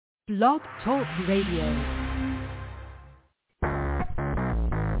Blog Talk Radio.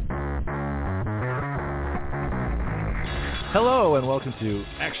 Hello and welcome to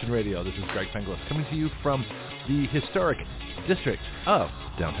Action Radio. This is Greg Penglis coming to you from the historic district of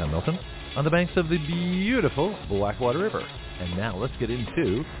downtown Milton on the banks of the beautiful Blackwater River. And now let's get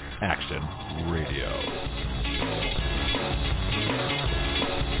into Action Radio.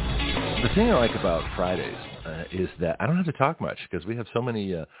 The thing I like about Fridays is that I don't have to talk much because we have so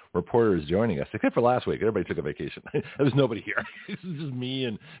many reporters joining us, except for last week. Everybody took a vacation. There was nobody here. It was just me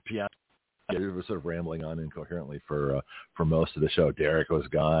and Piana. We were sort of rambling on incoherently for most of the show. Derek was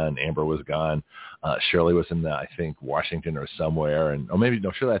gone. Amber was gone. Shirley was in, I think, Washington or somewhere.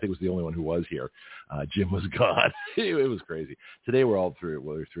 Shirley, I think, was the only one who was here. Jim was gone. It was crazy. Today we're all through.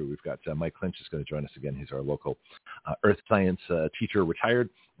 We're through. We've got Mike Clinch is going to join us again. He's our local earth science teacher, retired.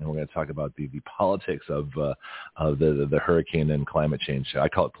 And we're going to talk about the politics of the hurricane and climate change. I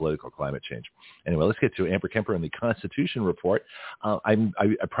call it political climate change. Anyway, let's get to Amber Kemper and the Constitution Report. I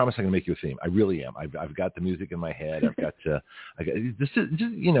promise I'm going to make you a theme. I really am. I've got the music in my head. I got this is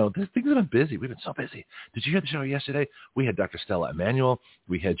just, this things have been busy. We've been so busy. Did you hear the show yesterday? We had Dr. Stella Emanuel.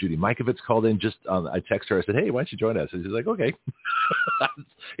 We had Judy Mikovits called in. Just I texted her. I said, hey, why don't you join us? And she's like, okay.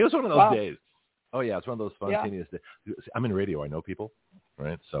 It was one of those days. Oh yeah, it's one of those spontaneous days. I'm in radio. I know people.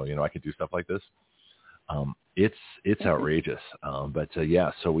 Right. So, I can do stuff like this. It's outrageous.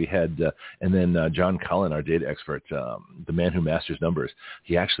 So we had, and then John Cullen, our data expert, the man who masters numbers,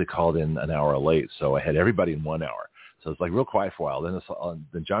 he actually called in an hour late. So I had everybody in 1 hour. So it's like real quiet for a while.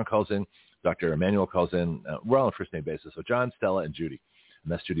 Then John calls in, Dr. Emanuel calls in. We're all on a first name basis. So John, Stella, and Judy.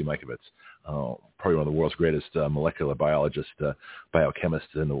 And that's Judy Mikovits, probably one of the world's greatest molecular biologists,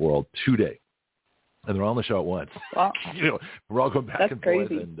 biochemists in the world today. And they're all on the show at once. Wow. We're all going back and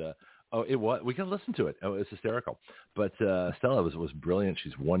forth. And it was. We can listen to it. Oh, it's hysterical. But Stella was brilliant.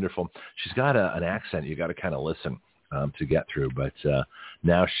 She's wonderful. She's got an accent you got to kind of listen to get through. But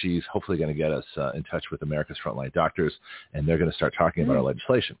now she's hopefully going to get us in touch with America's frontline doctors, and they're going to start talking about our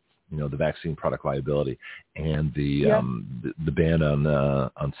legislation. The vaccine product liability and the ban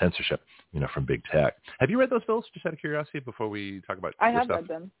on censorship. From big tech. Have you read those bills? Just out of curiosity, before we talk about. I have stuff? read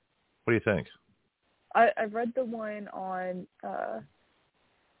them. What do you think? I've read the one on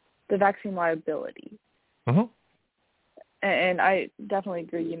the vaccine liability, and I definitely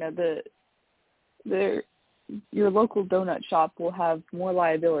agree. Your local donut shop will have more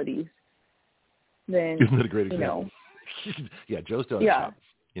liabilities than. Isn't that a great example? Yeah, Joe's Donut Shop.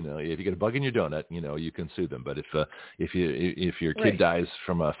 If you get a bug in your donut, you can sue them. But if your kid dies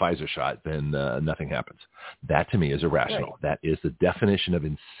from a Pfizer shot, then nothing happens. That to me is irrational. Right. That is the definition of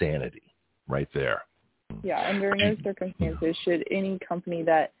insanity, right there. Yeah, under no circumstances should any company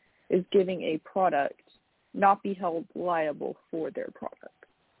that is giving a product not be held liable for their product.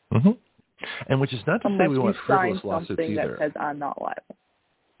 Mm-hmm. And which is not to say we want frivolous lawsuits either. That says I'm not liable.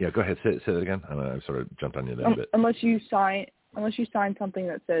 Yeah, go ahead. Say that again. I sort of jumped on you there a bit. Unless you sign something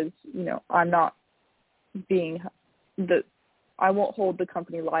that says, I'm not I won't hold the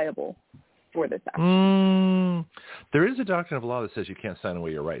company liable for this action. There is a doctrine of law that says you can't sign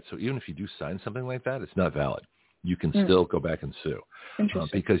away your rights. So even if you do sign something like that, it's not valid. You can still go back and sue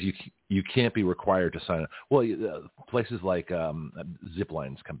because you can't be required to sign it. Well, places like zip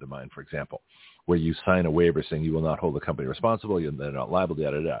lines come to mind, for example, where you sign a waiver saying you will not hold the company responsible, they're not liable,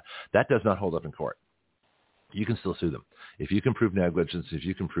 That does not hold up in court. You can still sue them. If you can prove negligence, if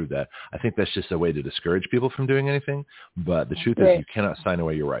you can prove that, I think that's just a way to discourage people from doing anything. But the truth is you cannot sign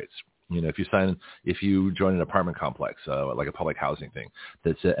away your rights. If you join an apartment complex, like a public housing thing,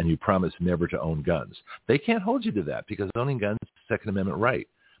 and you promise never to own guns, they can't hold you to that because owning guns is a Second Amendment right.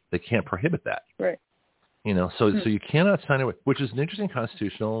 They can't prohibit that. Right. So you cannot sign away, which is an interesting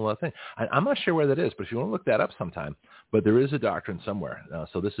constitutional thing. I'm not sure where that is, but if you want to look that up sometime, but there is a doctrine somewhere.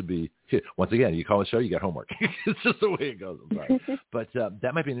 So this would be, once again, you call the show, you get homework. It's just the way it goes. I'm sorry. But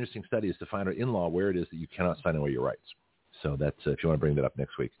that might be an interesting study is to find out in law where it is that you cannot sign away your rights. So that's, if you want to bring that up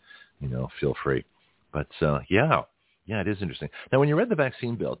next week, feel free. But yeah, it is interesting. Now, when you read the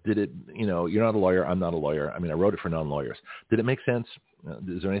vaccine bill, did it, you're not a lawyer, I'm not a lawyer. I mean, I wrote it for non-lawyers. Did it make sense?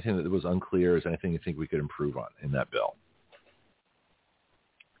 Is there anything that was unclear? Is there anything you think we could improve on in that bill?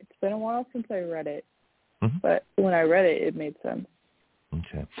 It's been a while since I read it, but when I read it, it made sense.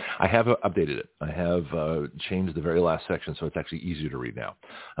 Okay. I have updated it. I have changed the very last section so it's actually easier to read now.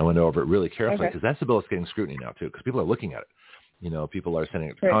 I went over it really carefully because that's the bill that's getting scrutiny now, too, because people are looking at it. People are sending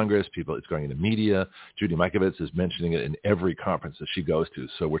it to Congress. It's going into media. Judy Mikovits is mentioning it in every conference that she goes to.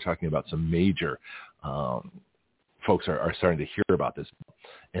 So we're talking about some major folks are starting to hear about this.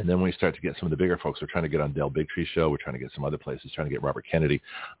 And then when we start to get some of the bigger folks, we're trying to get on Del Bigtree show. We're trying to get some other places, trying to get Robert Kennedy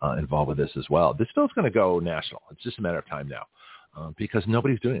involved with this as well. This bill's going to go national. It's just a matter of time now because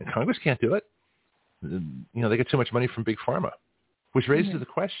nobody's doing it. Congress can't do it. They get too much money from Big Pharma, which raises the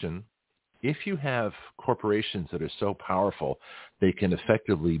question, if you have corporations that are so powerful, they can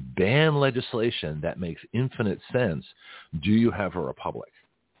effectively ban legislation that makes infinite sense, do you have a republic?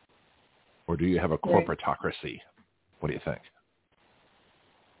 Or do you have a corporatocracy? What do you think?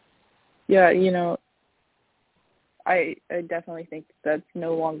 Yeah, I definitely think that's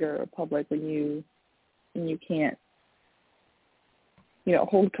no longer a republic when you can't,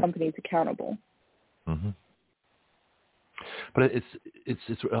 hold companies accountable. Mm-hmm. But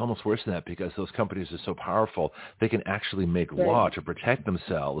it's almost worse than that because those companies are so powerful, they can actually make law to protect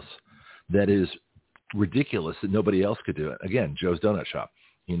themselves that is ridiculous that nobody else could do it. Again, Joe's Donut Shop,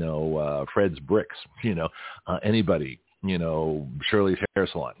 Fred's Bricks, anybody, Shirley's Hair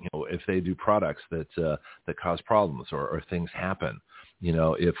Salon, if they do products that cause problems or things happen,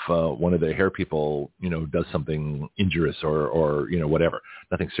 if one of the hair people, does something injurious or whatever,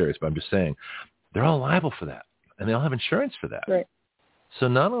 nothing serious, but I'm just saying, they're all liable for that. And they all have insurance for that. Right. So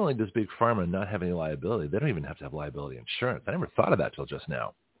not only does Big Pharma not have any liability, they don't even have to have liability insurance. I never thought of that till just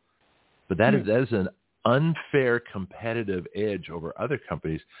now. But that is an unfair competitive edge over other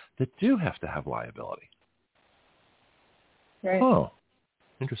companies that do have to have liability. Right. Oh,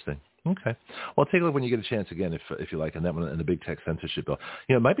 interesting. Okay. Well, take a look when you get a chance again, if you like, on that one, and the big tech censorship bill.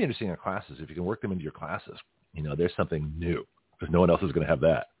 It might be interesting in classes if you can work them into your classes. There's something new because no one else is going to have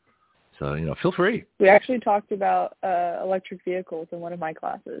that. So, feel free. We actually talked about electric vehicles in one of my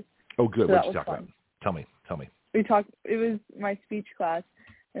classes. Oh, good. So what did you talk about? Tell me. It was my speech class,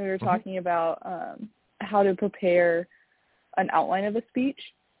 and we were talking about how to prepare an outline of a speech.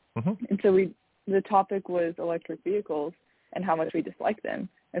 Mm-hmm. And so the topic was electric vehicles and how much we dislike them.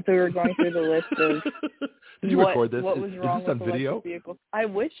 And so we were going through the list of Did you record this? What was wrong with video? Electric vehicles. I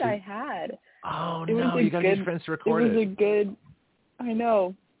wish I had. Oh, no, you got to get your friends to record it. It was a good, I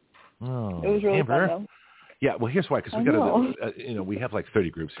know. Oh, it was really Amber. fun, though. Yeah, well, here's why, because we got we have like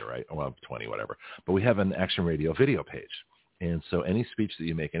 30 groups here, right? Well, 20, whatever. But we have an Action Radio video page. And so any speech that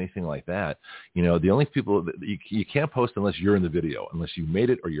you make, anything like that, the only people that you can't post unless you're in the video, unless you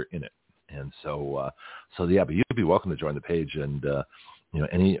made it or you're in it. And so yeah, but you'd be welcome to join the page and,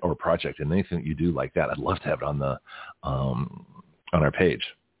 any or project and anything that you do like that. I'd love to have it on our page.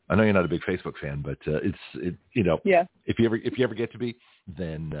 I know you're not a big Facebook fan, but yeah. If you ever get to be,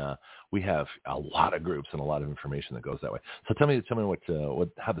 then we have a lot of groups and a lot of information that goes that way. So tell me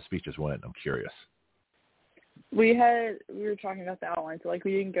how the speeches went. I'm curious. We were talking about the outline, so we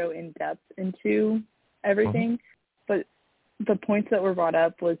didn't go in depth into everything, but the points that were brought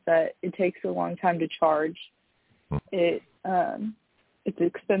up was that it takes a long time to charge. It's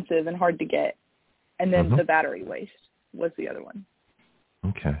expensive and hard to get, and then the battery waste was the other one.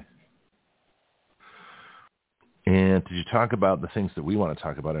 Okay. And did you talk about the things that we want to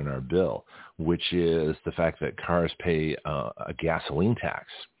talk about in our bill, which is the fact that cars pay a gasoline tax?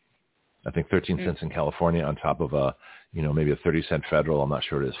 I think 13 cents in California on top of maybe a 30-cent federal. I'm not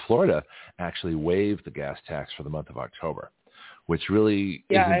sure it is. Florida actually waived the gas tax for the month of October, which really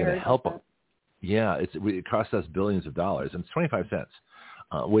isn't going to help them. Yeah, it cost us billions of dollars, and it's 25 cents,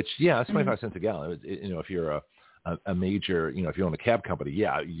 which, it's 25 cents a gallon. If you're a major, if you own a cab company,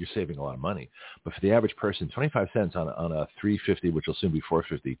 you're saving a lot of money. But for the average person, 25 cents on a 350, which will soon be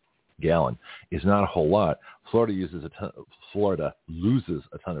 450 gallon, is not a whole lot. Florida loses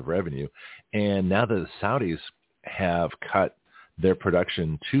a ton of revenue, and now that the Saudis have cut their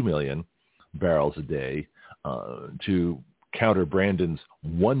production 2 million barrels a day to counter Brandon's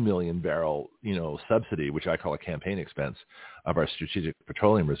 1 million barrel, subsidy, which I call a campaign expense of our strategic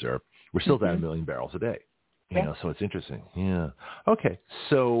petroleum reserve, we're still down 1 million barrels a day. So it's interesting. Yeah. Okay.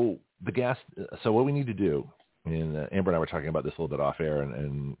 So so what we need to do, and Amber and I were talking about this a little bit off air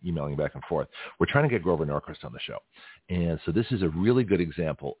and emailing back and forth. We're trying to get Grover Norquist on the show. And so this is a really good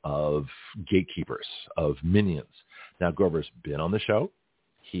example of gatekeepers, of minions. Now, Grover's been on the show.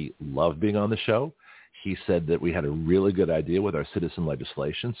 He loved being on the show. He said that we had a really good idea with our citizen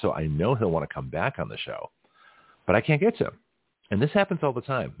legislation. So I know he'll want to come back on the show, but I can't get to him. And this happens all the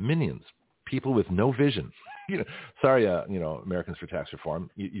time. Minions, people with no vision. Sorry, Americans for Tax Reform.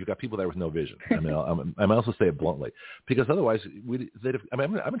 You've got people there with no vision. I mean, I might also say it bluntly, because otherwise, I've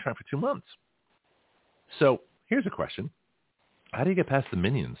been trying for 2 months. So here's a question: how do you get past the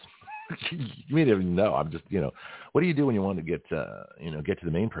minions? You may not even know. I'm just, what do you do when you want to get to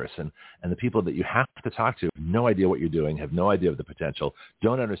the main person, and the people that you have to talk to have no idea what you're doing, have no idea of the potential,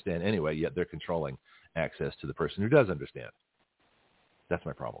 don't understand anyway, yet they're controlling access to the person who does understand. That's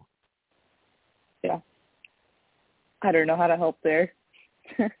my problem. Yeah. I don't know how to help there.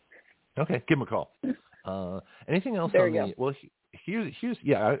 Okay, give him a call. Anything else There on you the? go. Well, here's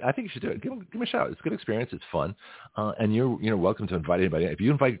yeah. I think you should do it. Give him a shout. It's a good experience. It's fun, and you're welcome to invite anybody. If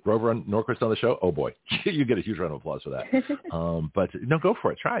you invite Grover Norquist on the show, oh boy, you get a huge round of applause for that. But no, go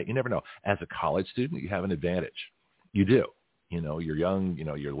for it. Try it. You never know. As a college student, you have an advantage. You do. You're young.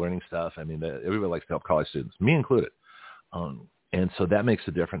 You're learning stuff. I mean, everybody likes to help college students, me included. And so that makes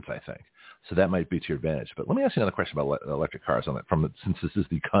a difference, I think. So that might be to your advantage. But let me ask you another question about electric cars since this is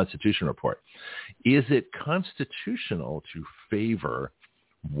the Constitution Report. Is it constitutional to favor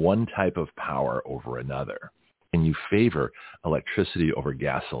one type of power over another? Can you favor electricity over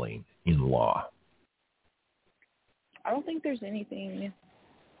gasoline in law? I don't think there's anything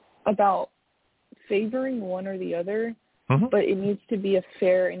about favoring one or the other, but it needs to be a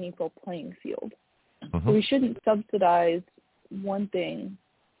fair and equal playing field. So we shouldn't subsidize one thing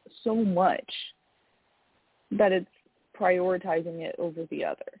so much that it's prioritizing it over the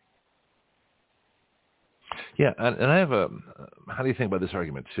other. Yeah, and I have how do you think about this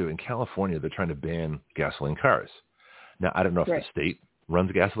argument, too? In California, they're trying to ban gasoline cars. Now, I don't know if the state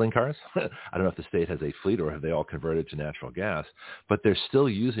runs gasoline cars. I don't know if the state has a fleet or have they all converted to natural gas, but they're still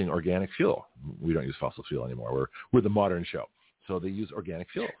using organic fuel. We don't use fossil fuel anymore. We're the modern show. So they use organic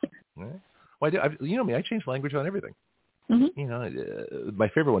fuel. Right? Well, you know me, I change language on everything. My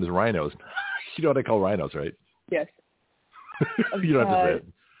favorite one is rhinos. You know what I call rhinos, right? Yes. You don't have to say it.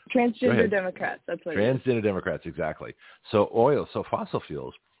 Transgender Democrats, that's what it is. Transgender Democrats, exactly. So fossil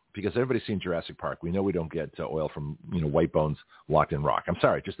fuels, because everybody's seen Jurassic Park. We know we don't get oil from white bones locked in rock. I'm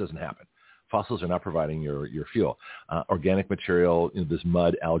sorry, it just doesn't happen. Fossils are not providing your fuel. Organic material, this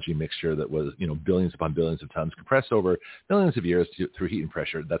mud algae mixture that was billions upon billions of tons compressed over millions of years through heat and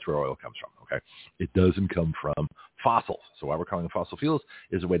pressure. That's where oil comes from. Okay, it doesn't come from fossils. So why we're calling them fossil fuels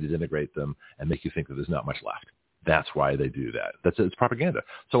is a way to denigrate them and make you think that there's not much left. That's why they do that. It's propaganda.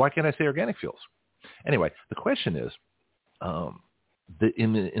 So why can't I say organic fuels? Anyway, the question is,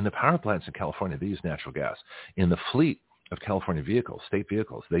 in the power plants in California, they use natural gas. In the fleet of California vehicles, state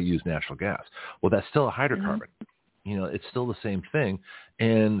vehicles, they use natural gas. Well, that's still a hydrocarbon. It's still the same thing.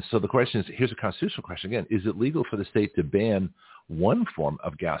 And so the question is, here's a constitutional question again. Is it legal for the state to ban one form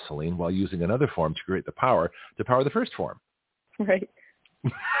of gasoline while using another form to create the power to power the first form? Right.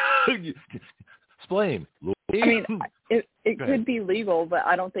 Explain. I mean, it could be legal, but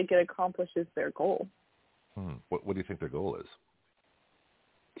I don't think it accomplishes their goal. What do you think their goal is?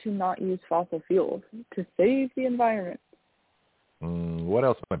 To not use fossil fuels, to save the environment. What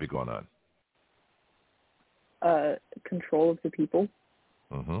else might be going on? Control of the people.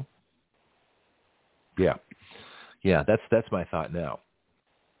 Yeah, that's my thought now.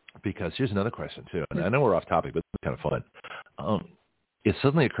 Because here's another question too, and I know we're off topic, but it's kind of fun. It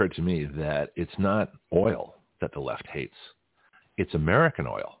suddenly occurred to me that it's not oil that the left hates; it's American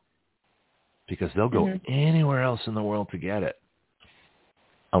oil, because they'll go anywhere else in the world to get it,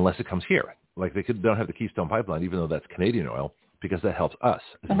 unless it comes here. Like don't have the Keystone Pipeline, even though that's Canadian oil, because that helps us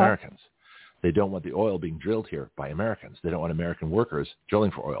as Americans. They don't want the oil being drilled here by Americans. They don't want American workers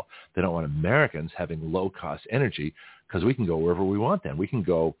drilling for oil. They don't want Americans having low-cost energy, because we can go wherever we want then. We can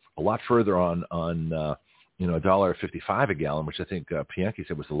go a lot further on $1.55 a gallon, which I think Pianki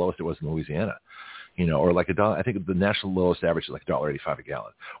said was the lowest it was in Louisiana. Or like $1. I think the national lowest average is like $1.85 a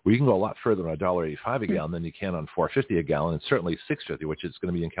gallon. Well, you can go a lot further on $1.85 a gallon than you can on $4.50 a gallon, and certainly $6.50, which is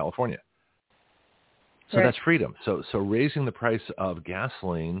going to be in California. So that's freedom. So raising the price of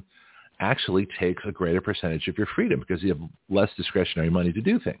gasoline actually takes a greater percentage of your freedom, because you have less discretionary money to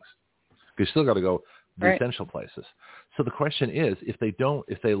do things. You still got to go the essential places. So the question is, if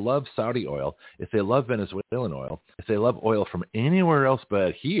they love Saudi oil, if they love Venezuelan oil, if they love oil from anywhere else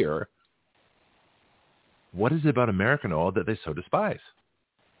but here, what is it about American oil that they so despise?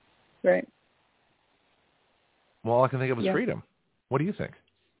 Right. Well, all I can think of is freedom. What do you think?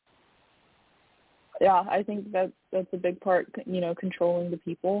 Yeah, I think that's a big part, controlling the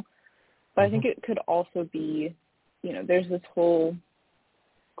people. But I think it could also be, there's this whole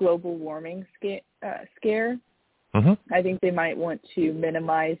global warming scare. I think they might want to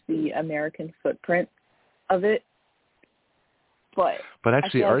minimize the American footprint of it. But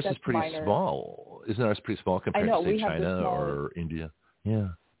actually, ours is pretty small. Isn't ours pretty small compared to, say, China or India? Yeah.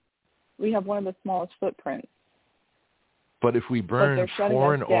 We have one of the smallest footprints. But if we burn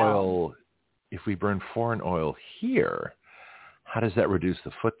foreign oil, here, how does that reduce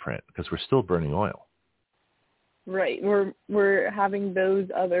the footprint? Because we're still burning oil. Right. We're having those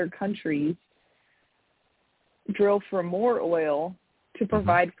other countries drill for more oil to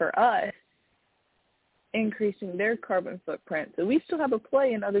provide for us. increasing their carbon footprint. So we still have a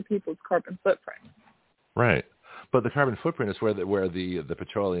play in other people's carbon footprint. Right. But the carbon footprint is where the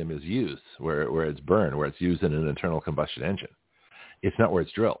petroleum is used, where it's burned, where it's used in an internal combustion engine. It's not where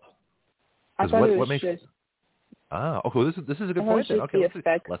it's drilled. I thought it was just... This is a good point then. Okay,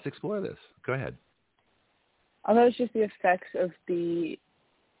 let's explore this. Go ahead. I thought it was just the effects of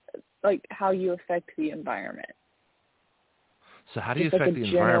how you affect the environment. So how do you affect the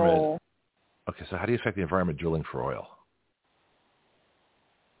environment? Okay, so how do you affect the environment drilling for oil?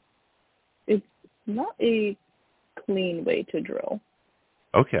 It's not a clean way to drill.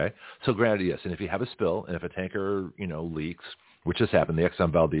 Okay, so granted, yes, and if you have a spill, and if a tanker, leaks, which has happened, the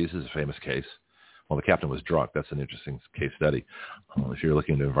Exxon Valdez is a famous case. Well, the captain was drunk. That's an interesting case study if you're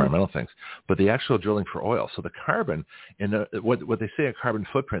looking into environmental things. But the actual drilling for oil, so the carbon, what they say a carbon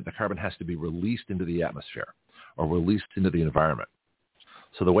footprint, the carbon has to be released into the atmosphere or released into the environment.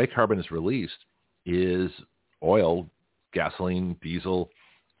 So the way carbon is released is oil, gasoline, diesel,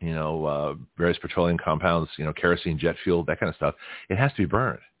 various petroleum compounds, kerosene, jet fuel, that kind of stuff. It has to be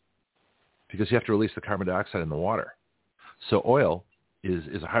burned because you have to release the carbon dioxide in the water. So oil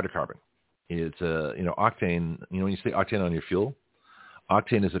is a hydrocarbon. It's octane. When you say octane on your fuel,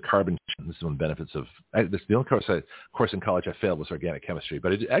 octane is a carbon. This is one of the benefits of this. The only course in college I failed was organic chemistry,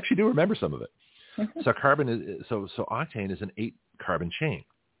 but I actually do remember some of it. Mm-hmm. So so octane is an 8-carbon chain.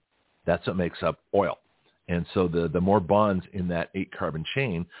 That's what makes up oil. And so the more bonds in that 8-carbon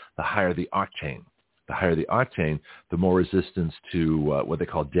chain, the higher the octane. The higher the octane, the more resistance to what they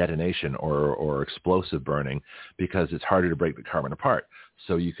call detonation or explosive burning, because it's harder to break the carbon apart.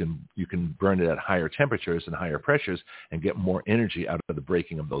 So you can burn it at higher temperatures and higher pressures and get more energy out of the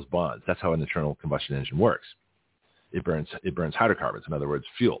breaking of those bonds. That's how an internal combustion engine works. It burns hydrocarbons, in other words,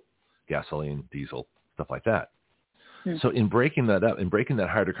 fuel, gasoline, diesel, stuff like that. So in breaking that up, that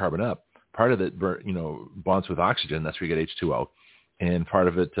hydrocarbon up, part of it bonds with oxygen. That's where you get H2O. And part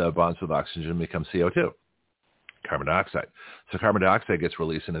of it bonds with oxygen and becomes CO2, carbon dioxide. So carbon dioxide gets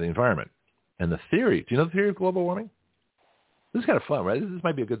released into the environment. And the theory, do you know the theory of global warming? This is kind of fun, right? This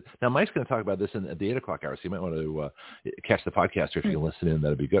might be a good... Now, Mike's going to talk about this at the 8 o'clock hour, so you might want to catch the podcast, or if you can listen in,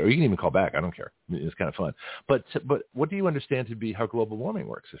 that'd be good. Or you can even call back. I don't care. It's kind of fun. But what do you understand to be how global warming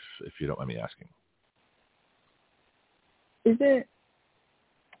works, if you don't mind me asking?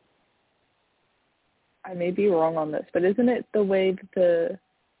 I may be wrong on this, but isn't it the way that the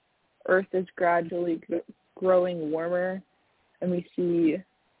Earth is gradually growing warmer and we see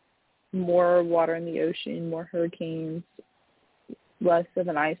more water in the ocean, more hurricanes, less of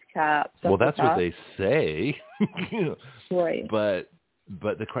an ice cap? Well, that's what they say. Right. But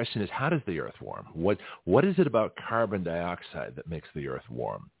the question is, how does the Earth warm? What is it about carbon dioxide that makes the Earth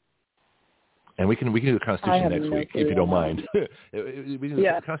warm? And we can do the Constitution next week, if you don't mind.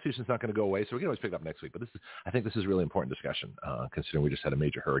 The Constitution's not going to go away, so we can always pick it up next week. But I think this is a really important discussion, considering we just had a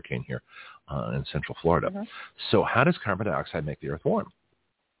major hurricane here in Central Florida. Mm-hmm. So how does carbon dioxide make the Earth warm?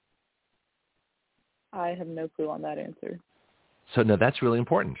 I have no clue on that answer. So now that's really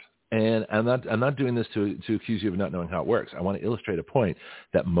important. And I'm not doing this to accuse you of not knowing how it works. I want to illustrate a point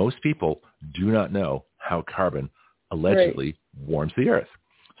that most people do not know how carbon allegedly warms the Earth.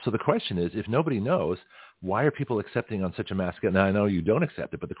 So the question is, if nobody knows, why are people accepting on such a mass scale? Now, I know you don't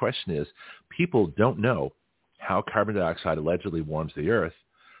accept it, but the question is, people don't know how carbon dioxide allegedly warms the Earth,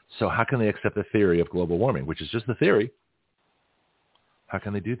 so how can they accept the theory of global warming, which is just the theory? How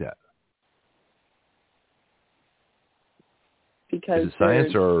can they do that? Because is it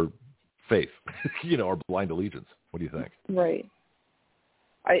science or faith, or blind allegiance? What do you think? Right.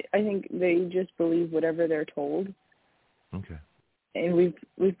 I think they just believe whatever they're told. Okay. And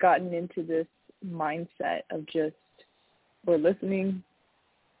we've gotten into this mindset of just we're listening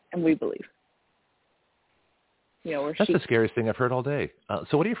and we believe. That's the scariest thing I've heard all day.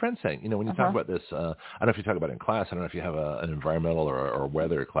 So what are your friends saying? When you talk about this, I don't know if you talk about it in class. I don't know if you have an environmental or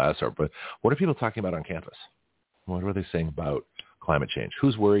weather class, but what are people talking about on campus? What are they saying about climate change?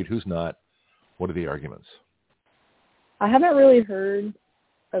 Who's worried? Who's not? What are the arguments? I haven't really heard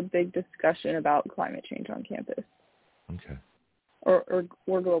a big discussion about climate change on campus. Okay. Or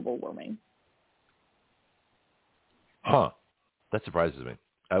global warming. Huh. That surprises me.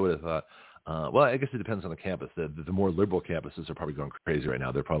 I would have thought, well, I guess it depends on the campus. The more liberal campuses are probably going crazy right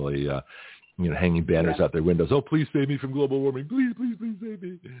now. They're probably, hanging banners out their windows. Oh, please save me from global warming. Please, please, please save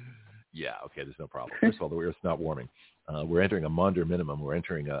me. Yeah, okay, there's no problem. First of all, the Earth's not warming. We're entering a Maunder minimum. We're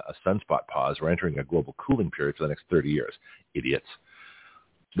entering a sunspot pause. We're entering a global cooling period for the next 30 years. Idiots.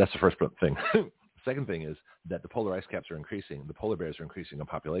 That's the first thing. Second thing is that the polar ice caps are increasing. The polar bears are increasing in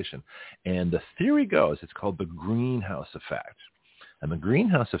population. And the theory goes, it's called the greenhouse effect. And the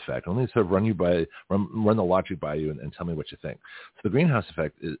greenhouse effect, let me sort of run the logic by you and tell me what you think. So the greenhouse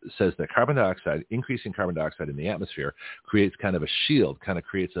effect says that increasing carbon dioxide in the atmosphere creates kind of a shield, kind of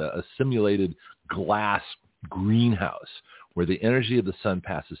creates a simulated glass greenhouse where the energy of the sun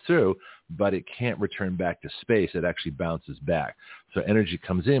passes through, but it can't return back to space. It actually bounces back. So energy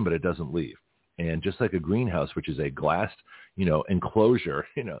comes in, but it doesn't leave. And just like a greenhouse, which is a glassed, enclosure,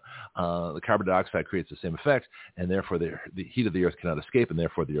 the carbon dioxide creates the same effect, and therefore the heat of the earth cannot escape, and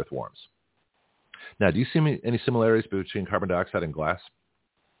therefore the earth warms. Now, do you see any similarities between carbon dioxide and glass?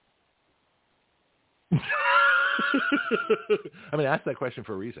 I mean, I asked that question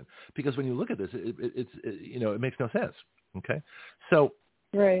for a reason, because when you look at this, it makes no sense. Okay, so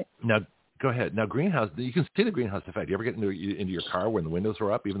right now go ahead. Now, greenhouse, you can see the greenhouse effect. You ever get into your car when the windows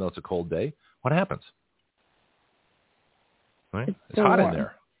are up, even though it's a cold day? What happens? Right, it's hot warm in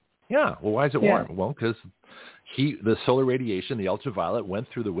there. Yeah. Well, why is it warm? Well, because the solar radiation, the ultraviolet, went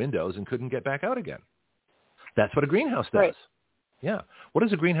through the windows and couldn't get back out again. That's what a greenhouse does. Right. Yeah. What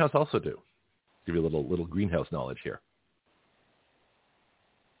does a greenhouse also do? Give you a little greenhouse knowledge here.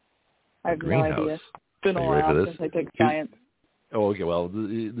 I have no idea. It's been a while since I took science. Oh, okay. Well, this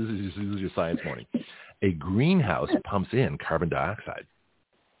is your science morning. A greenhouse pumps in carbon dioxide.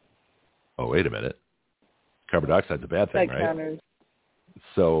 Oh, wait a minute. Carbon dioxide's a bad thing, right? Counters.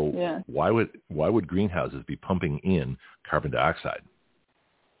 So why would greenhouses be pumping in carbon dioxide?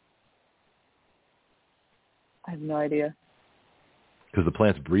 I have no idea. Because the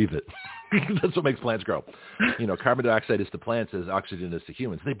plants breathe it. That's what makes plants grow. Carbon dioxide is to plants as oxygen is to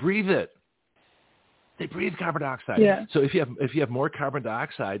humans. They breathe it. They breathe carbon dioxide. Yeah. So if you have more carbon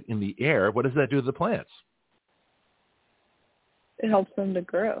dioxide in the air, what does that do to the plants? It helps them to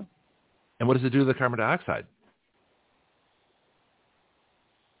grow. And what does it do to the carbon dioxide?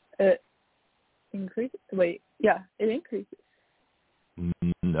 It increases. It increases.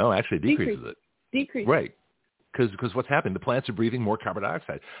 No, actually it decreases it. Decreases. Right. Because what's happening? The plants are breathing more carbon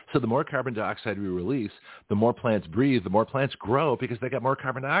dioxide. So the more carbon dioxide we release, the more plants breathe, the more plants grow because they got more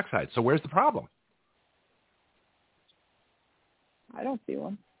carbon dioxide. So where's the problem? I don't see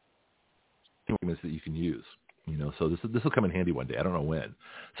one. That you can use. So this will come in handy one day. I don't know when.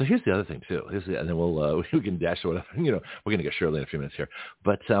 So here's the other thing too. And then we can dash to whatever. We're going to get Shirley in a few minutes here.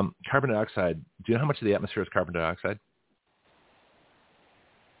 But carbon dioxide. Do you know how much of the atmosphere is carbon dioxide?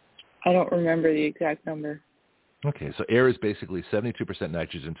 I don't remember the exact number. Okay, so air is basically 72%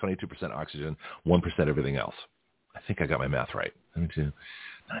 nitrogen, 22% oxygen, 1% everything else. I think I got my math right. 72,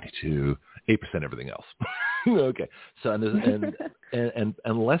 92, 8% everything else. Okay, so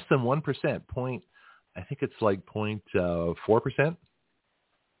and less than 1%, I think it's like 0.4%.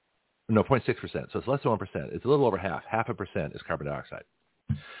 No, 0.6%. So it's less than 1%. It's a little over half. 0.5% is carbon dioxide.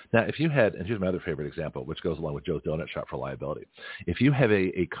 Now, if you had, and here's my other favorite example, which goes along with Joe's Donut Shop for liability. If you have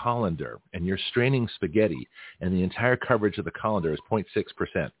a colander and you're straining spaghetti and the entire coverage of the colander is 0.6%,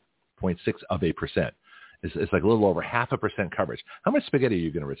 0.6 of a percent, it's like a little over 0.5% coverage. How much spaghetti are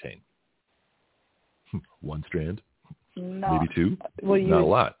you going to retain? One strand? Maybe two? Not a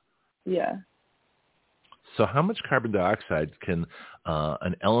lot. Yeah. So how much carbon dioxide can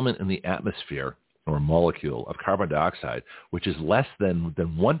an element in the atmosphere or a molecule of carbon dioxide, which is less than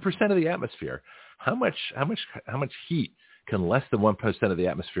 1% of the atmosphere, how much heat can less than 1% of the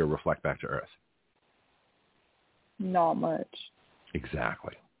atmosphere reflect back to Earth? Not much.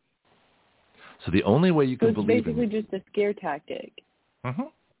 Exactly. So the only way you can believe it's basically just a scare tactic. Mm-hmm.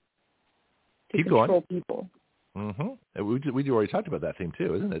 To Keep control going. people. Mm-hmm. We already talked about that theme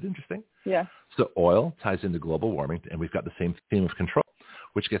too, isn't it interesting? Yeah. So oil ties into global warming, and we've got the same theme of control,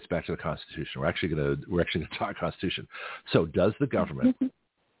 which gets back to the Constitution. We're actually going to talk Constitution. So does the government,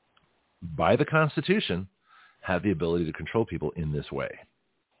 by the Constitution, have the ability to control people in this way?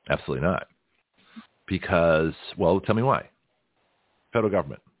 Absolutely not. Because, well, tell me why. Federal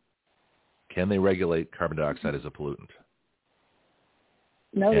government. Can they regulate carbon dioxide as a pollutant?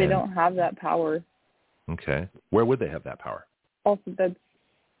 No, they don't have that power. Okay. Where would they have that power? Also, I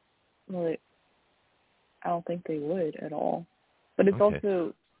don't think they would at all. But it's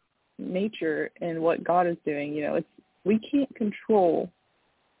also nature and what God is doing. We can't control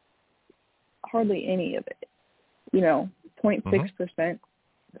hardly any of it. 0.6%.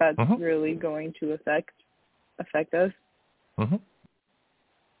 That's really going to affect us. Mm-hmm.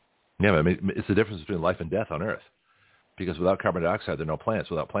 Yeah, I mean, it's the difference between life and death on Earth. Because without carbon dioxide, there are no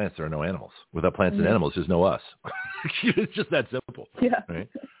plants. Without plants, there are no animals. Without plants and animals, there's no us. It's just that simple. Yeah. Right?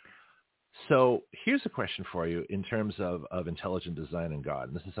 So here's a question for you in terms of intelligent design and God.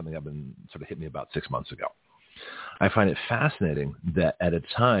 And this is something I've been sort of hit me about 6 months ago. I find it fascinating that at a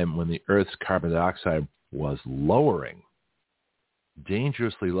time when the Earth's carbon dioxide was lowering,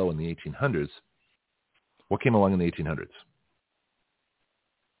 dangerously low in the 1800s. What came along in the 1800s?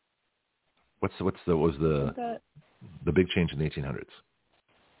 What was the big change in the 1800s?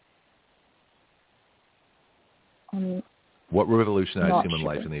 What revolutionized human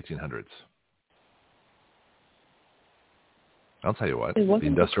life in the 1800s? I'll tell you what. The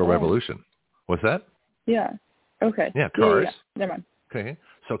Industrial Revolution. What's that? Yeah. Okay. Yeah, cars. Yeah. Never mind. Okay.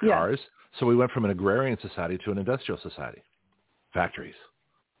 So cars. Yeah. So we went from an agrarian society to an industrial society. Factories.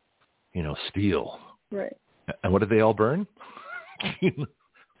 Steel. Right. And what did they all burn?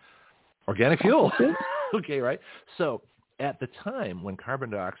 Organic fuel. Okay, right? So at the time when carbon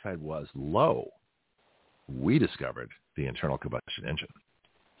dioxide was low, we discovered the internal combustion engine.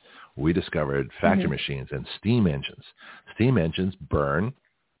 We discovered factory machines and steam engines. Steam engines burn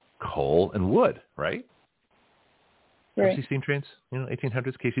coal and wood, right? Right. See steam trains?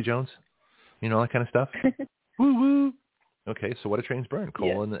 1800s, Casey Jones? All that kind of stuff? Woo woo. Okay, so what do trains burn?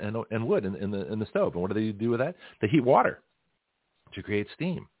 Coal and wood in the stove. And what do they do with that? They heat water to create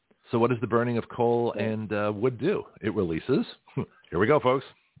steam. So what does the burning of coal and wood do? It releases, here we go, folks,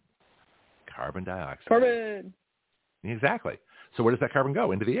 carbon dioxide. Carbon. Exactly. So where does that carbon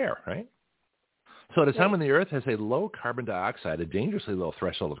go? Into the air, right? So at a time when the Earth has a low carbon dioxide, a dangerously low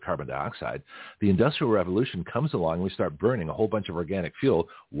threshold of carbon dioxide, the Industrial Revolution comes along and we start burning a whole bunch of organic fuel,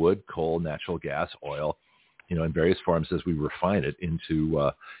 wood, coal, natural gas, oil, in various forms as we refine it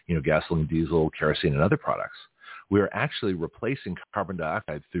into, gasoline, diesel, kerosene, and other products. We are actually replacing carbon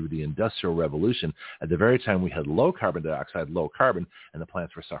dioxide through the Industrial Revolution at the very time we had low carbon dioxide, low carbon, and the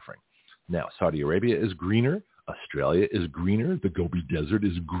plants were suffering. Now, Saudi Arabia is greener. Australia is greener. The Gobi Desert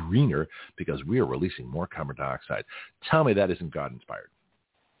is greener because we are releasing more carbon dioxide. Tell me that isn't God-inspired.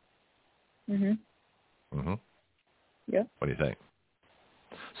 Mm-hmm. Mm-hmm. Yeah. What do you think?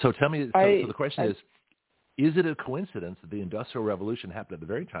 So tell me, so the question is it a coincidence that the Industrial Revolution happened at the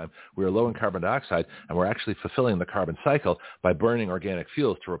very time we were low in carbon dioxide and we're actually fulfilling the carbon cycle by burning organic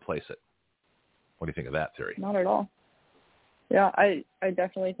fuels to replace it? What do you think of that theory? Not at all. Yeah, I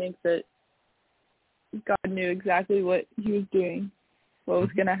definitely think that God knew exactly what he was doing, what was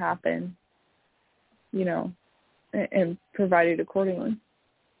going to happen, and provided accordingly.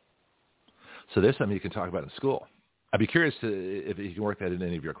 So there's something you can talk about in school. I'd be curious if you can work that in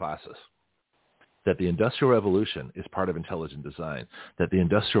any of your classes. That the Industrial Revolution is part of intelligent design, that the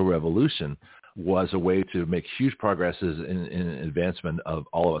Industrial Revolution was a way to make huge progresses in advancement of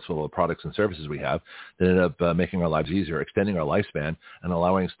all of us, all the products and services we have, that ended up making our lives easier, extending our lifespan, and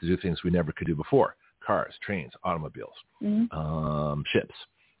allowing us to do things we never could do before. Cars, trains, automobiles, ships,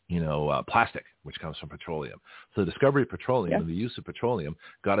 plastic, which comes from petroleum. So the discovery of petroleum and the use of petroleum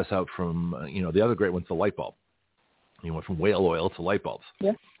got us out from, the other great one's the light bulb. You went from whale oil to light bulbs.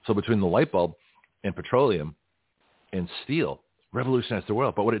 Yeah. So between the light bulb and petroleum and steel revolutionized the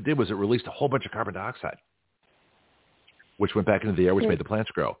world. But what it did was it released a whole bunch of carbon dioxide, which went back into the air, which made the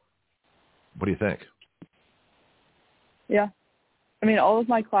plants grow. What do you think? Yeah. I mean, all of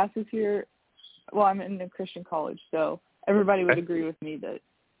my classes here, well, I'm in a Christian college, so everybody would agree with me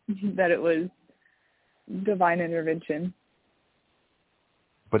that it was divine intervention.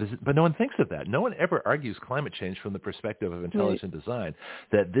 But no one thinks of that. No one ever argues climate change from the perspective of intelligent design,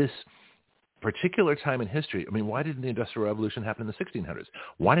 that this particular time in history, I mean, why didn't the Industrial Revolution happen in the 1600s?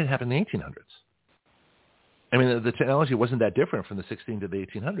 Why did it happen in the 1800s? I mean, the technology wasn't that different from the 16 to the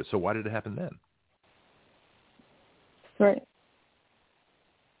 1800s, so why did it happen then? Right.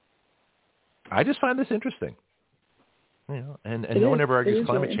 I just find this interesting. And no one ever argues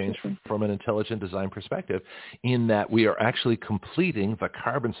climate change from an intelligent design perspective, in that we are actually completing the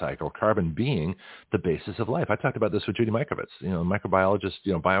carbon cycle, carbon being the basis of life. I talked about this with Judy Mikovits,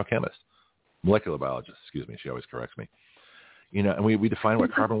 microbiologist, biochemist, molecular biologist, excuse me. She always corrects me. And we define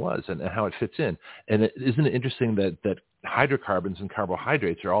what carbon was and how it fits in. And isn't it interesting that hydrocarbons and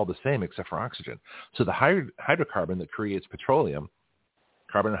carbohydrates are all the same except for oxygen? So the hydrocarbon that creates petroleum,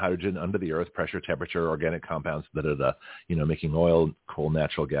 carbon and hydrogen under the earth, pressure, temperature, organic compounds, making oil, coal,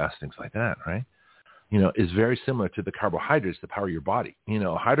 natural gas, things like that, right? Is very similar to the carbohydrates that power your body.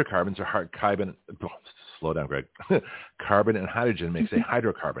 Hydrocarbons are carbon. Slow down, Greg. Carbon and hydrogen makes a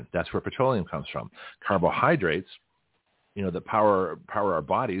hydrocarbon. That's where petroleum comes from. Carbohydrates, that power our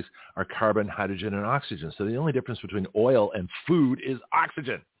bodies, are carbon, hydrogen, and oxygen. So the only difference between oil and food is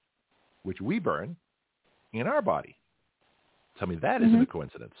oxygen, which we burn in our body. Tell me that isn't a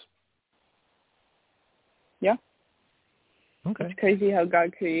coincidence. Yeah. Okay. It's crazy how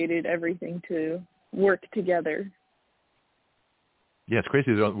God created everything to work together. Yeah, it's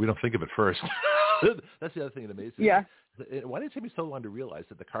crazy we don't think of it first. That's the other thing that amazes me. Yeah. Why did it take me so long to realize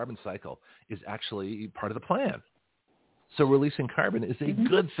that the carbon cycle is actually part of the plan? So releasing carbon is a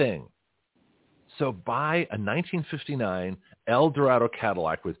good thing. So buy a 1959 Eldorado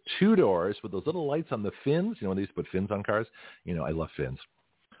Cadillac with 2 doors with those little lights on the fins. You know, when they used to put fins on cars? You know, I love fins.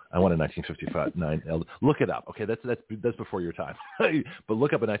 I want a 1959 look it up. Okay, that's before your time. But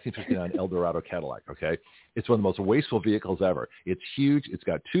look up a 1959 Eldorado Cadillac. Okay, it's one of the most wasteful vehicles ever. It's huge. It's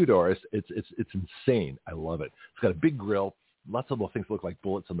got 2 doors. It's insane. I love it. It's got a big grill. Lots of little things look like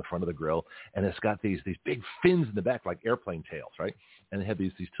bullets on the front of the grill, and it's got these big fins in the back like airplane tails, right? And they have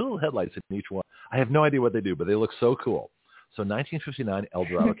these 2 little headlights in each one. I have no idea what they do, but they look so cool. So 1959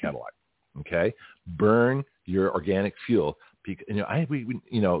 Eldorado Cadillac. Okay, burn your organic fuel.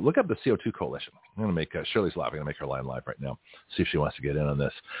 Look up the CO2 Coalition. I'm going to make Shirley's laughing. I'm going to make her line live right now. See if she wants to get in on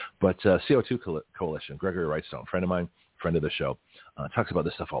this. But CO2 Coalition, Gregory Wrightstone, friend of mine, friend of the show, talks about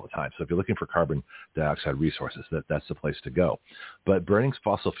this stuff all the time. So if you're looking for carbon dioxide resources, that's the place to go. But burning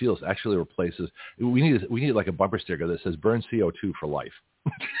fossil fuels actually replaces. We need like a bumper sticker that says "Burn CO2 for life."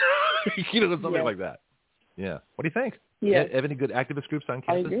 Something like that. Yeah. What do you think? Yeah. Have any good activist groups on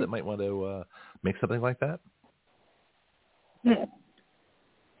campus that might want to make something like that? Yeah.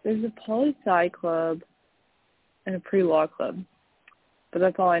 There's a poli-sci club and a pre-law club, but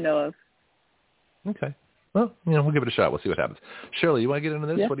that's all I know of. Okay. Well, we'll give it a shot. We'll see what happens. Shirley, you want to get into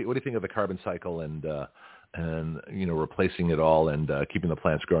this? Yeah. What do you think of the carbon cycle and replacing it all and keeping the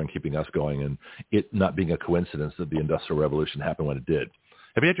plants growing, keeping us going, and it not being a coincidence that the Industrial Revolution happened when it did?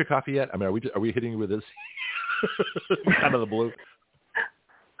 Have you had your coffee yet? I mean, are we hitting you with this out of the blue?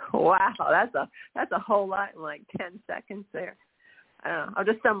 Wow, that's a whole lot in like 10 seconds there. I'll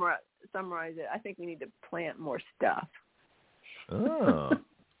just summarize it. I think we need to plant more stuff. Oh,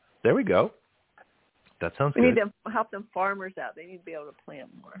 there we go. That sounds good. We need to help them farmers out. They need to be able to plant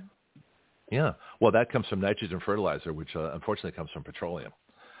more. Yeah. Well, that comes from nitrogen fertilizer, which unfortunately comes from petroleum.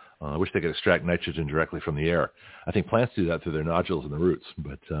 I wish they could extract nitrogen directly from the air. I think plants do that through their nodules and the roots,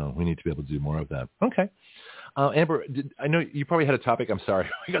 but we need to be able to do more of that. Okay. Amber, I know you probably had a topic. I'm sorry.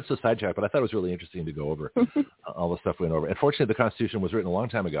 We got so sidetracked, but I thought it was really interesting to go over all the stuff we went over. Unfortunately, the Constitution was written a long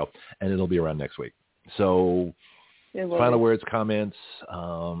time ago, and it'll be around next week. So final words, comments,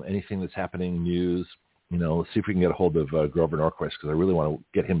 anything that's happening, news, see if we can get a hold of Grover Norquist, because I really want to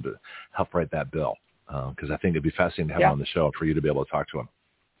get him to help write that bill, because I think it'd be fascinating to have him on the show for you to be able to talk to him.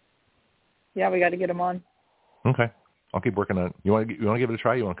 Yeah, we got to get him on. Okay. I'll keep working on it. You want to give it a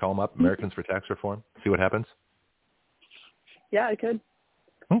try? You want to call him up, Americans for Tax Reform? See what happens? Yeah, I could.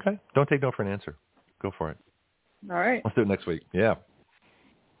 Okay. Don't take no for an answer. Go for it. All right. Let's do it next week. Yeah.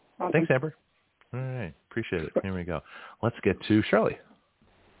 Awesome. Thanks, Amber. All right. Appreciate it. Here we go. Let's get to Shirley.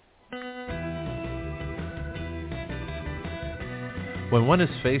 When one is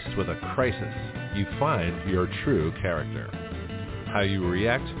faced with a crisis, you find your true character. How you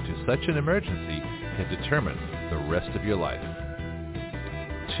react to such an emergency can determine the rest of your life.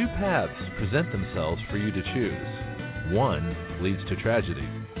 2 paths present themselves for you to choose. One leads to tragedy.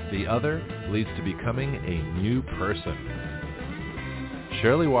 The other leads to becoming a new person.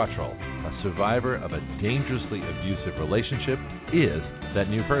 Shirley Watrell, a survivor of a dangerously abusive relationship, is that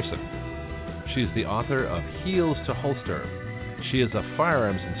new person. She is the author of Heels to Holster. She is a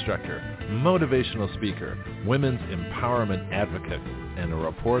firearms instructor, motivational speaker, women's empowerment advocate, and a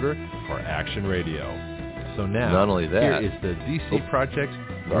reporter for Action Radio. So now, not only that, here is the DC Project,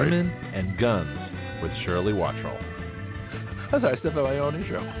 Women and Guns with Shirley Watrell. I'm sorry, I stepped on my own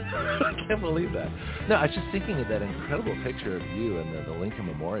intro. I can't believe that. No, I was just thinking of that incredible picture of you and the Lincoln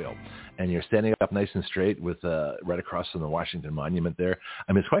Memorial, and you're standing up nice and straight with right across from the Washington Monument there.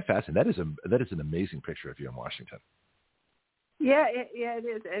 I mean, it's quite fascinating. That is an amazing picture of you in Washington. Yeah, it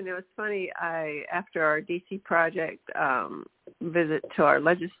is. And it was funny, after our DC Project visit to our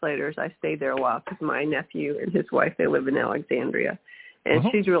legislators, I stayed there a while because my nephew and his wife, they live in Alexandria, and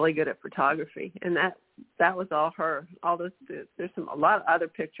she's really good at photography. And that was all her. All those, there's a lot of other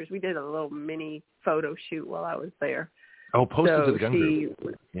pictures. We did a little mini photo shoot while I was there. Oh, post it to the gun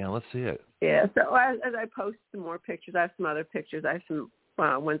group. Yeah, let's see it. Yeah, so as I post some more pictures, I have some other pictures. I have some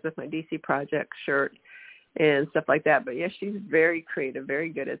ones with my DC Project shirt and stuff like that. But yeah, she's very creative, very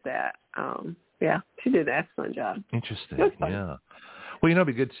good at that. Yeah, she did an excellent job. Interesting. Yeah. Well, it'd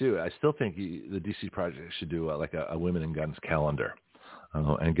be good too. I still think the DC Project should do like a Women and Guns calendar,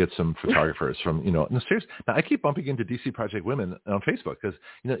 and get some photographers from no, seriously. Now I keep bumping into DC Project Women on Facebook because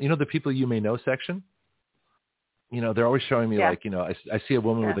the people you may know section. They're always showing me I see a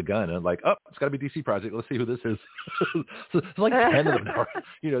woman with a gun and I'm like, oh, it's got to be DC Project. Let's see who this is. So it's like 10 of them now.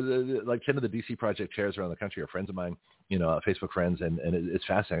 Like 10 of the DC Project chairs around the country are friends of mine, Facebook friends. And it's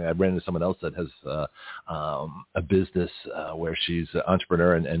fascinating. I ran into someone else that has a business where she's an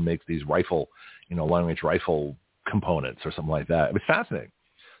entrepreneur and makes these long-range rifle components or something like that. It was fascinating.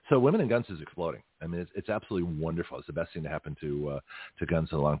 So Women in Guns is exploding. I mean, it's absolutely wonderful. It's the best thing to happen to guns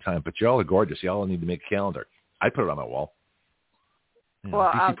in a long time. But y'all are gorgeous. Y'all need to make a calendar. I'd put it on my wall.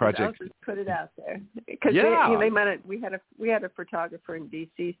 Well, DC Project. I'll just put it out there because they might have, we had a photographer in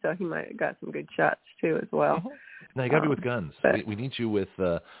DC, so he might have got some good shots too as well. Mm-hmm. Now you got to be with guns. We need you with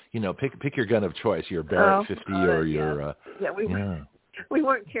pick your gun of choice, your Barrett 50 or your we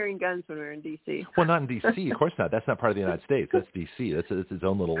weren't carrying guns when we were in DC. Well, not in DC, of course not. That's not part of the United States. That's DC. That's its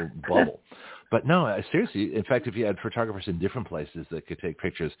own little bubble. But no, seriously. In fact, if you had photographers in different places that could take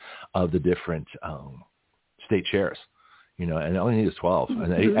pictures of the different state chairs. And all you need is 12.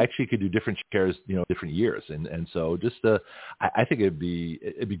 And they actually could do different chairs, different years. And so just, I think it'd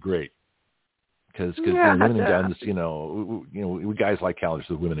be great. Because Women in Guns, we guys like calendars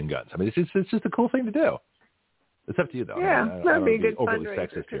with Women in Guns. I mean, it's just a cool thing to do. It's up to you, though. Yeah, I that'd be a good overly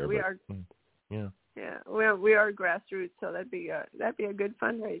fundraiser. Sexist here, we but, are, yeah. we are grassroots, so that'd be a good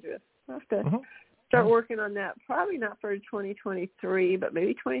fundraiser. We'll have to start working on that. Probably not for 2023, but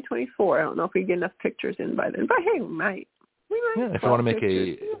maybe 2024. I don't know if we get enough pictures in by then. But hey, we might. Yeah, if you want to make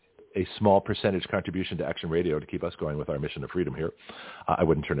a small percentage contribution to Action Radio to keep us going with our mission of freedom here, I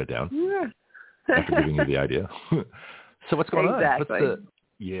wouldn't turn it down. Yeah. After giving you the idea. So what's going on? Exactly.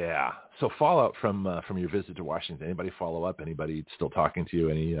 So fallout from your visit to Washington. Anybody follow up? Anybody still talking to you?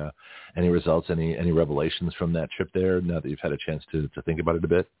 Any results? Any revelations from that trip there? Now that you've had a chance to think about it a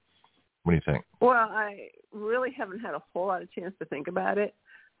bit, what do you think? Well, I really haven't had a whole lot of chance to think about it.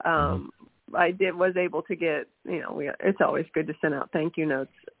 I was able to get, it's always good to send out thank you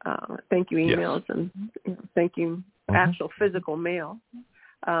notes, thank you emails, and thank you actual physical mail.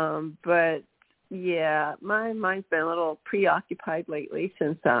 But yeah, my mind's been a little preoccupied lately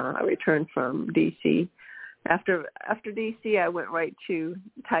since I returned from DC. After DC, I went right to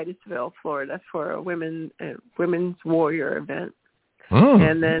Titusville, Florida, for a women's warrior event.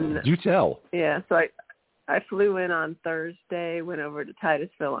 And then do tell. Yeah, so I flew in on Thursday, went over to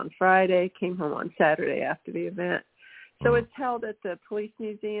Titusville on Friday, came home on Saturday after the event. So it's held at the Police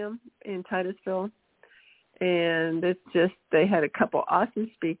Museum in Titusville. And it's just, they had a couple awesome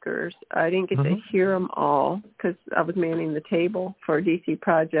speakers. I didn't get to hear them all because I was manning the table for DC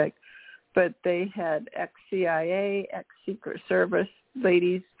Project. But they had ex-CIA, ex-Secret Service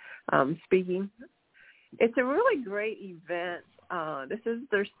ladies speaking. It's a really great event. This is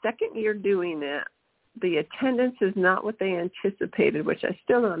their second year doing it. The attendance is not what they anticipated, which I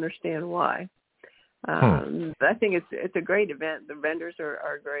still don't understand why. I think it's a great event. The vendors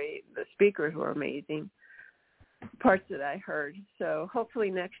are great. The speakers were amazing, parts that I heard. So hopefully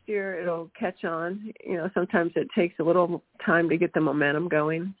next year it'll catch on. Sometimes it takes a little time to get the momentum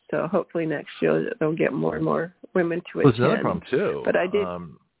going. So hopefully next year they'll get more and more women to attend. Well, there's another problem too. But I did.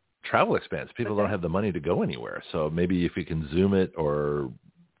 Travel expense. People don't have the money to go anywhere. So maybe if you can Zoom it or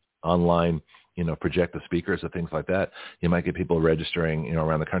online, project the speakers or things like that, you might get people registering,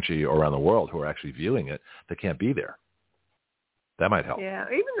 around the country or around the world who are actually viewing it that can't be there. That might help. Yeah,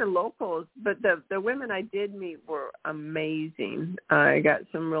 even the locals, but the women I did meet were amazing. I got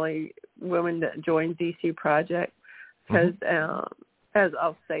some really women that joined DC Project because, as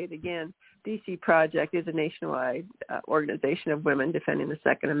I'll say it again, DC Project is a nationwide organization of women defending the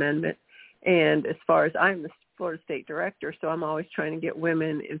Second Amendment. And as far as I'm the Florida State Director, so I'm always trying to get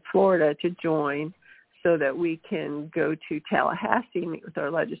women in Florida to join so that we can go to Tallahassee, meet with our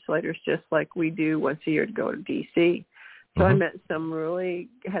legislators just like we do once a year to go to DC. So I met had some really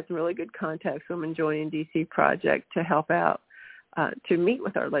good contacts, women joining DC Project to help out, to meet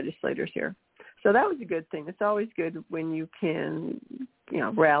with our legislators here. So that was a good thing. It's always good when you can,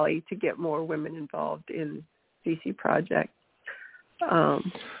 rally to get more women involved in DC Project. But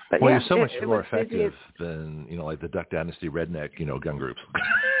you're so much more effective than, like the Duck Dynasty redneck, gun groups.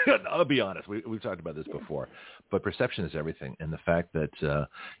 I'll be honest. We've talked about this before. But perception is everything. And the fact that,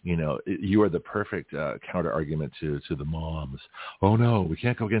 you are the perfect counter argument to the moms. Oh, no, we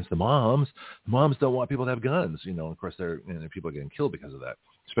can't go against the moms. Moms don't want people to have guns. Of course, people are getting killed because of that,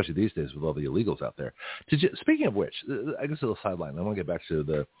 especially these days with all the illegals out there. Speaking of which, I guess a little sideline. I want to get back to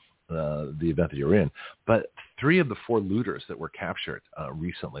the event that you're in, but 3 of the 4 looters that were captured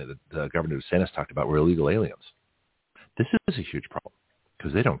recently that Governor DeSantis talked about were illegal aliens. This is a huge problem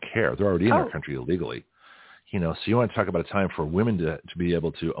because they don't care. They're already in our country illegally. So you want to talk about a time for women to be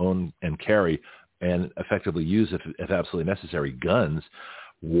able to own and carry and effectively use, if absolutely necessary, guns.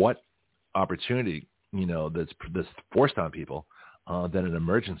 What opportunity, that's forced on people than an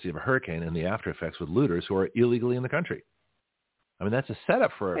emergency of a hurricane and the after effects with looters who are illegally in the country. I mean, that's a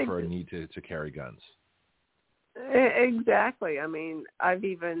setup for a need to carry guns. Exactly. I mean, I've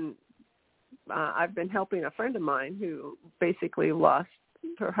even I've been helping a friend of mine who basically lost,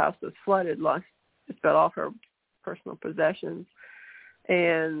 her house was flooded, lost just about all her personal possessions.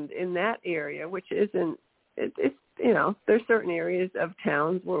 And in that area, which isn't, it's, you know, there's certain areas of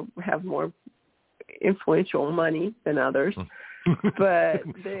towns where we have more influential money than others, but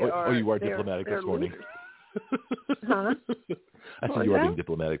they are. Oh, you are diplomatic this morning. Huh? I said you are being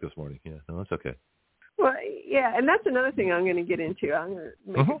diplomatic this morning. Yeah, no, that's okay. Well, yeah, and that's another thing I'm going to get into. I'm going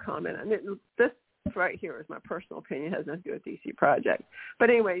to make a comment on it. This right here is my personal opinion. It has nothing to do with DC Project. But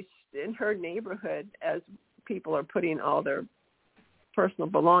anyway, in her neighborhood, as people are putting all their personal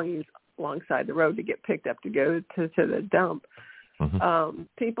belongings alongside the road to get picked up to go to the dump,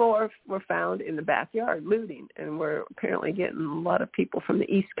 people were found in the backyard looting, and we're apparently getting a lot of people from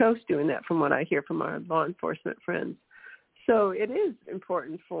the East Coast doing that, from what I hear from our law enforcement friends. So it is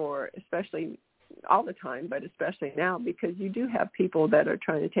important for, especially all the time, but especially now, because you do have people that are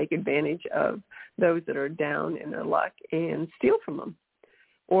trying to take advantage of those that are down in their luck and steal from them,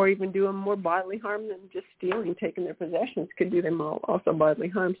 or even do them more bodily harm than just stealing. Taking their possessions could do them also bodily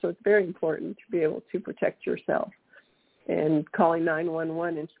harm. So it's very important to be able to protect yourself. And calling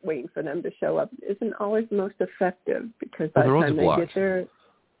 911 and waiting for them to show up isn't always the most effective, because by the time they get there,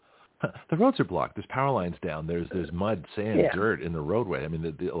 the roads are blocked. There's power lines down. There's mud, sand, dirt in the roadway. I mean,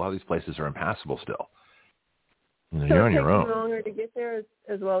 a lot of these places are impassable still. You know, so you're on your own. It takes longer to get there,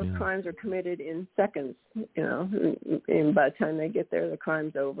 as well as crimes are committed in seconds. You know, and by the time they get there, the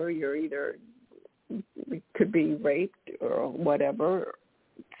crime's over. You're either could be raped or whatever,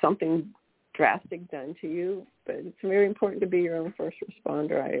 something drastic done to you. But it's very important to be your own first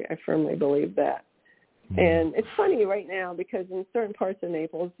responder. I firmly believe that. And it's funny right now, because in certain parts of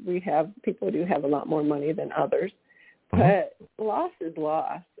Naples, we have people who do have a lot more money than others, but loss is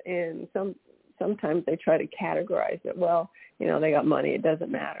loss. And sometimes they try to categorize it. Well, you know, they got money, it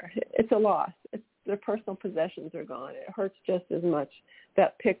doesn't matter. It's a loss. Their personal possessions are gone. It hurts just as much,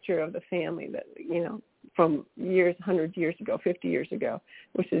 that picture of the family that, you know, from years, 100 years ago, 50 years ago,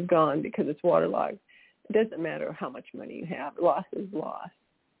 which is gone because it's waterlogged. It doesn't matter how much money you have. Loss is loss.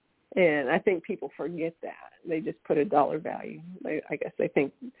 And I think people forget that. They just put a dollar value. I guess they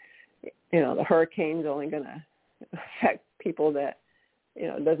think, you know, the hurricane's only going to affect people that, you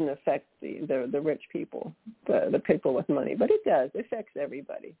know, it doesn't affect the rich people, the people with money. But it does. It affects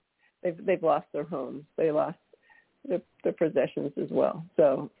everybody. They've lost their homes. They lost their possessions as well.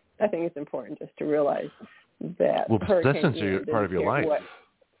 So I think it's important just to realize that. Well, possessions are part of your life.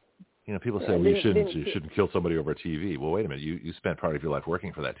 You know, people say, well, you shouldn't kill somebody over a TV. Well, wait a minute. You spent part of your life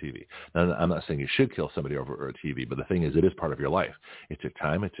working for that TV. Now, I'm not saying you should kill somebody over a TV, but the thing is, it is part of your life. It took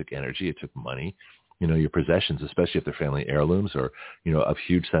time. It took energy. It took money. You know, your possessions, especially if they're family heirlooms or, you know, of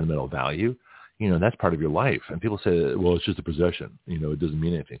huge sentimental value, you know, that's part of your life. And people say, well, it's just a possession. You know, it doesn't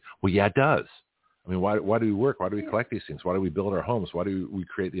mean anything. Well, yeah, it does. I mean, why do we work? Why do we collect these things? Why do we build our homes? Why do we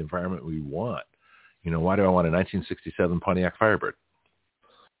create the environment we want? You know, why do I want a 1967 Pontiac Firebird?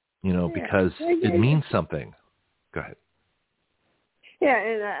 You know, because it means something. Go ahead. Yeah,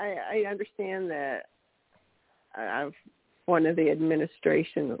 and I understand that. I've one of the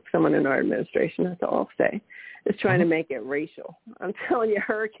administration, someone in our administration, that's all I'll say, is trying to make it racial. I'm telling you,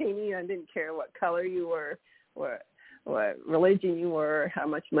 Hurricane Ian didn't care what color you were, what religion you were, how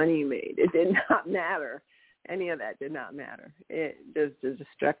much money you made. It did not matter. Any of that did not matter. It just was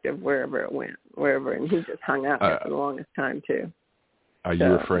destructive wherever it went, and he just hung out there for the longest time too. Are you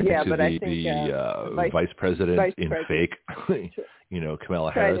referring to the vice president in fake, you know,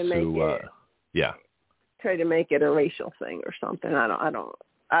 Kamala Harris, who, try to make it a racial thing or something?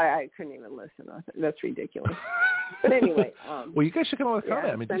 I couldn't even listen. That's ridiculous. But anyway, well, you guys should come on with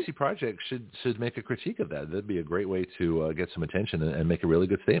comment. I mean, DC Project should make a critique of that. That'd be a great way to get some attention and make a really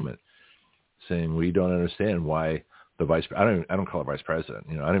good statement, saying we don't understand why the vice. I don't call her vice president.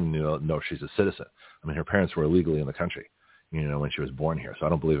 You know, I don't even know if she's a citizen. I mean, her parents were illegally in the country, you know, when she was born here. So I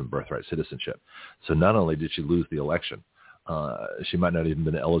don't believe in birthright citizenship. So not only did she lose the election, she might not even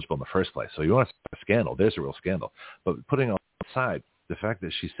been eligible in the first place. So you want to start a scandal. There's a real scandal. But putting aside the fact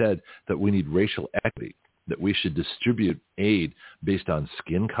that she said that we need racial equity, that we should distribute aid based on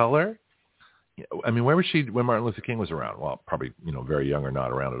skin color. I mean, where was she when Martin Luther King was around? Well, probably, you know, very young or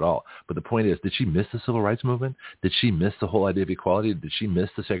not around at all. But the point is, did she miss the civil rights movement? Did she miss the whole idea of equality? Did she miss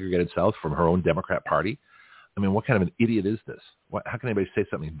the segregated South from her own Democrat Party? I mean, what kind of an idiot is this? How can anybody say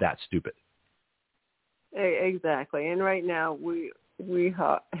something that stupid? Exactly. And right now we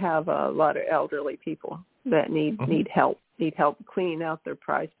have a lot of elderly people that need help cleaning out their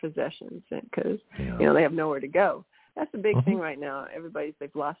prized possessions because, you know, they have nowhere to go. That's the big thing right now.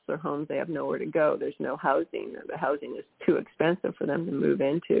 They've lost their homes. They have nowhere to go. There's no housing. The housing is too expensive for them to move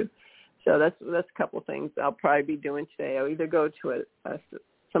into. So that's a couple of things I'll probably be doing today. I'll either go to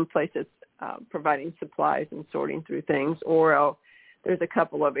some place that's providing supplies and sorting through things, or there's a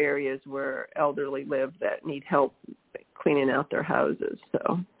couple of areas where elderly live that need help cleaning out their houses.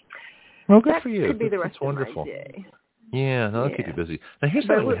 So well, good that for you. Could be the rest That's wonderful. Of my day. Yeah, that'll keep you busy. Now, here's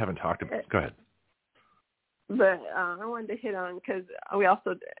something we haven't talked about. Go ahead. But I wanted to hit on, because we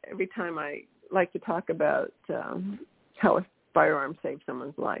also, every time I like to talk about how a firearm saved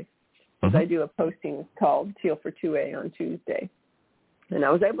someone's life. Because I do a posting called Teal for 2A on Tuesday. And I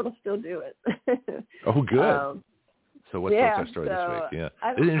was able to still do it. Oh, good. So what's our story this week? Yeah.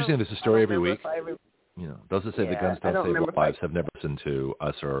 It's interesting. There's a story every week. Those that say the guns don't save lives have never listened to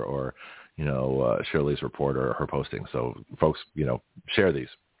us or Shirley's report or her posting. So folks, share these.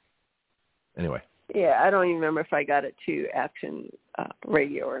 Anyway. Yeah, I don't even remember if I got it to Action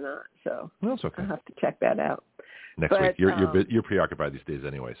Radio or not. So that's okay. I'll have to check that out. Next week. You're preoccupied these days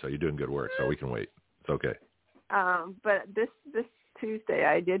anyway, so you're doing good work. So we can wait. It's okay. But this Tuesday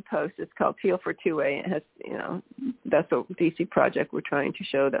I did post. It's called Teal for 2A. It has, that's a DC project. We're trying to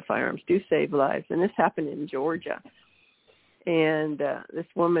show that firearms do save lives, and this happened in Georgia. And this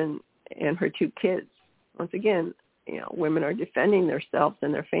woman and her 2 kids. Once again, women are defending themselves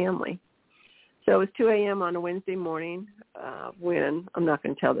and their family. So it was 2 a.m. on a Wednesday morning when, I'm not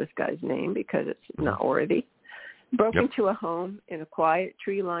going to tell this guy's name because it's not worthy, broke into a home in a quiet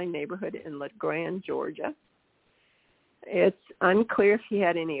tree-lined neighborhood in LaGrange, Georgia. It's unclear if he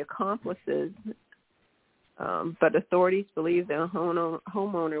had any accomplices, but authorities believe the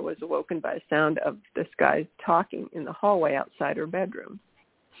homeowner was awoken by the sound of this guy talking in the hallway outside her bedroom.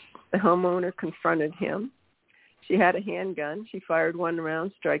 The homeowner confronted him. She had a handgun. She fired 1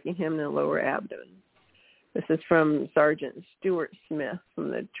 round, striking him in the lower abdomen. This is from Sergeant Stuart Smith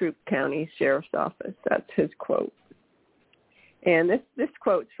from the Troup County Sheriff's Office. That's his quote. And this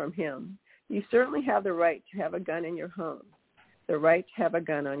quote's from him. You certainly have the right to have a gun in your home, the right to have a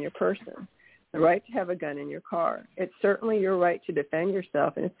gun on your person, the right to have a gun in your car. It's certainly your right to defend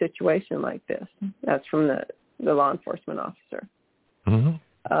yourself in a situation like this. That's from the law enforcement officer. Mm-hmm.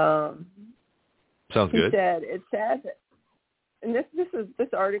 Sounds good. He said, it's sad that, and this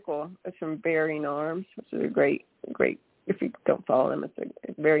article is from Bearing Arms, which is a great, if you don't follow them, it's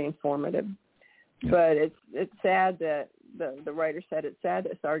very informative. Yeah. But it's sad that the writer said it's sad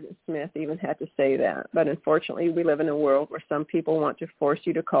that Sergeant Smith even had to say that. But unfortunately, we live in a world where some people want to force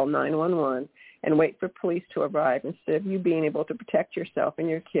you to call 911 and wait for police to arrive instead of you being able to protect yourself and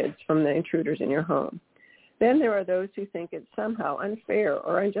your kids from the intruders in your home. Then there are those who think it's somehow unfair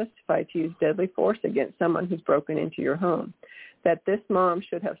or unjustified to use deadly force against someone who's broken into your home, that this mom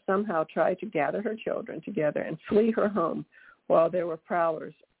should have somehow tried to gather her children together and flee her home while there were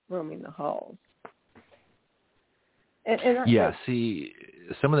prowlers roaming the halls. See,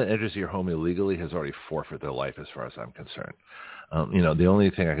 someone that enters your home illegally has already forfeited their life as far as I'm concerned. The only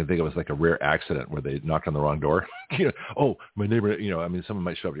thing I can think of is like a rare accident where they knocked on the wrong door. Oh, my neighbor, someone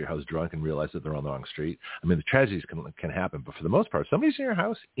might show up at your house drunk and realize that they're on the wrong street. The tragedies can happen, but for the most part, somebody's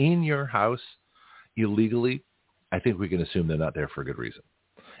in your house illegally, I think we can assume they're not there for a good reason.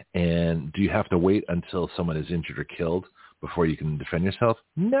 And do you have to wait until someone is injured or killed before you can defend yourself?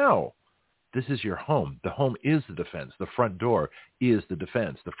 No. This is your home. The home is the defense. The front door is the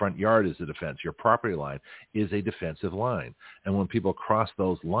defense. The front yard is the defense. Your property line is a defensive line. And when people cross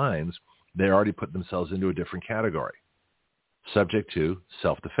those lines, they already put themselves into a different category, subject to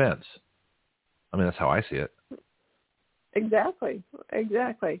self-defense. That's how I see it. Exactly.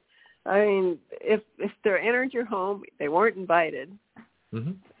 If they're entered your home, they weren't invited.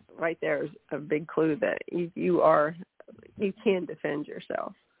 Mm-hmm. Right there is a big clue that you can defend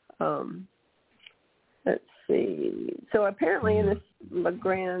yourself. Let's see. So apparently in this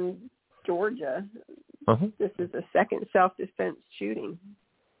LaGrange, Georgia, this is the second self-defense shooting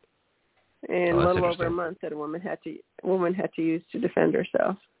in a little over a month that a woman had to use to defend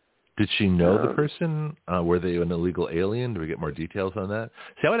herself. Did she know the person? Were they an illegal alien? Do we get more details on that?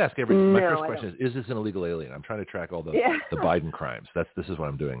 See, I would ask my first question is this an illegal alien? I'm trying to track all the Biden crimes. This is what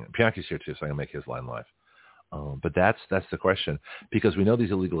I'm doing. Bianchi's here too, so I'm going to make his line live. But that's the question, because we know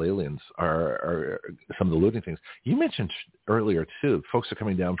these illegal aliens are some of the looting things. You mentioned earlier, too, folks are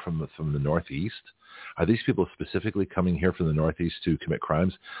coming down from the Northeast. Are these people specifically coming here from the Northeast to commit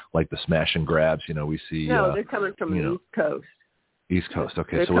crimes, like the smash and grabs? We see... No, they're coming from the East Coast. East Coast,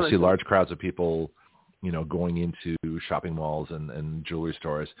 okay. So we'll see large crowds of people, going into shopping malls and jewelry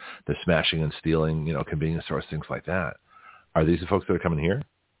stores. They're smashing and stealing, convenience stores, things like that. Are these the folks that are coming here?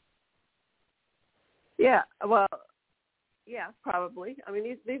 Yeah, well, yeah, probably.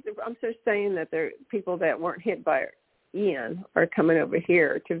 These are, I'm just saying that they're people that weren't hit by Ian are coming over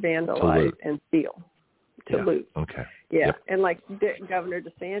here to vandalize and steal, to loot. Okay. Yeah, Yep. and like Governor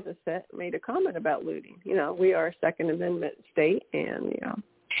DeSantis made a comment about looting. We are a Second Amendment state, and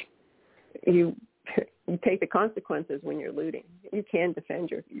you take the consequences when you're looting. You can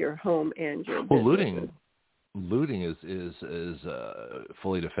defend your home and your business. Looting is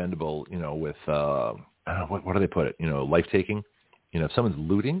fully defendable. With I don't know, what do they put it? Life taking. If someone's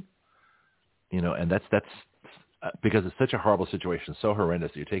looting, and that's because it's such a horrible situation, so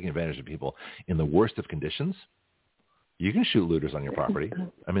horrendous that you're taking advantage of people in the worst of conditions. You can shoot looters on your property.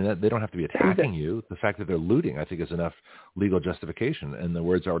 I mean, they don't have to be attacking you. The fact that they're looting, I think, is enough legal justification, and the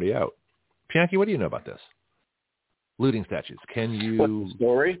word's already out. Pianki, what do you know about this? Looting statutes. Can you? What's the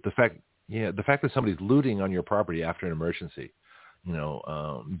story? The fact that somebody's looting on your property after an emergency,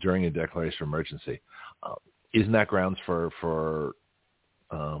 during a declaration of emergency, isn't that grounds for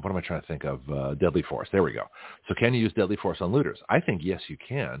what am I trying to think of? Deadly force. There we go. So can you use deadly force on looters? I think yes, you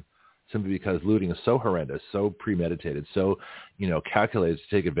can. Simply because looting is so horrendous, so premeditated, so calculated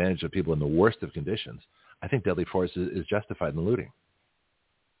to take advantage of people in the worst of conditions. I think deadly force is justified in looting.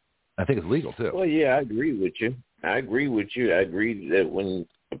 I think it's legal too. Well, yeah, I agree with you. I agree that when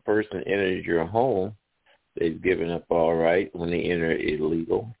a person enters your home, they've given up all right when they enter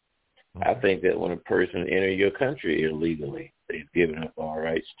illegal. Mm-hmm. I think that when a person enters your country illegally, they've given up all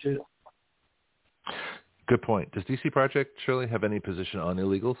rights too. Good point. Does DC Project, Shirley, have any position on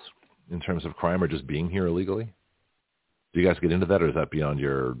illegals in terms of crime or just being here illegally? Do you guys get into that, or is that beyond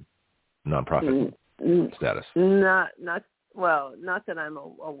your nonprofit status? Not that I'm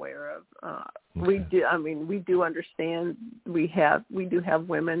aware of. Okay. We do understand. We do have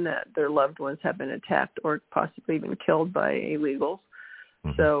women that their loved ones have been attacked or possibly even killed by illegals.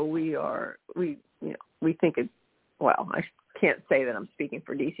 Mm-hmm. So we think it. Well, I can't say that I'm speaking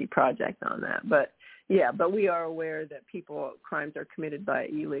for DC Project on that, but we are aware that crimes are committed by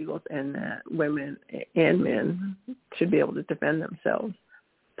illegals, and that women and men should be able to defend themselves.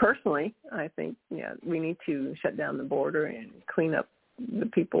 Personally, I think, we need to shut down the border and clean up the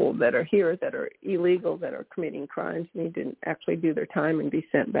people that are here that are illegal, that are committing crimes, need to actually do their time and be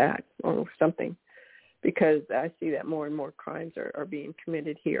sent back or something, because I see that more and more crimes are being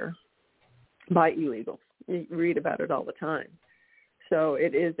committed here by illegals. You read about it all the time. So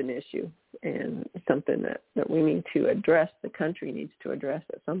it is an issue and something that we need to address, the country needs to address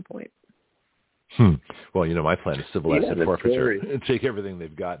at some point. Well, my plan is civil asset forfeiture and take everything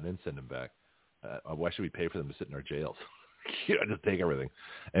they've got and then send them back. Why should we pay for them to sit in our jails? Just take everything.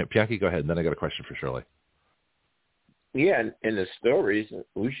 And Pianki, go ahead, and then I got a question for Shirley. Yeah, in the stories,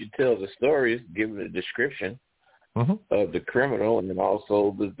 we should tell the stories, give a description of the criminal and then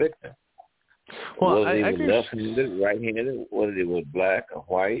also the victim. Well, whether they were left-handed, right-handed, whether they were black or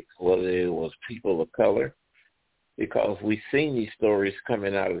white, whether it was people of color. Because we've seen these stories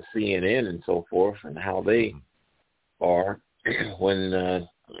coming out of CNN and so forth, and how they are when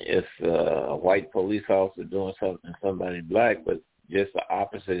if a white police officer doing something to somebody black, but just the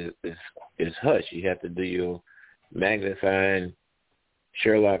opposite is hush. You have to do your magnifying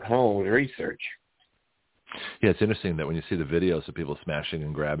Sherlock Holmes research. Yeah, it's interesting that when you see the videos of people smashing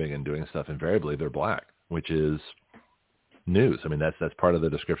and grabbing and doing stuff, invariably they're black, which is news. I mean, that's part of the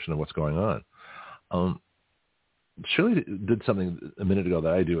description of what's going on. Shirley did something a minute ago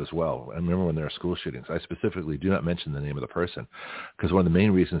that I do as well. I remember when there are school shootings, I specifically do not mention the name of the person, because one of the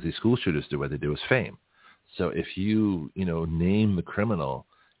main reasons these school shooters do what they do is fame. So if you name the criminal,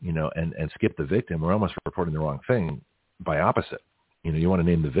 and skip the victim, we're almost reporting the wrong thing by opposite. You want to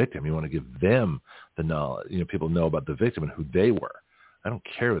name the victim. You want to give them the knowledge. People know about the victim and who they were. I don't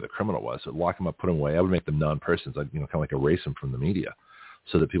care who the criminal was. So lock them up, put them away. I would make them non-persons, kind of like erase them from the media,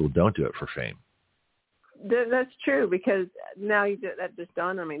 so that people don't do it for fame. That's true, because now that just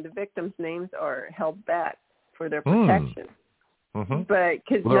dawned on me. The victims' names are held back for their protection. Mm-hmm. But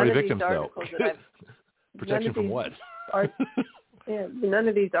because none of these articles that I've protection from what? None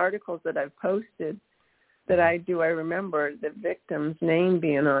of these articles that I've posted that I remember the victim's name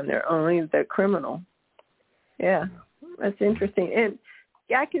being on there, only the criminal. Yeah, that's interesting. And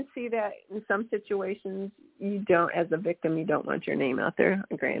I can see that in some situations as a victim, you don't want your name out there.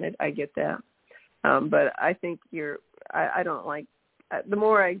 Granted, I get that. But I think I don't like, the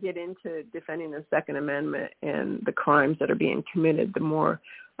more I get into defending the Second Amendment and the crimes that are being committed, the more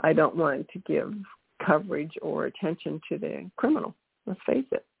I don't want to give coverage or attention to the criminal. Let's face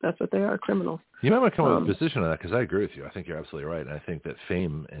it. That's what they are, criminals. You might want to come up with a position on that, because I agree with you. I think you're absolutely right. And I think that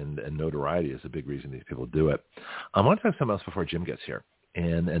fame and notoriety is a big reason these people do it. I want to talk something else before Jim gets here.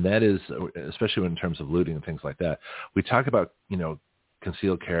 And that is, especially in terms of looting and things like that, we talk about,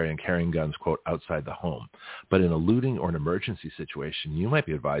 concealed carry and carrying guns, quote, outside the home. But in a looting or an emergency situation, you might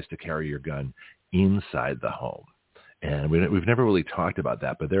be advised to carry your gun inside the home. And we've never really talked about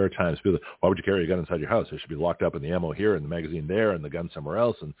that, but there are times people, why would you carry a gun inside your house? It should be locked up in the ammo here and the magazine there and the gun somewhere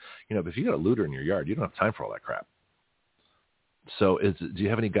else. And, if you got a looter in your yard, you don't have time for all that crap. So do you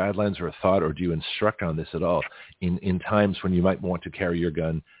have any guidelines or a thought, or do you instruct on this at all in times when you might want to carry your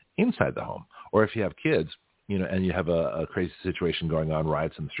gun inside the home? Or if you have kids, and you have a crazy situation going on,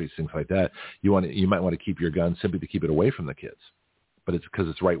 riots in the streets, things like that, you might want to keep your gun simply to keep it away from the kids, but it's because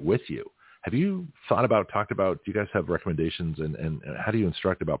it's right with you. Have you talked about, do you guys have recommendations, and how do you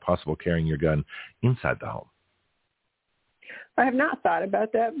instruct about possible carrying your gun inside the home? I have not thought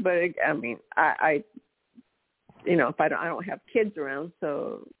about that, but I mean, I if I don't have kids around,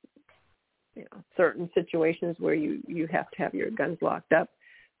 so, certain situations where you have to have your guns locked up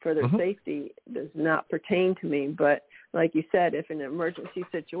for their safety does not pertain to me. But like you said, if in an emergency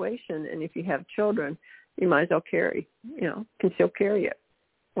situation and if you have children, you might as well conceal carry it.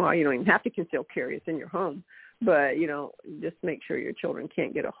 Well, you don't even have to conceal carry. It's in your home. But, just make sure your children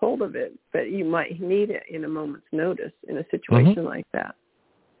can't get a hold of it. But you might need it in a moment's notice in a situation like that.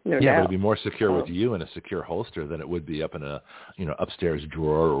 No doubt. But it'd be more secure with you in a secure holster than it would be up in a, upstairs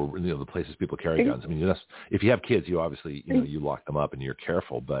drawer or, the places people carry guns. I mean, if you have kids, you obviously, you lock them up and you're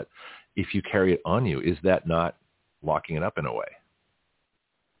careful. But if you carry it on you, is that not locking it up in a way?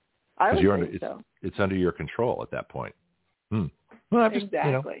 I would think so. It's under your control at that point. Well,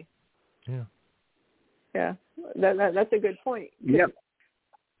 exactly. Yeah. Yeah, that's a good point. Yep.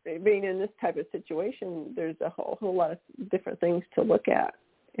 Being in this type of situation, there's a whole lot of different things to look at.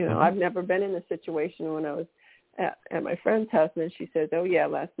 I've never been in a situation when I was at my friend's house, and she says, "Oh yeah,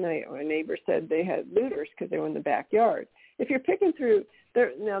 last night my neighbor said they had looters because they were in the backyard." If you're picking through,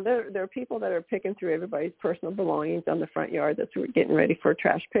 there are people that are picking through everybody's personal belongings on the front yard that's getting ready for a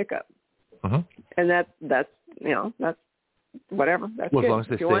trash pickup, and that's whatever. That's well, good. as long as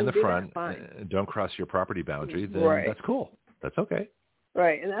they stay in the front, don't cross your property boundary, then that's cool. That's okay.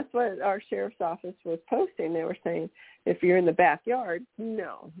 Right, and that's what our sheriff's office was posting. They were saying, if you're in the backyard,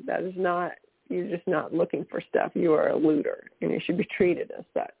 no, that is not, you're just not looking for stuff. You are a looter, and you should be treated as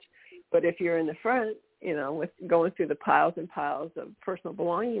such. But if you're in the front, with going through the piles and piles of personal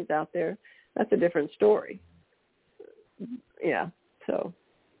belongings out there, that's a different story. Yeah, so.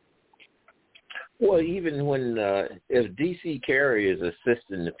 Well, even when, if DC Carry is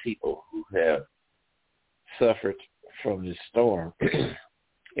assisting the people who have suffered from the storm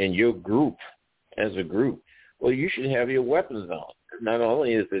in your group, as a group, well, you should have your weapons on. Not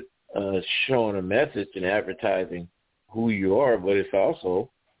only is it showing a message and advertising who you are, but it's also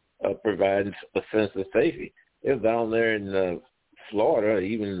providing a sense of safety. If down there in Florida,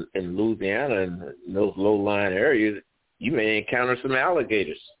 even in Louisiana, and in those low-lying areas, you may encounter some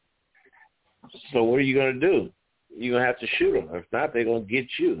alligators. So what are you going to do? You're going to have to shoot them. If not, they're going to get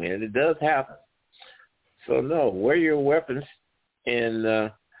you, and it does happen. So, no, wear your weapons,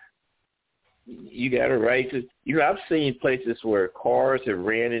 and you got a right to – I've seen places where cars have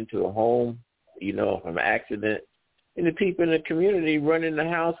ran into a home, from an accident, and the people in the community run in the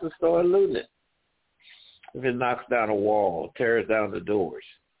house and start looting it. If it knocks down a wall, tears down the doors.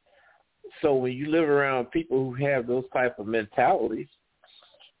 So when you live around people who have those type of mentalities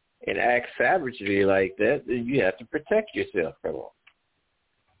and act savagely like that, then you have to protect yourself from them.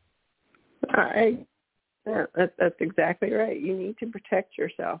 All right. Yeah, that's exactly right. You need to protect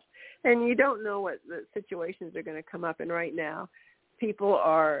yourself. And you don't know what the situations are going to come up. And right now, people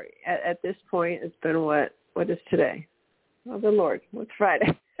are, at this point, it's been what is today? Oh, the Lord. What's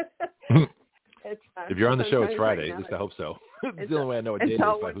Friday? If you're on the show, it's Friday. At least I hope so. It's the only way I know what day it is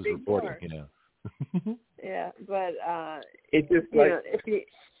by who's reporting, Yeah, but it's just like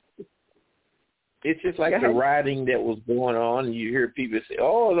it's just like the rioting that was going on. You hear people say,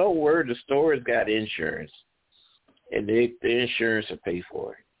 "Oh, don't worry, the store's got insurance, and the insurance will pay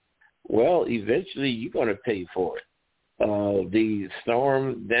for it." Well, eventually you're going to pay for it. The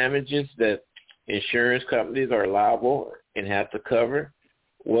storm damages that insurance companies are liable and have to cover.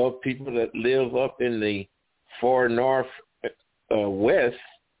 Well, people that live up in the far north west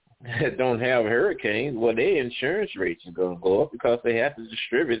that don't have hurricanes, well, their insurance rates are going to go up because they have to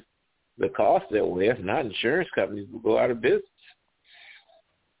distribute the cost that way. If not, insurance companies will go out of business.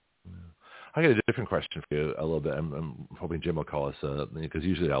 I got a different question for you a little bit. I'm hoping Jim will call us because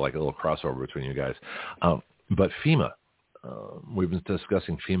usually I like a little crossover between you guys. But FEMA, we've been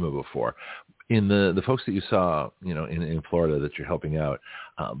discussing FEMA before. In the folks that you saw, in Florida that you're helping out,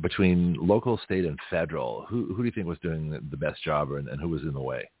 between local, state, and federal, who do you think was doing the best job, and who was in the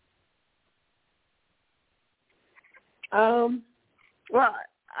way? Well,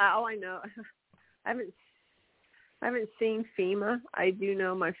 all I know, I haven't seen FEMA. I do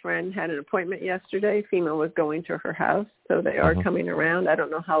know my friend had an appointment yesterday. FEMA was going to her house, so they are coming around. I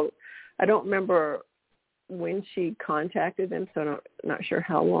don't remember when she contacted them, so I'm not sure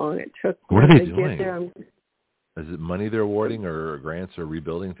how long it took. What are they to doing? Get there. Is it money they're awarding, or grants, or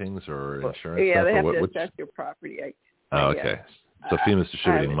rebuilding things, or insurance? Yeah, stuff, they have or to assess your property. Okay. So FEMA's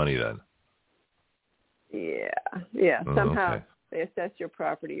distributing money then. Yeah. Somehow they assess your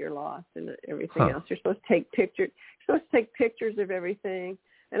property, your loss, and everything else. You're supposed to take pictures. You're supposed to take pictures of everything.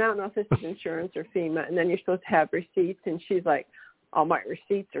 And I don't know if this is insurance or FEMA. And then you're supposed to have receipts. And she's like, all my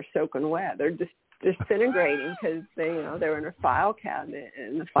receipts are soaking wet. They're just disintegrating because they're in a file cabinet,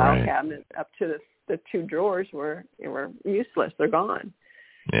 and the file cabinet up to the two drawers were useless. They're gone.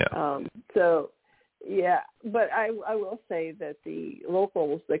 Yeah. But I will say that the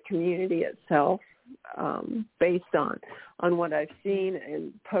locals, the community itself, based on what I've seen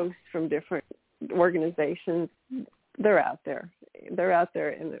and posts from different organizations, they're out there. They're out there,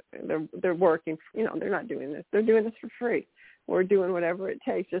 and they're working. They're not doing this. They're doing this for free. We're doing whatever it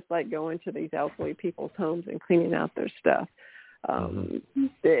takes, just like going to these elderly people's homes and cleaning out their stuff.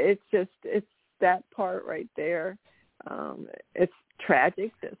 It's that part right there. It's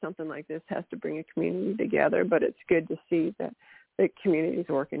tragic that something like this has to bring a community together, but it's good to see that the community's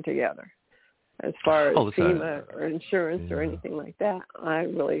working together. As far as FEMA or insurance or anything like that, I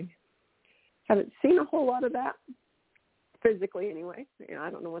really haven't seen a whole lot of that physically anyway. I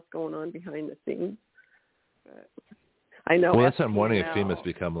don't know what's going on behind the scenes. But I know. Well, that's what I'm wondering, if FEMA's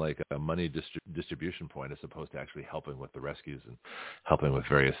become like a money distribution point as opposed to actually helping with the rescues and helping with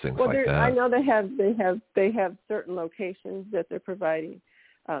various things like that. I know they have certain locations that they're providing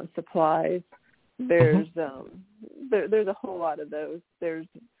supplies. There's there's a whole lot of those.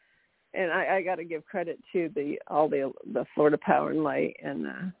 And I got to give credit to the Florida Power and Light and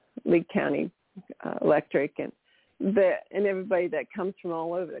Lee County Electric and everybody that comes from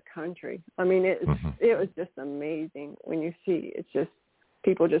all over the country. I mean, it was just amazing when you see it's just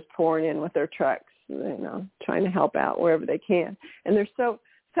people just pouring in with their trucks, trying to help out wherever they can. And they're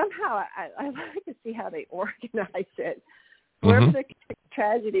somehow I like to see how they organize it. Wherever the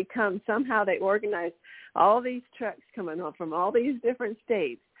tragedy comes, somehow they organize all these trucks coming up from all these different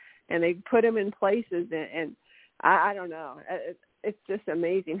states. And they put them in places, and I don't know. It's just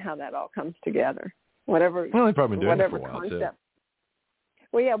amazing how that all comes together. Whatever. Well, they've probably been doing whatever it for a while concept. too.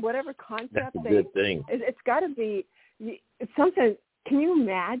 Well, yeah, whatever concept. That's a good thing. It's got to be. It's something. Can you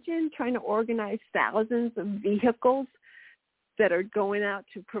imagine trying to organize thousands of vehicles that are going out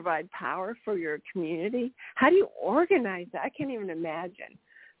to provide power for your community? How do you organize that? I can't even imagine.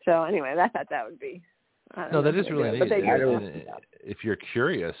 So anyway, I thought that would be. No, that is really neat. But if you're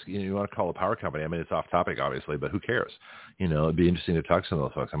curious, you want to call a power company. I mean, it's off topic, obviously, but who cares? It'd be interesting to talk to some of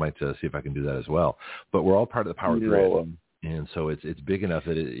those folks. I might see if I can do that as well. But we're all part of the power grid, and so it's big enough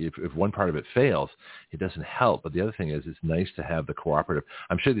that if one part of it fails, it doesn't help. But the other thing is, it's nice to have the cooperative.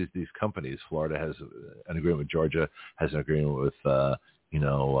 I'm sure these companies. Florida has an agreement with Georgia, has an agreement with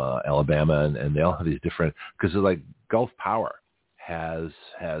Alabama, and they all have these different, because they're like Gulf Power has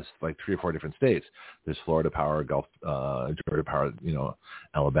like 3 or 4 different states. There's Florida Power, Gulf, Georgia Power,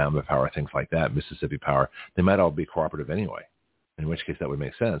 Alabama Power, things like that, Mississippi Power. They might all be cooperative anyway, in which case that would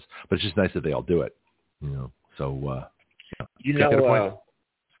make sense. But it's just nice that they all do it, So,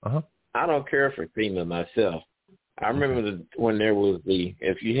 I don't care for FEMA myself. I remember when there was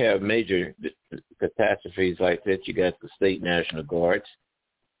if you have major catastrophes like that, you got the State National Guards,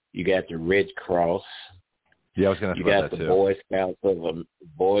 you got the Red Cross. Yeah, I was going to ask about that too. You got the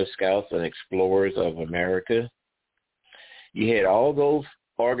Boy Scouts and Explorers of America. You had all those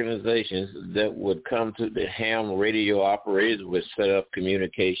organizations that would come to the ham radio operators would set up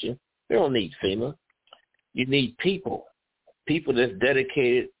communication. They don't need FEMA. You need people that's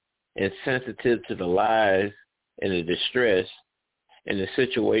dedicated and sensitive to the lives and the distress and the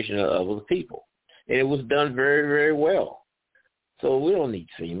situation of other people. And it was done very, very well. So we don't need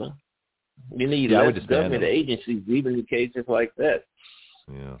FEMA. We need less government agencies, even in cases like that.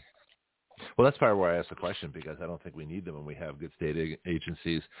 Yeah. Well, that's part of why I asked the question, because I don't think we need them, and we have good state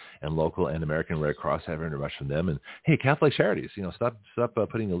agencies and local and American Red Cross having much from them. And hey, Catholic Charities, stop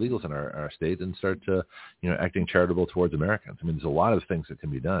putting illegals in our state and start acting charitable towards Americans. I mean, there's a lot of things that can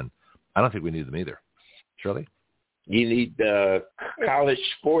be done. I don't think we need them either. Shirley? You need college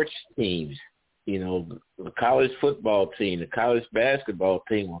sports teams. The college football team, the college basketball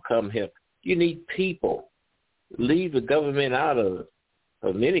team will come help. You need people. Leave the government out of it.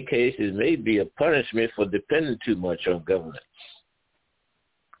 In many cases, may be a punishment for depending too much on government.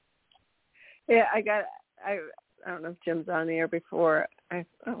 Yeah, don't know if Jim's on the air before. It's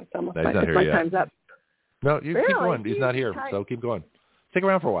almost No, like he's not it's here my yet. time's up. No, you Really? keep going. He's not here, so keep going. Stick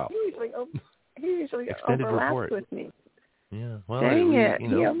around for a while. He usually Extended overlaps report. with me. Yeah. Well, Dang it. you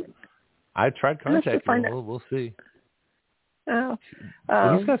know, I tried contacting him. We'll see. Oh.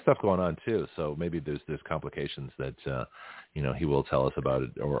 Well, he's got stuff going on too, so maybe there's complications that you know, he will tell us about it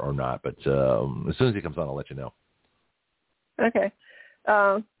or not. But as soon as he comes on, I'll let you know. Okay.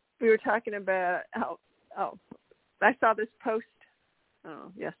 We were talking about I saw this post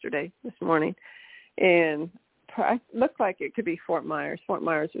this morning, and it looked like it could be Fort Myers. Fort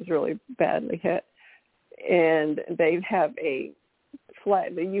Myers was really badly hit, and they have a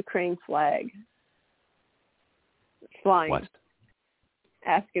flag, the Ukraine flag, flying, What?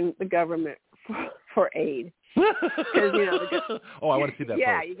 asking the government for aid. You know, I want to see that.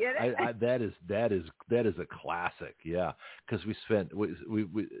 Yeah, post. you get it. That is a classic. Yeah, because we spent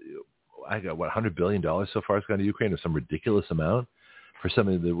I got $100 billion so far. It's gone to Ukraine, or some ridiculous amount for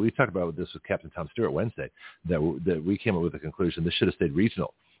something that we talked about this with Captain Tom Stewart Wednesday. That we came up with the conclusion this should have stayed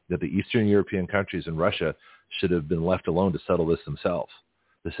regional. That the Eastern European countries and Russia should have been left alone to settle this themselves.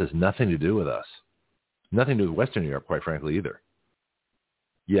 This has nothing to do with us. Nothing to do with Western Europe, quite frankly, either.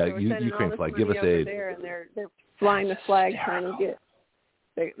 Yeah, Ukraine flag. Give us aid. There, and they're flying the flag, trying to get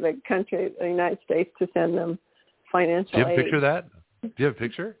the country, the United States, to send them financial aid. Do you have a picture of that? Do you have a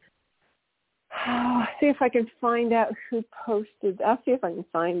picture? I'll see if I can find out who posted. I'll see if I can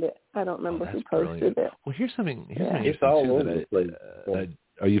find it. I don't remember who posted it. Well, here's something. It's all over the place.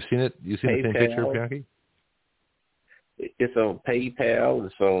 You've seen it? You've seen the same picture, Bianchi? It's on PayPal.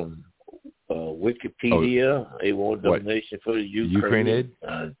 It's on Wikipedia. They want donation for the Ukraine aid.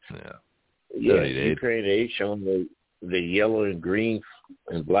 Ukraine aid, showing the yellow and green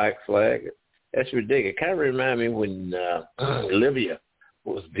and black flag. That's ridiculous. It kind of reminds me when Libya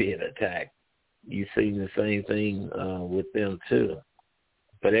was being attacked. You seen the same thing with them too,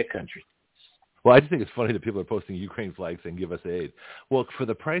 for that country. Well, I just think it's funny that people are posting Ukraine flags saying, give us aid. Well, for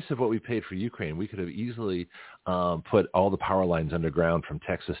the price of what we paid for Ukraine, we could have easily put all the power lines underground from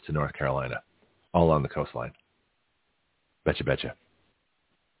Texas to North Carolina, all on the coastline. Betcha.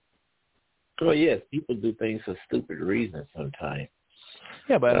 Well, yes, people do things for stupid reasons sometimes.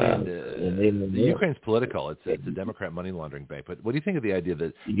 Yeah, but I mean, Ukraine's political. It's a Democrat money laundering bank. But what do you think of the idea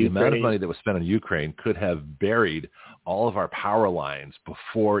that the amount of money that was spent on Ukraine could have buried all of our power lines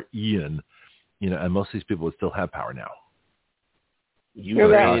before Ian, you know, and most of these people would still have power now?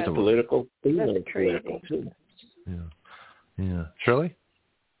 Ukraine is political. That's political too. Yeah. Shirley?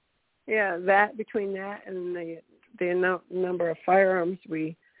 Yeah, between that and the number of firearms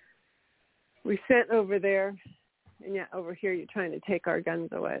we sent over there. And yet over here, you're trying to take our guns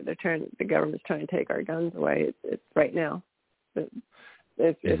away. The government's trying to take our guns away. It's right now.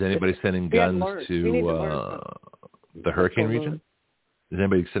 Is anybody sending guns to the hurricane region? Is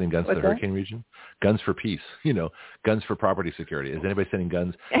anybody sending guns to the hurricane region? Guns for peace, you know, guns for property security. Is anybody sending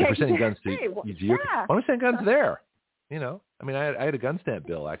guns? If we're sending guns to Ukraine, why don't we send guns there? You know, I mean, I had a gun stamp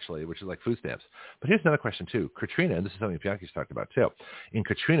bill, actually, which is like food stamps. But here's another question, too. Katrina, and this is something Bianchi's talked about, too. In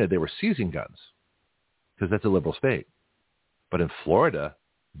Katrina, they were seizing guns, because that's a liberal state. But in Florida,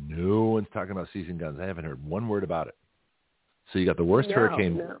 no one's talking about seizing guns. I haven't heard one word about it. So you got the worst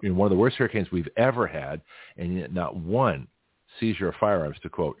hurricane, one of the worst hurricanes we've ever had, and yet not one seizure of firearms to,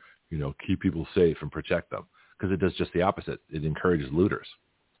 quote, you know, keep people safe and protect them, because it does just the opposite. It encourages looters.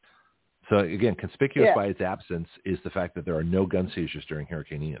 So again, conspicuous by its absence is the fact that there are no gun seizures during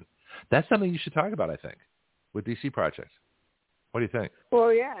Hurricane Ian. That's something you should talk about, I think, with DC projects. What do you think?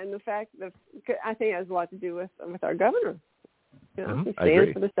 Well, yeah, and the fact that I think it has a lot to do with our governor. You know, he I agree.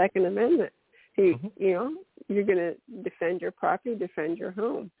 stands for the Second Amendment. You know, you're going to defend your property, defend your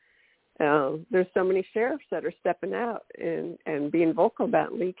home. There's so many sheriffs that are stepping out and being vocal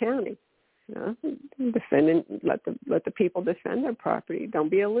about Lee County. You know, defending, let the people defend their property. Don't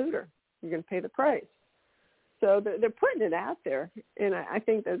be a looter. You're going to pay the price. So they're putting it out there, and I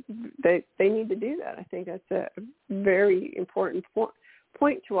think that they need to do that. I think that's a very important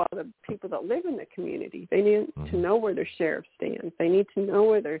point to all the people that live in the community. They need to know where their sheriff stands. They need to know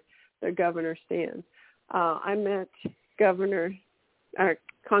where their governor stands. I met Congressman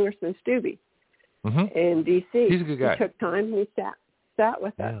Stubbe in D.C. He's a good guy. He took time and he sat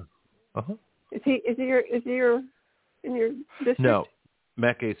with us. Is he in your district? No.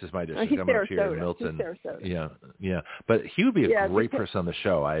 Matt Gaetz is my district. He's I'm up here in Milton. Yeah. But he would be a great person on the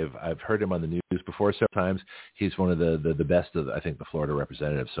show. I've heard him on the news before several times. He's one of the best of, I think, the Florida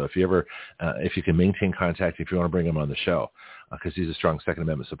representatives. So if you ever, if you can maintain contact, if you want to bring him on the show, because he's a strong Second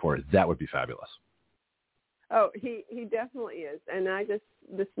Amendment supporter, that would be fabulous. Oh, he definitely is. And I just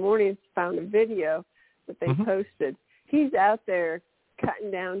this morning found a video that they posted. He's out there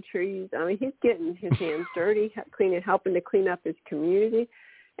cutting down trees. I mean, he's getting his hands dirty, helping to clean up his community.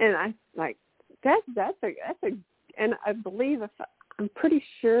 And I like that's a and I believe I'm pretty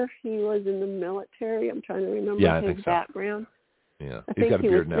sure he was in the military. I'm trying to remember his background. Yeah, he's got a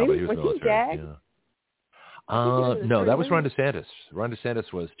beard now, but he was military. JAG? Yeah. No, that was Ron DeSantis. Ron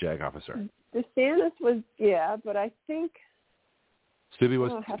DeSantis was JAG officer. DeSantis was, but I think Stubbe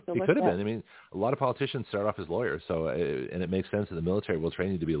was. He could have been. I mean, a lot of politicians start off as lawyers, so and it makes sense that the military will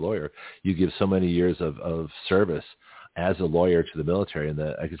train you to be a lawyer. You give so many years of service as a lawyer to the military, and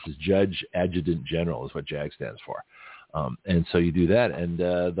I guess it's Judge Adjutant General is what JAG stands for. And so you do that, and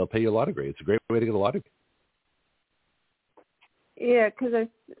they'll pay you a law degree. It's a great way to get a law degree. Yeah, because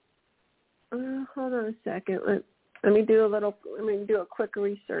hold on a second. Let me do a quick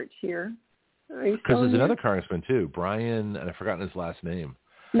research here. Because there's another congressman too, Brian, and I've forgotten his last name.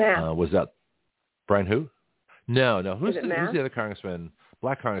 Matt. Was that Brian who? No. Who's the other congressman,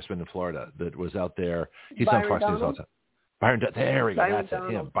 black congressman in Florida that was out there? He's on Fox News all the time. Byron, there we go. That's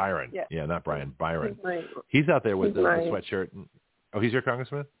it. Him, Byron. Yeah, not Brian. Byron. He's out there with the sweatshirt. Oh, he's your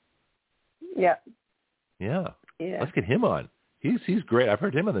congressman? Yeah. Yeah. Let's get him on. He's great. I've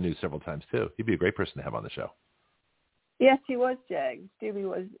heard him on the news several times too. He'd be a great person to have on the show. Yes, he was JAG.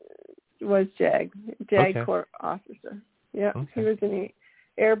 Stubbe was JAG Corps officer. Yeah, okay. He was in the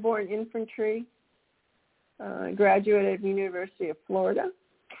Airborne Infantry. Graduated from the University of Florida,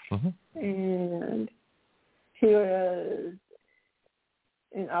 and he was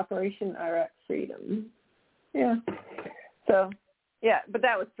in Operation Iraq Freedom. Yeah. So, but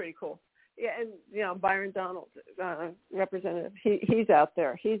that was pretty cool. Yeah, and Byron Donald, representative, he's out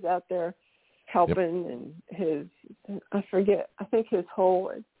there. He's out there helping, and I think his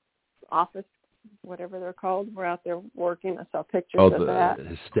whole office, whatever they're called, were out there working. I saw pictures of that.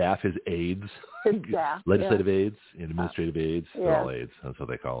 His staff, his aides, legislative aides, administrative aides, they're all aides. That's what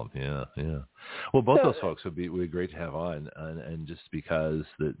they call them. Yeah. Well, both those folks would be great to have on, and just because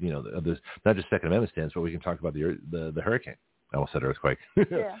there's not just Second Amendment stands, but we can talk about the hurricane. I almost said earthquake.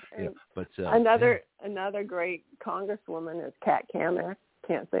 But another great congresswoman is Kat Cammack.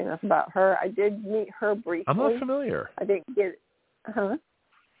 Can't say enough about her. I did meet her briefly. I'm not familiar. I didn't get. I'm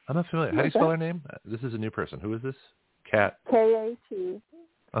not familiar. How do you spell her name? This is a new person. Who is this? Kat.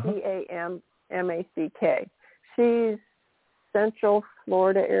 KATCAMMACK. She's Central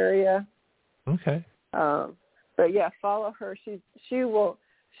Florida area. Okay. But follow her. She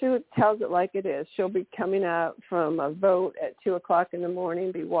tells it like it is. She'll be coming out from a vote at 2:00 in the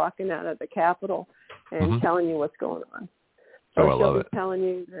morning, be walking out of the Capitol and telling you what's going on. I love it. She'll be telling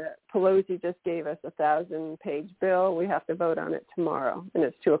you that Pelosi just gave us a 1,000-page bill. We have to vote on it tomorrow, and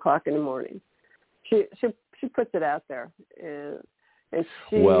it's 2:00 in the morning. She puts it out there.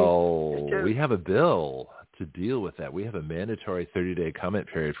 We have a bill to deal with that. We have a mandatory 30-day comment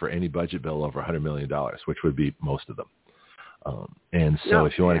period for any budget bill over $100 million, which would be most of them. And so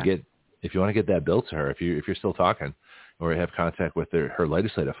if you want to get that bill to her, if you're still talking or have contact with her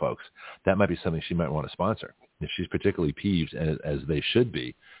legislative folks, that might be something she might want to sponsor. If she's particularly peeved, as they should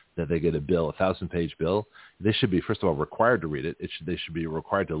be, that they get a bill, a 1,000-page bill, they should be, first of all, required to read it. They should be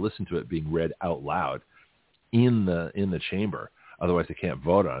required to listen to it being read out loud in the chamber. Otherwise, they can't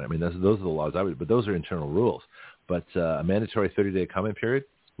vote on it. I mean, those are the laws. But those are internal rules. But a mandatory 30-day comment period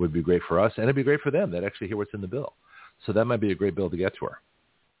would be great for us, and it'd be great for them. They'd actually hear what's in the bill. So that might be a great bill to get to her.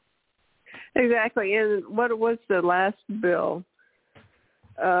 Exactly. And what was the last bill?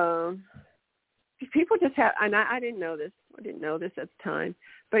 People just have, and I didn't know this. I didn't know this at the time.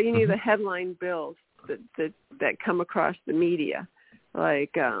 But the headline bills that come across the media,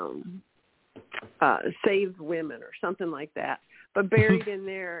 like Save Women or something like that. But buried in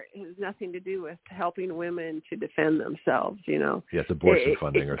there has nothing to do with helping women to defend themselves, Yeah, it's abortion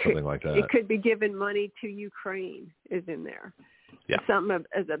funding or something like that. It could be giving money to Ukraine is in there. Yeah. Something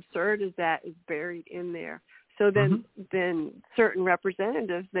as absurd as that is buried in there. So then certain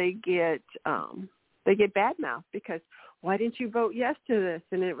representatives, they get badmouthed because why didn't you vote yes to this?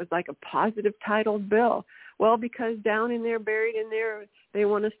 And it was like a positive titled bill. Well, because down in there, buried in there, they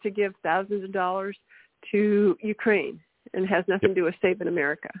want us to give thousands of dollars to Ukraine. And has nothing to do with Saving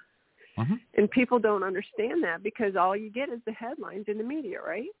America. And people don't understand that because all you get is the headlines in the media,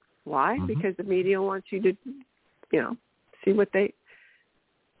 right? Why? Because the media wants you to, see what they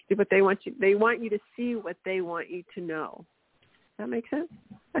want you. They want you to see what they want you to know. That make sense?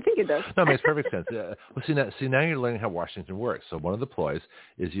 I think it does. No, it makes perfect sense. Well, see now you're learning how Washington works. So one of the ploys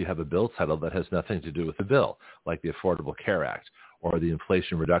is you have a bill title that has nothing to do with the bill, like the Affordable Care Act or the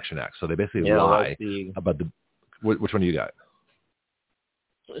Inflation Reduction Act. So they basically lie about the. Which one do you got?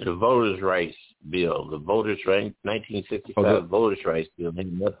 The voters' rights bill, the 1965 voters' rights bill,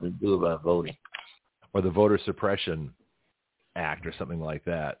 had nothing to do about voting. Or the Voter Suppression Act or something like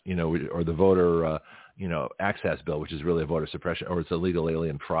that, or the Voter, Access Bill, which is really a voter suppression, or it's a legal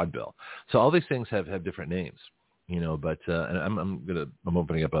alien fraud bill. So all these things have different names, but and I'm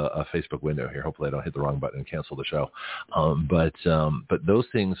opening up a Facebook window here. Hopefully I don't hit the wrong button and cancel the show. But those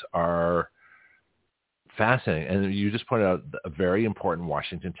things are fascinating. And you just pointed out a very important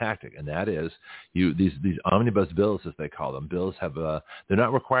Washington tactic, and that is these omnibus bills, as they call them. Bills they're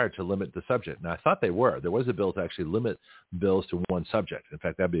not required to limit the subject. Now, I thought they were. There was a bill to actually limit bills to one subject. In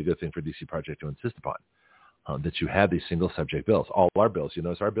fact, that'd be a good thing for DC Project to insist upon, that you have these single subject bills. All our bills, you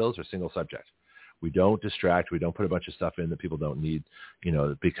notice our bills are single subject. We don't distract. We don't put a bunch of stuff in that people don't need,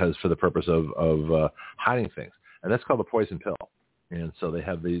 because for the purpose of hiding things. And that's called the poison pill. And so they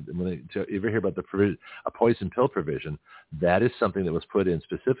have if you ever hear about a poison pill provision, that is something that was put in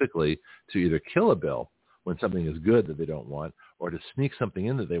specifically to either kill a bill when something is good that they don't want, or to sneak something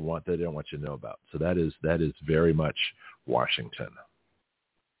in that they want that they don't want you to know about. So that is very Washington.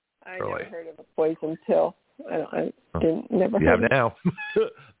 I never heard of a poison pill. I never you heard have now.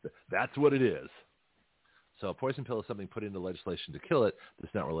 That's what it is. So a poison pill is something put into legislation to kill it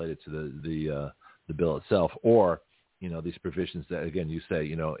that's not related to the bill itself, or these provisions that, again, you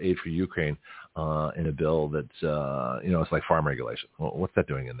say, aid for Ukraine in a bill that's, it's like farm regulation. Well, what's that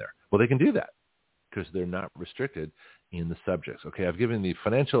doing in there? Well, they can do that because they're not restricted in the subjects. Okay, I've given the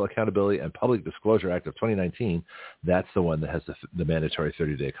Financial Accountability and Public Disclosure Act of 2019. That's the one that has the mandatory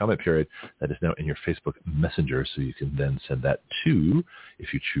 30-day comment period that is now in your Facebook Messenger, so you can then send that to,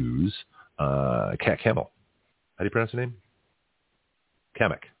 if you choose, Cat Camel. How do you pronounce the name?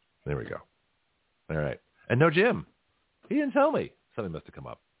 Kamek. There we go. All right. And no Jim. He didn't tell me. Something must have come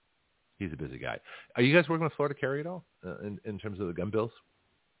up. He's a busy guy. Are you guys working with Florida Carry at all in terms of the gun bills?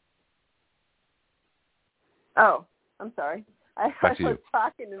 Oh, I'm sorry. I was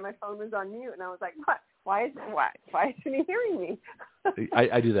talking and my phone was on mute, and I was like, "What? Why isn't he hearing me?"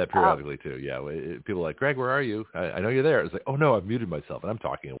 I do that periodically too. Yeah, people are like, "Greg, where are you? I know you're there." It's like, "Oh no, I've muted myself and I'm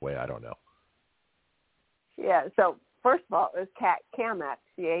talking away. I don't know." Yeah. So first of all, it was Camack,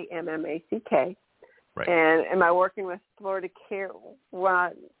 CAMMACK. Right. And am I working with Florida Care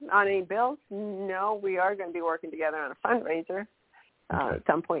on any bills? No, we are going to be working together on a fundraiser at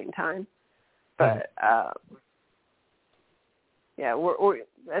some point in time. But we're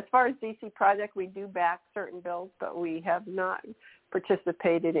as far as DC Project, we do back certain bills, but we have not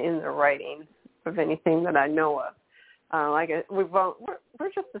participated in the writing of anything that I know of.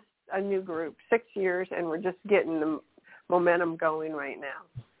 We're just a new group, 6 years, and we're just getting the momentum going right now.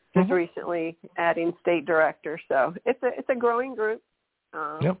 Just recently adding state director, so it's a growing group.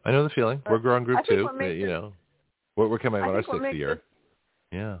 Yep, I know the feeling. We're a growing group too. We're coming on our 6th year.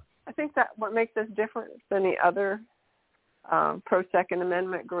 Yeah. I think that what makes us different than the other pro-Second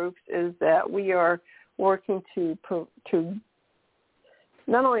Amendment groups is that we are working to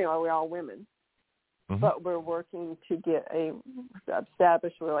not only are we all women, but we're working to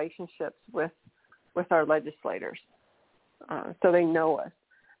establish relationships with our legislators, so they know us.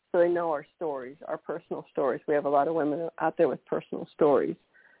 So they know our stories, our personal stories. We have a lot of women out there with personal stories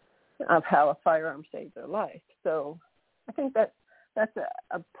of how a firearm saved their life. So I think that's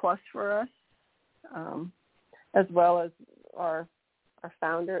a plus for us, as well as our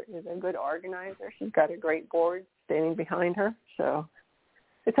founder is a good organizer. She's got a great board standing behind her. So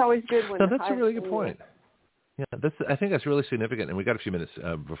it's always good when. No, that's a really good point. Yeah, I think that's really significant, and we got a few minutes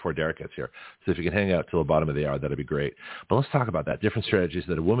before Derek gets here. So if you can hang out till the bottom of the hour, that'd be great. But let's talk about that. Different strategies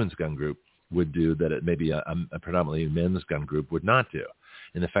that a women's gun group would do that maybe a predominantly men's gun group would not do,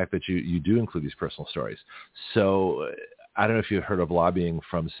 and the fact that you do include these personal stories. So I don't know if you've heard of lobbying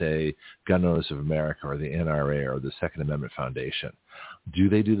from, say, Gun Owners of America or the NRA or the Second Amendment Foundation. Do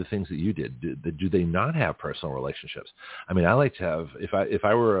they do the things that you did? Do they not have personal relationships? I mean, I like to have, if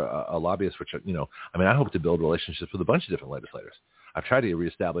I were a lobbyist, which, I hope to build relationships with a bunch of different legislators. I've tried to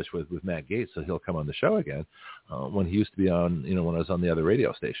reestablish with Matt Gaetz so he'll come on the show again when he used to be on, when I was on the other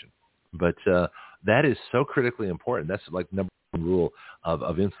radio station. But that is so critically important. That's like number one rule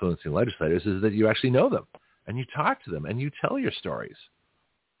of influencing legislators is that you actually know them and you talk to them and you tell your stories.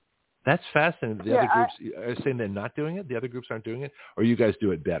 That's fascinating. The other groups are saying they're not doing it. The other groups aren't doing it, or you guys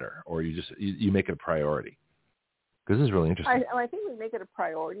do it better, or you make it a priority. Because this is really interesting. I think we make it a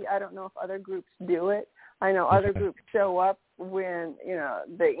priority. I don't know if other groups do it. I know other groups show up when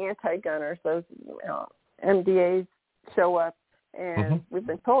the anti-gunners, those MDAs, show up, and we've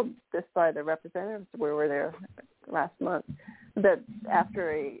been told this by the representatives. We were there last month that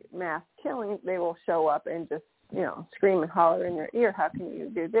after a mass killing, they will show up and just scream and holler in their ear, how can you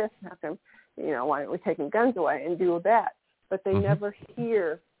do this? How come, why aren't we taking guns away and do that? But they never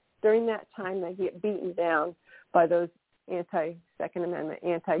hear, during that time they get beaten down by those anti-Second Amendment,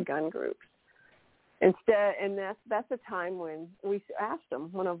 anti-gun groups. Instead, and that's a time when we asked them,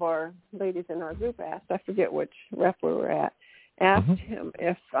 one of our ladies in our group asked, I forget which rep we were at, asked him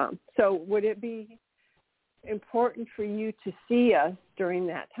if, so would it be important for you to see us during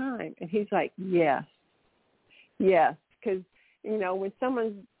that time? And he's like, yes, because, when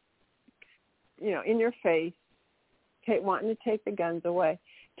someone's, in your face, wanting to take the guns away,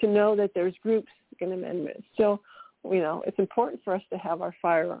 to know that there's groups, Second Amendment, still, it's important for us to have our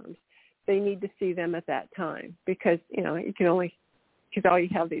firearms. They need to see them at that time because, you can only, because all you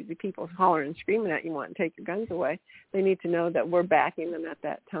have these people hollering and screaming at you wanting to take your guns away. They need to know that we're backing them at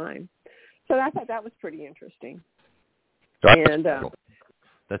that time. So I thought that was pretty interesting.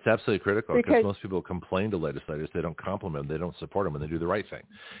 That's absolutely critical because most people complain to legislators. They don't compliment them. They don't support them when they do the right thing.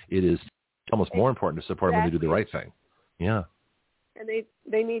 It is almost more important to support them when they do the right thing. Yeah. And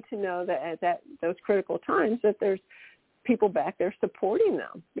they need to know that at those critical times that there's people back there supporting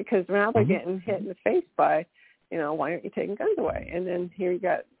them because now they're getting hit in the face by, why aren't you taking guns away? And then here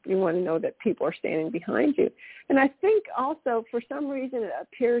you want to know that people are standing behind you. And I think also for some reason it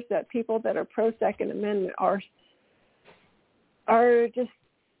appears that people that are pro-Second Amendment are just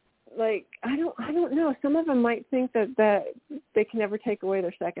like, I don't know. Some of them might think that they can never take away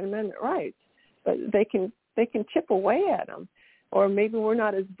their Second Amendment rights, but they can chip away at them. Or maybe we're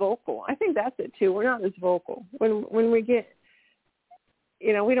not as vocal. I think that's it too. We're not as vocal. When we get,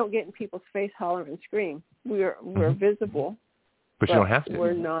 we don't get in people's face, holler and scream. We're visible, but you don't have to.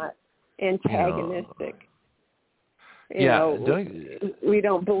 We're not antagonistic. No. We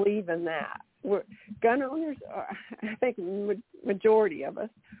don't believe in that. Gun owners are, I think, majority of us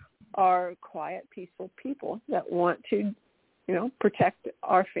are quiet, peaceful people that want to, protect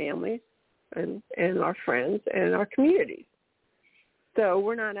our families and our friends and our communities. So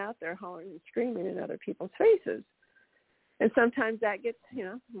we're not out there hollering and screaming in other people's faces. And sometimes that gets,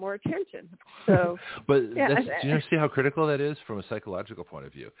 more attention. So, do you see how critical that is from a psychological point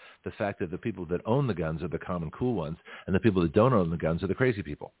of view? The fact that the people that own the guns are the common cool ones and the people that don't own the guns are the crazy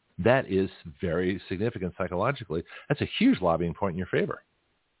people. That is very significant psychologically. That's a huge lobbying point in your favor.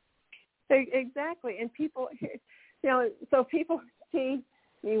 Exactly. And people, so people see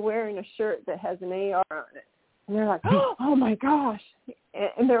me wearing a shirt that has an AR on it. And they're like, oh, my gosh.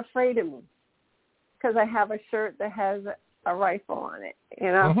 And they're afraid of me because I have a shirt that has a rifle on it,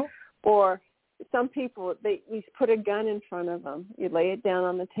 Or some people, you put a gun in front of them. You lay it down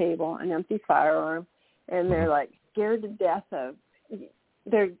on the table, an empty firearm, and they're like scared to death of,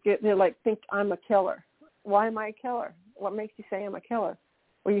 they're like, think I'm a killer. Why am I a killer? What makes you say I'm a killer?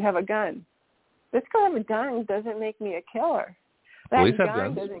 Well, you have a gun. Just because I have a gun doesn't make me a killer. That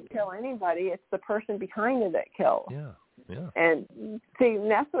gun doesn't kill anybody. It's the person behind it that kills. Yeah. And see,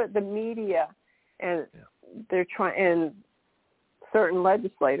 that's what the media and they're trying, and certain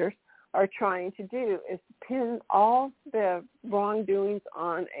legislators are trying to do is pin all the wrongdoings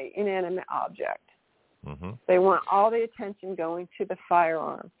on an inanimate object. They want all the attention going to the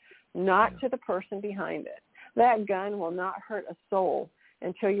firearm, not to the person behind it. That gun will not hurt a soul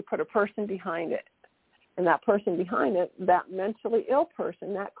until you put a person behind it. And that person behind it, that mentally ill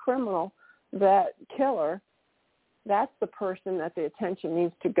person, that criminal, that killer, that's the person that the attention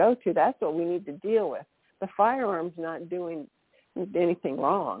needs to go to. That's what we need to deal with. The firearm's not doing anything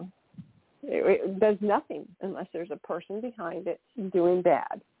wrong. It does nothing unless there's a person behind it doing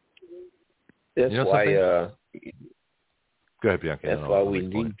bad. That's why. Go ahead, Bianca. That's why we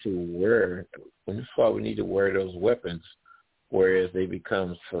need to wear. That's why we need to wear those weapons, whereas they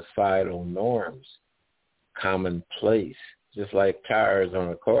become societal norms, commonplace, just like tires on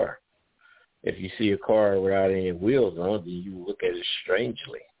a car. If you see a car without any wheels on it, then you look at it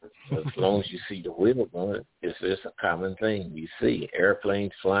strangely. As long as you see the wheels on it, it's just a common thing. You see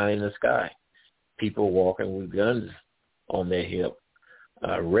airplanes flying in the sky, people walking with guns on their hip,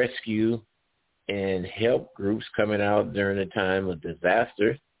 rescue and help groups coming out during a time of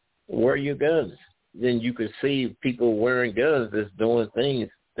disaster. Wear your guns. Then you can see people wearing guns that's doing things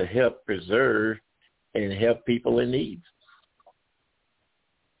to help preserve and help people in need.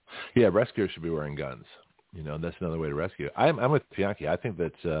 Yeah, rescuers should be wearing guns. That's another way to rescue. I'm with Bianchi. I think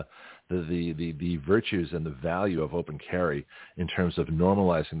that the virtues and the value of open carry in terms of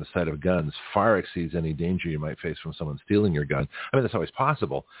normalizing the sight of guns far exceeds any danger you might face from someone stealing your gun. I mean, that's always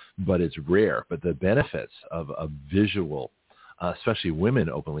possible, but it's rare. But the benefits of a visual, especially women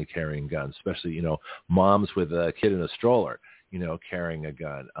openly carrying guns, especially, moms with a kid in a stroller, carrying a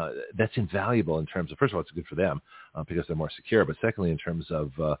gun. That's invaluable in terms of, first of all, it's good for them because they're more secure, but secondly, in terms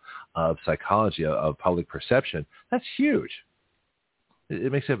of psychology, of public perception, that's huge.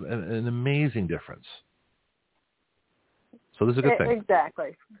 It makes an amazing difference. So this is a good thing.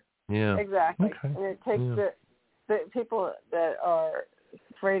 Exactly. Yeah. Exactly. Okay. And it takes the people that are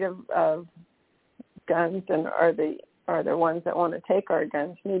afraid of guns and are the ones that want to take our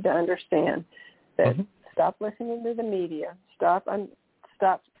guns need to understand that stop listening to the media. Stop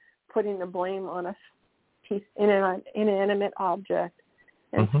putting the blame on a piece inanimate object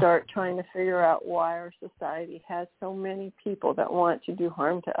and start trying to figure out why our society has so many people that want to do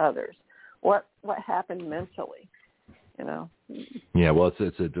harm to others. What happened mentally? Yeah, well,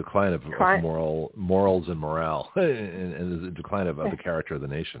 it's a decline of morals and morale, and a decline of the character of the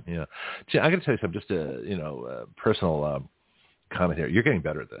nation. Yeah, I got to tell you something. Just a personal comment here. You're getting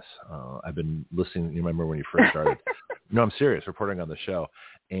better at this. I've been listening. You remember when you first started? No, I'm serious. Reporting on the show,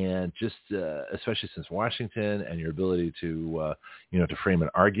 and just especially since Washington and your ability to to frame an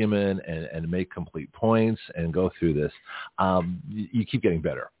argument and make complete points and go through this, you keep getting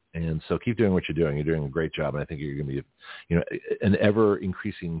better. And so keep doing what you're doing. You're doing a great job, and I think you're going to be, an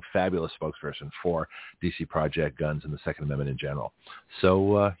ever-increasing fabulous spokesperson for DC Project, guns, and the Second Amendment in general.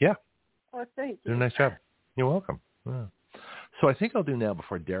 So, yeah. Oh, thank you. Doing a nice job. You're welcome. Yeah. So I think I'll do now,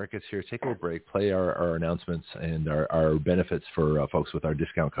 before Derek gets here, take a little break, play our announcements and our benefits for folks with our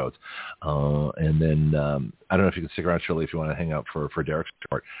discount codes. And then I don't know if you can stick around, Shirley, if you want to hang out for Derek's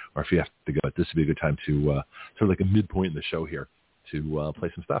part, or if you have to go. But this would be a good time to sort of like a midpoint in the show here, to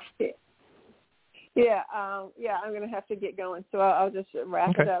play some stuff. Yeah, I'm going to have to get going, so I'll just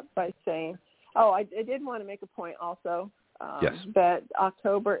wrap it up by saying, I did want to make a point also, yes, that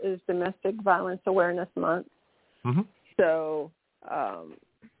October is Domestic Violence Awareness Month. Mm-hmm. So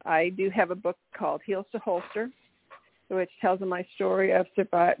I do have a book called Heels to Holster, which tells my story of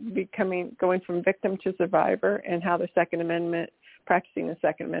going from victim to survivor, and how practicing the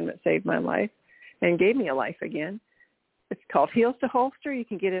Second Amendment saved my life and gave me a life again. It's called Heels to Holster. You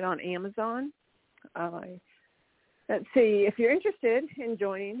can get it on Amazon. Let's see, if you're interested in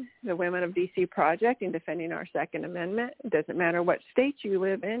joining the Women of DC Project and defending our Second Amendment, it doesn't matter what state you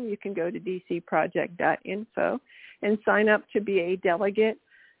live in, you can go to dcproject.info and sign up to be a delegate,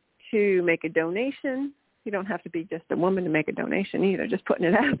 to make a donation. You don't have to be just a woman to make a donation either, just putting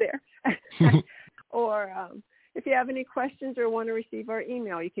it out there. Or if you have any questions or want to receive our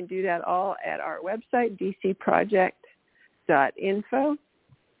email, you can do that all at our website, dcproject.info.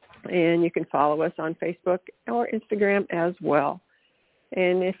 And you can follow us on Facebook or Instagram as well.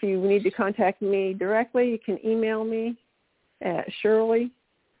 And if you need to contact me directly, you can email me at Shirley,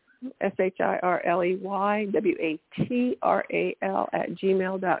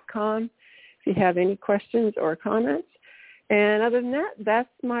 SHIRLEYWATRAL if you have any questions or comments. And other than that, that's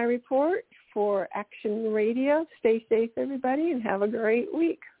my report for Action Radio. Stay safe, everybody, and have a great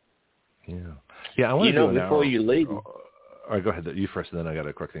week. Yeah. I want to do an before hour. You leave. All right, go ahead. You first, and then I got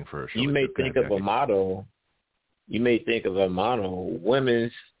a quick thing for Shirley. You may think of a motto.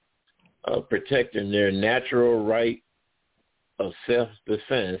 Women's protecting their natural right of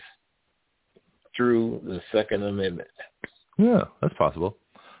self-defense through the Second Amendment. Yeah, that's possible.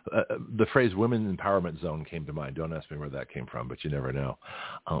 The phrase "women empowerment zone" came to mind. Don't ask me where that came from, but you never know.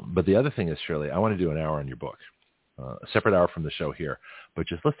 But the other thing is, Shirley, I want to do an hour on your book. A separate hour from the show here, but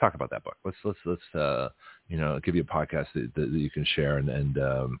just let's talk about that book. Let's give you a podcast that you can share and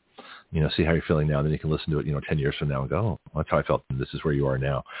see how you're feeling now. And then you can listen to it 10 years from now and go, oh, that's how I felt, and this is where you are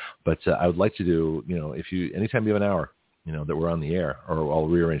now. But I would like to do anytime you have an hour that we're on the air, or I'll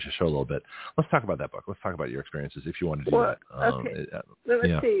rearrange the show a little bit. Let's talk about that book. Let's talk about your experiences if you want to do that. Okay.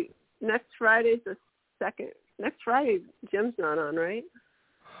 Let's see. Next Friday, Jim's not on, right?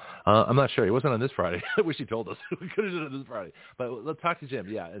 I'm not sure. He wasn't on this Friday. I wish he told us. We could have done it this Friday. But let's talk to Jim.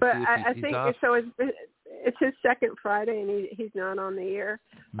 Yeah. But I think so. It's his second Friday, and he's not on the air.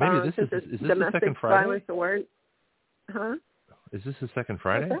 Maybe is this the second Friday? Violence awareness. Huh? Is this the second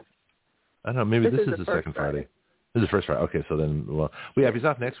Friday? Okay. I don't know. Maybe this is the second Friday. This is the first Friday. Okay, so then, if he's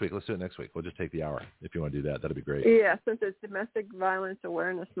off next week, let's do it next week. We'll just take the hour if you want to do that. That'd be great. Yeah, since it's Domestic Violence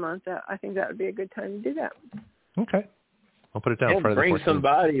Awareness Month, I think that would be a good time to do that. Okay. I'll put it down. And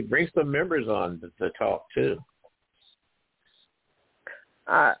bring some members on to talk too.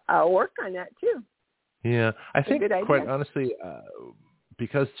 I'll work on that too. Yeah, I think quite honestly,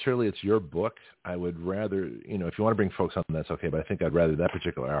 because Shirley, it's your book, I would rather, if you want to bring folks on, that's okay. But I think I'd rather that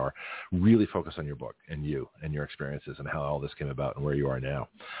particular hour really focus on your book and you and your experiences and how all this came about and where you are now.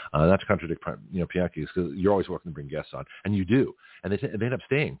 Not to contradict, Pianki, because you're always welcome to bring guests on, and you do, and they end up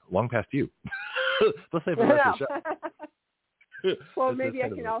staying long past you. Let's say for the rest of the show. Well, maybe I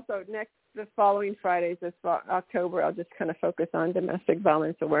can also the following Fridays this October, I'll just kind of focus on domestic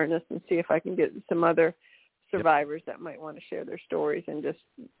violence awareness and see if I can get some other survivors that might want to share their stories, and just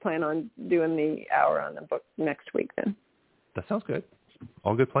plan on doing the hour on the book next week then. That sounds good.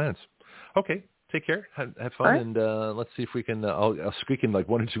 All good plans. Okay. Take care. Have fun, right. And let's see if we can. I'll squeak in like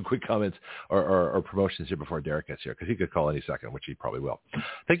one or two quick comments or promotions here before Derek gets here, because he could call any second, which he probably will.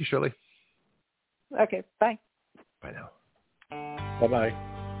 Thank you, Shirley. Okay. Bye. Bye now. Bye-bye.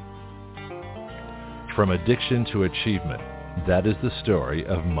 From addiction to achievement, that is the story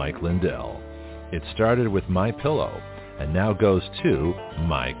of Mike Lindell. It started with My Pillow and now goes to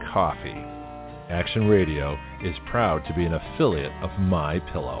My Coffee. Action Radio is proud to be an affiliate of My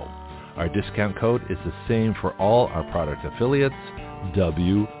Pillow. Our discount code is the same for all our product affiliates,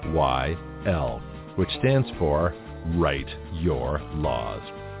 WYL, which stands for Write Your Laws.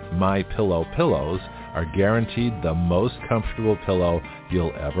 My Pillow pillows are guaranteed the most comfortable pillow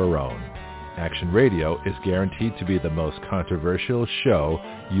you'll ever own. Action Radio is guaranteed to be the most controversial show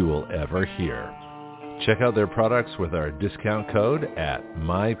you will ever hear. Check out their products with our discount code at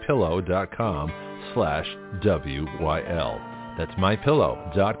mypillow.com/WYL. That's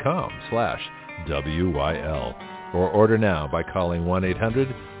mypillow.com/WYL. Or order now by calling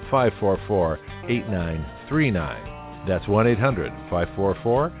 1-800-544-8939. That's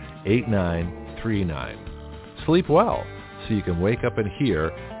 1-800-544-8939. Sleep well so you can wake up and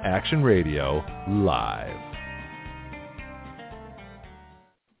hear Action Radio live.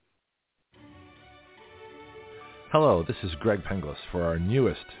 Hello, this is Greg Penglis for our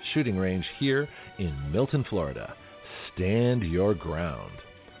newest shooting range here in Milton, Florida. Stand Your Ground.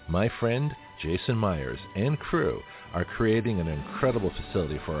 My friend Jason Myers and crew are creating an incredible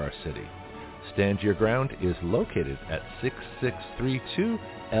facility for our city. Stand Your Ground is located at 6632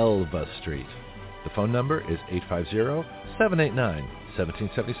 Elva Street. The phone number is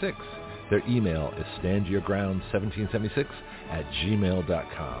 850-789-1776. Their email is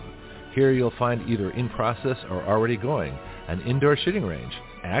standyourground1776@gmail.com. Here you'll find either in process or already going an indoor shooting range,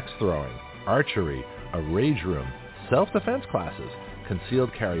 axe throwing, archery, a rage room, self-defense classes,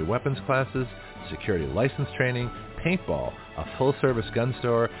 concealed carry weapons classes, security license training, paintball, a full-service gun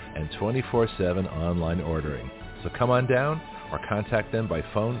store, and 24/7 online ordering. So come on down or contact them by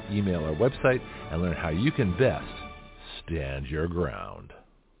phone, email, or website and learn how you can best stand your ground.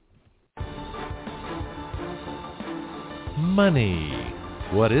 Money.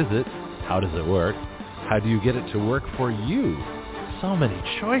 What is it? How does it work? How do you get it to work for you? So many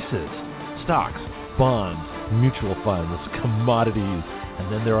choices. Stocks, bonds, mutual funds, commodities, and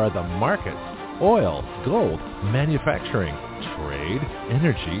then there are the markets. Oil, gold, manufacturing, trade,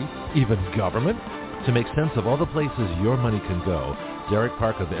 energy, even government. To make sense of all the places your money can go, Derek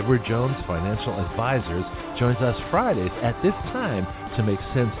Park of Edward Jones Financial Advisors joins us Fridays at this time to make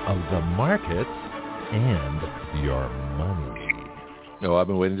sense of the markets and your money. No, I've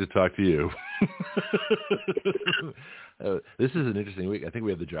been waiting to talk to you. This is an interesting week. I think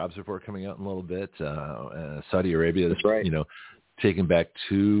we have the jobs report coming out in a little bit. Saudi Arabia is, right. Taking back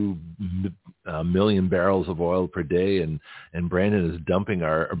 2 million barrels of oil per day, and Brandon is dumping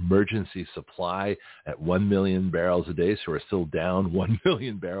our emergency supply at 1 million barrels a day, so we're still down 1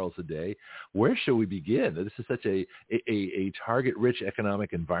 million barrels a day. Where should we begin? This is such a target-rich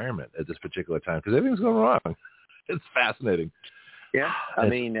economic environment at this particular time because everything's going wrong. It's fascinating. Yeah,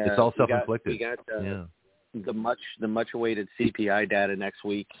 it's all self-inflicted. We got the much awaited CPI data next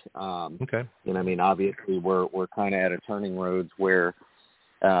week. Okay. And obviously we're kind of at a turning roads where,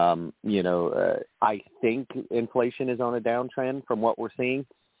 I think inflation is on a downtrend from what we're seeing.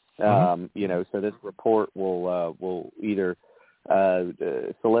 So this report will either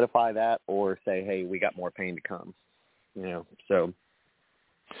solidify that or say, hey, we got more pain to come. So.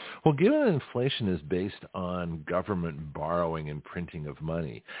 Well, given that inflation is based on government borrowing and printing of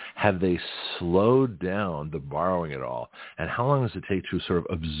money, have they slowed down the borrowing at all? And how long does it take to sort of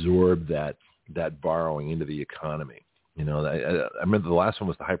absorb that borrowing into the economy? I remember the last one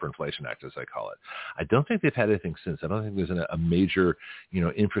was the Hyperinflation Act, as I call it. I don't think they've had anything since. I don't think there's a major,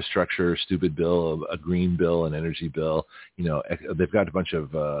 infrastructure stupid bill, a green bill, an energy bill. They've got a bunch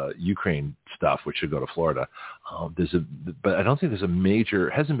of Ukraine stuff, which should go to Florida. But I don't think there's a major.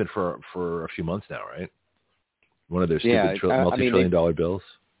 Hasn't been for a few months now, right? One of their stupid multi-trillion-dollar bills.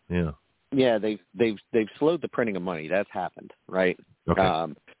 Yeah. Yeah, they've slowed the printing of money. That's happened, right?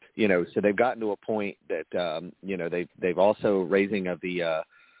 Okay. So they've gotten to a point that, they've also raising of the,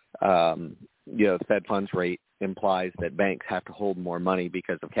 Fed funds rate implies that banks have to hold more money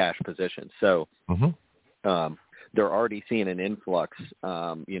because of cash positions. So they're already seeing an influx.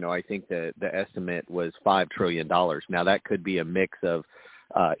 I think the estimate was $5 trillion. Now, that could be a mix of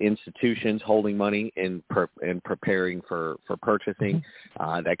institutions holding money and preparing for purchasing.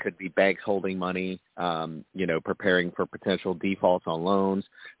 That could be banks holding money, preparing for potential defaults on loans.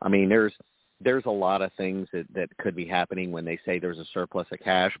 I mean, there's a lot of things that could be happening when they say there's a surplus of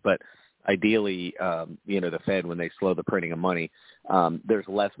cash, but ideally, the Fed, when they slow the printing of money, there's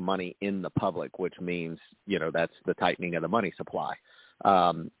less money in the public, which means, that's the tightening of the money supply.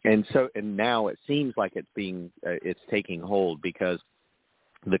 And now it seems like it's taking hold because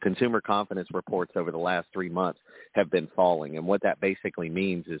the consumer confidence reports over the last 3 months have been falling. And what that basically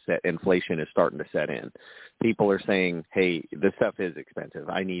means is that inflation is starting to set in. People are saying, hey, this stuff is expensive.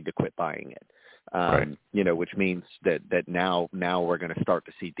 I need to quit buying it. Right. Which means that now we're going to start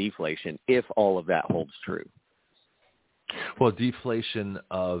to see deflation if all of that holds true. Well, deflation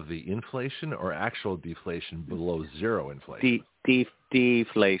of the inflation or actual deflation below zero inflation?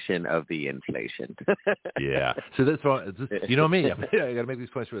 Deflation of the inflation. Yeah. So that's why, you know me. I got to make these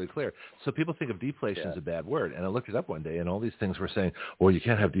points really clear. So people think of deflation as a bad word. And I looked it up one day, and all these things were saying, well, you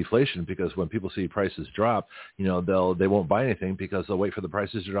can't have deflation because when people see prices drop, they won't buy anything because they'll wait for the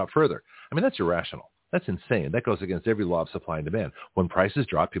prices to drop further. I mean, that's irrational. That's insane. That goes against every law of supply and demand. When prices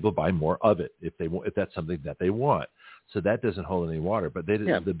drop, people buy more of it if that's something that they want. So that doesn't hold any water. But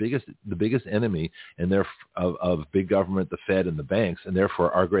the biggest enemy of big government, the Fed, and the banks, and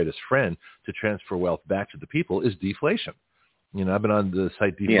therefore our greatest friend to transfer wealth back to the people is deflation. I've been on the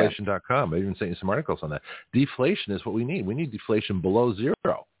site deflation.com. I even sent you some articles on that. Deflation is what we need. We need deflation below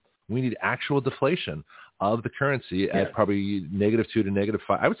zero. We need actual deflation of the currency at probably -2 to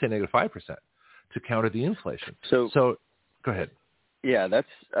 -5. I would say -5% to counter the inflation. So go ahead. Yeah, that's.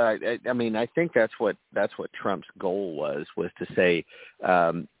 I think that's what Trump's goal was to say,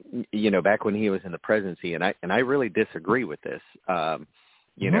 back when he was in the presidency, and I really disagree with this.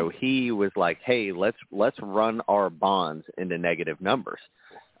 He was like, hey, let's run our bonds into negative numbers.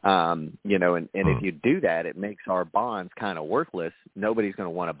 And if you do that, it makes our bonds kind of worthless. Nobody's going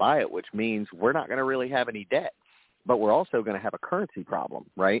to want to buy it, which means we're not going to really have any debt, but we're also going to have a currency problem,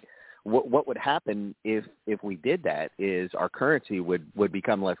 right? What would happen if we did that is our currency would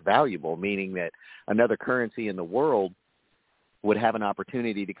become less valuable, meaning that another currency in the world would have an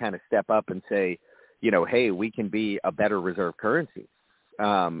opportunity to kind of step up and say, hey, we can be a better reserve currency.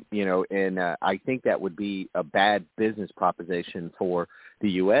 And I think that would be a bad business proposition for the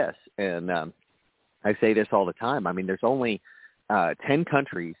U.S. And I say this all the time. I mean, there's only 10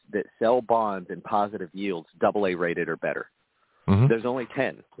 countries that sell bonds in positive yields, AA rated or better. Mm-hmm. There's only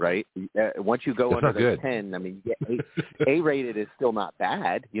 10, right? Once you go under those 10, I mean, A-rated is still not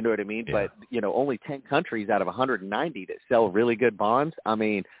bad, you know what I mean? Yeah. But, only 10 countries out of 190 that sell really good bonds, I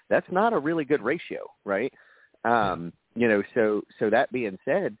mean, that's not a really good ratio, right? So that being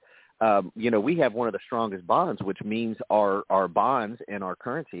said, we have one of the strongest bonds, which means our bonds and our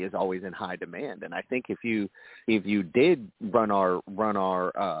currency is always in high demand. And I think if you did run our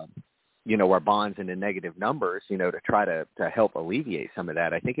bonds into negative numbers, to try to help alleviate some of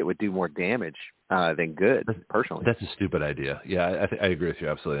that, I think it would do more damage than good, personally. That's a stupid idea. Yeah, I agree with you,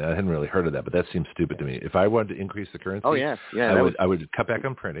 absolutely. I hadn't really heard of that, but that seems stupid to me. If I wanted to increase the currency, I would cut back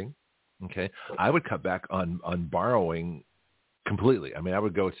on printing, okay? I would cut back on borrowing completely. I mean, I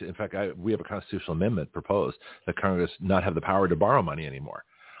would go to, in fact, we have a constitutional amendment proposed that Congress not have the power to borrow money anymore.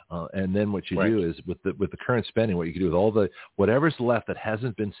 And then what you do is with the current spending, what you can do with all whatever's left that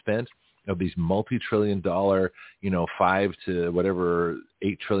hasn't been spent of these multi-trillion-dollar, $5 to whatever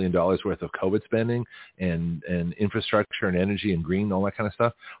 $8 trillion worth of COVID spending and infrastructure and energy and green, all that kind of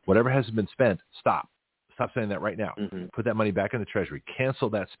stuff. Whatever hasn't been spent, stop spending that right now. Mm-hmm. Put that money back in the Treasury. Cancel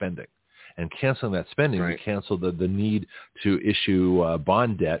that spending. And canceling that spending, you cancel the need to issue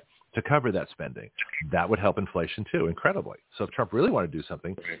bond debt to cover that spending. That would help inflation too, incredibly. So if Trump really wanted to do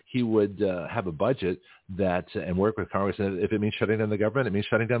something, he would have a budget and work with Congress. And if it means shutting down the government, it means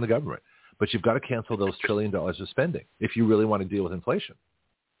shutting down the government. But you've got to cancel those $1 trillion of spending if you really want to deal with inflation,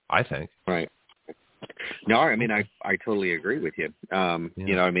 I think. Right. No, I mean, I totally agree with you.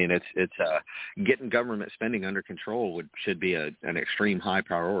 It's getting government spending under control should be an extreme high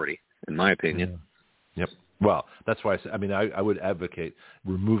priority, in my opinion. Yeah. Yep. Well, that's why I would advocate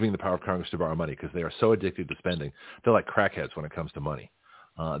removing the power of Congress to borrow money because they are so addicted to spending. They're like crackheads when it comes to money.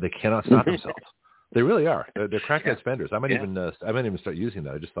 They cannot stop themselves. They really are. They're crackhead spenders. I might even start using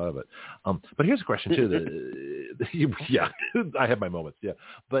that. I just thought of it. But here's a question too. I have my moments. Yeah,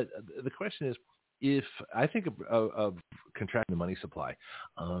 but the question is, if I think of contracting the money supply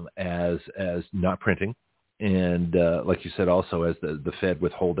as not printing And like you said, also as the Fed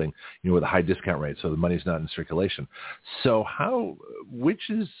withholding, with a high discount rate, so the money's not in circulation. So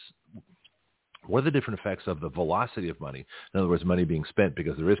what are the different effects of the velocity of money? In other words, money being spent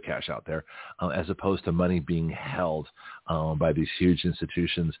because there is cash out there, as opposed to money being held by these huge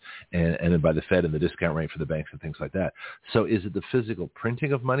institutions and then by the Fed and the discount rate for the banks and things like that. So is it the physical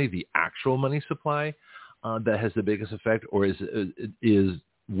printing of money, the actual money supply, that has the biggest effect, or is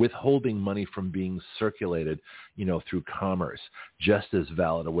withholding money from being circulated, through commerce, just as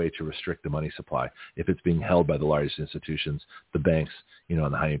valid a way to restrict the money supply if it's being held by the largest institutions, the banks,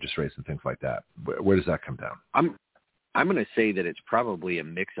 and the high interest rates and things like that? Where does that come down? I'm going to say that it's probably a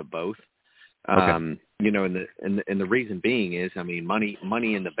mix of both. Okay. And the reason being is,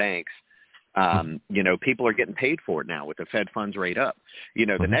 money in the banks. People are getting paid for it now with the Fed funds rate up.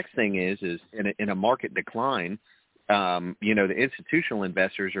 The next thing is in a market decline. The institutional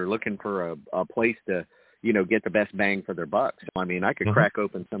investors are looking for a place to, get the best bang for their buck. So, I could crack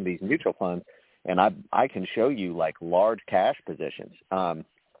open some of these mutual funds and I can show you like large cash positions. And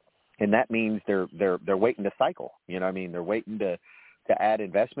that means they're waiting to cycle, they're waiting to add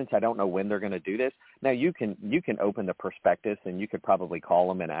investments. I don't know when they're going to do this. Now you can open the prospectus and you could probably call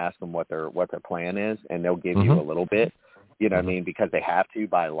them and ask them what their plan is, and they'll give you a little bit, because they have to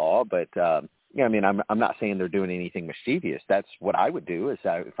by law, but, I'm not saying they're doing anything mischievous. That's what I would do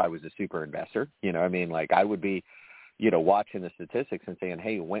if I was a super investor. I would be, watching the statistics and saying,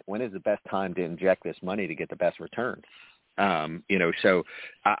 hey, when is the best time to inject this money to get the best return? So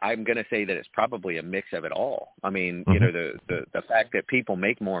I'm going to say that it's probably a mix of it all. The fact that people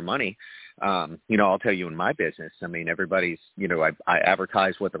make more money, I'll tell you in my business, everybody's, I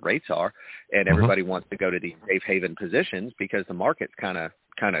advertise what the rates are, and everybody wants to go to these safe haven positions because the market's kind of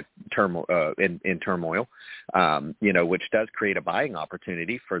turmoil, in turmoil, which does create a buying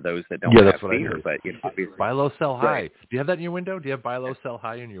opportunity for those that don't have fear. But buy low, sell high. Right. Do you have that in your window? Do you have buy low, sell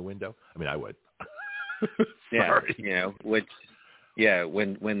high in your window? I would. Yeah,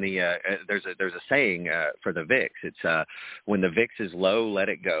 when the there's a saying for the VIX. It's when the VIX is low, let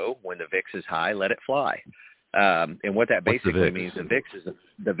it go. When the VIX is high, let it fly. And what that basically means,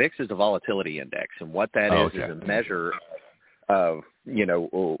 the VIX is the volatility index, and what that is a measure of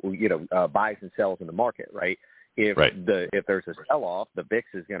buys and sells in the market, right? If there's a sell-off, the VIX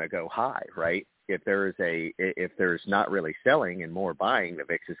is going to go high, right? If there's not really selling and more buying, the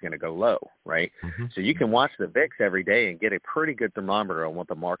VIX is going to go low, right? So you can watch the VIX every day and get a pretty good thermometer on what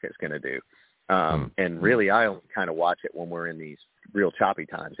the market's going to do. And really, I only kind of watch it when we're in these real choppy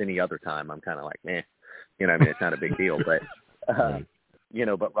times. Any other time, I'm kind of like, meh, it's not a big deal. But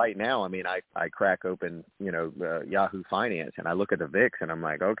but right now, I crack open, Yahoo Finance, and I look at the VIX, and I'm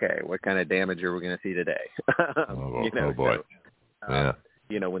like, okay, what kind of damage are we going to see today? Oh boy.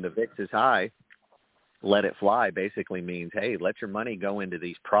 When the VIX is high, let it fly basically means, hey, let your money go into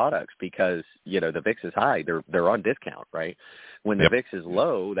these products because, the VIX is high. They're on discount, right? When the VIX is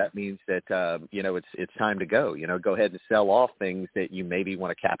low, that means that, it's time to go. Go ahead and sell off things that you maybe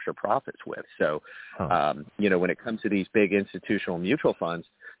want to capture profits with. So, when it comes to these big institutional mutual funds,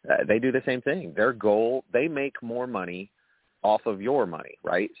 they do the same thing. Their goal, they make more money off of your money,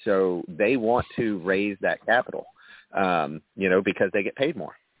 right? So they want to raise that capital, because they get paid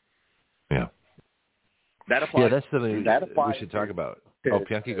more. Yeah. That applies. Yeah, that's something we should talk about.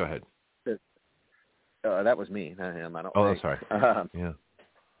 Pianki, go ahead. That was me, not him. I don't. Oh, sorry.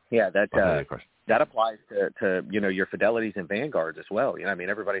 Yeah, that applies to your Fidelities and Vanguards as well.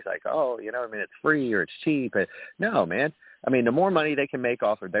 Everybody's like, oh, it's free or it's cheap. But no, man. The more money they can make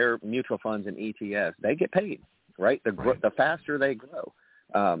off of their mutual funds and ETFs, they get paid, right? The faster they grow.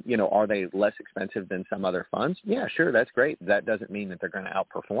 Are they less expensive than some other funds? Yeah, sure, that's great. That doesn't mean that they're going to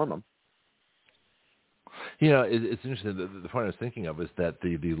outperform them. It's interesting. The point I was thinking of is that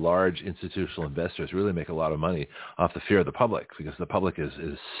the large institutional investors really make a lot of money off the fear of the public, because the public is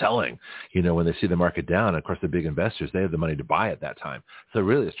selling, when they see the market down. And of course, the big investors, they have the money to buy at that time. So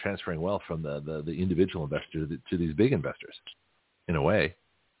really it's transferring wealth from the individual investor to these big investors, in a way.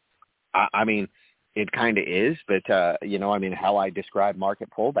 It kind of is, but how I describe market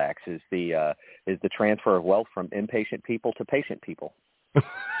pullbacks is the transfer of wealth from impatient people to patient people.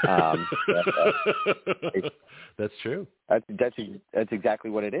 That's true. That's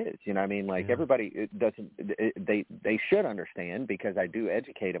exactly what it is. Everybody they should understand, because I do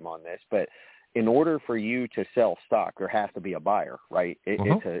educate them on this. But in order for you to sell stock, there has to be a buyer, right?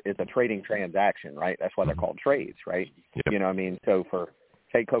 It's a trading transaction, right? That's why they're called trades, right? Yep. So for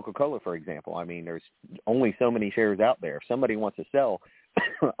take Coca-Cola, for example, there's only so many shares out there. If somebody wants to sell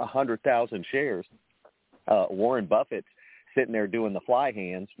 100,000 shares, Warren Buffett's sitting there doing the fly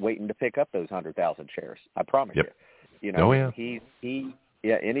hands, waiting to pick up those 100,000 shares. I promise Yep. you. You know, Oh, yeah.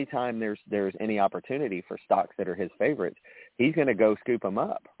 Yeah, anytime there's any opportunity for stocks that are his favorites, he's going to go scoop them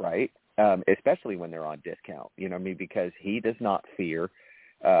up, right? Especially when they're on discount, you know what I mean? Because he does not fear,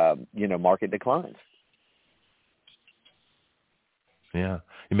 market declines. Yeah,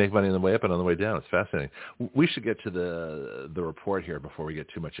 you make money on the way up and on the way down. It's fascinating. We should get to the report here before we get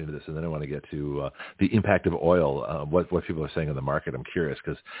too much into this, and then I want to get to the impact of oil. What people are saying in the market. I'm curious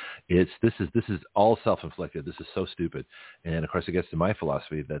because this is all self-inflicted. This is so stupid, and of course it gets to my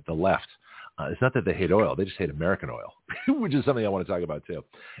philosophy that the left. It's not that they hate oil; they just hate American oil, which is something I want to talk about too.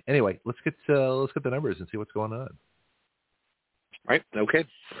 Anyway, let's get the numbers and see what's going on. Right. Okay.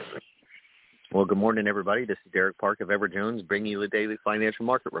 Well, good morning, everybody. This is Derek Park of Everett Jones bringing you the daily financial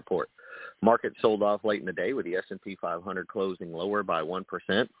market report. Market sold off late in the day with the S&P 500 closing lower by 1%.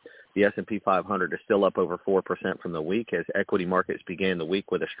 The S&P 500 is still up over 4% from the week as equity markets began the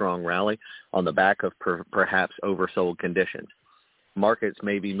week with a strong rally on the back of perhaps oversold conditions. Markets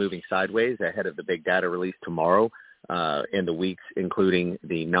may be moving sideways ahead of the big data release tomorrow in the weeks, including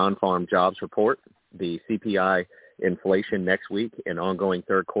the non-farm jobs report, the CPI inflation next week, and ongoing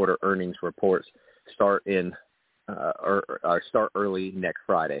third quarter earnings reports start early next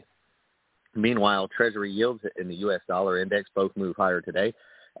Friday. Meanwhile, Treasury yields in the U.S. dollar index both move higher today,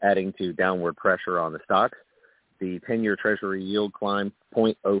 adding to downward pressure on the stocks. The 10-year Treasury yield climbed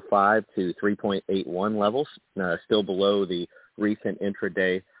 0.05 to 3.81 levels, still below the recent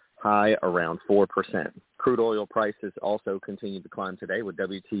intraday high around 4%. Crude oil prices also continued to climb today with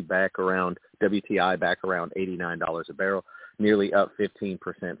WTI back around $89 a barrel, nearly up 15%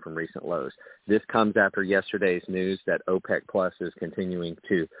 from recent lows. This comes after yesterday's news that OPEC Plus is continuing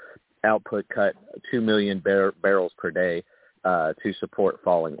to output cut 2 million barrels per day to support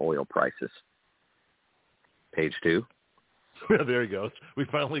falling oil prices. Page 2. There he goes. We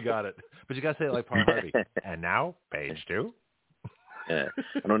finally got it. But you got to say it like Paul Harvey. And now, page 2. I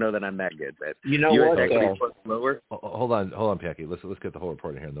don't know that I'm that good, but you know what? Lower. Hold on, Pianki. Let's get the whole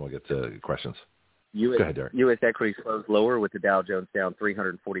report in here, and then we'll get to questions. Go ahead, Derek. U.S. equities closed lower with the Dow Jones down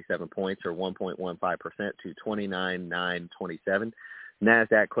 347 points, or 1.15% to 29,927.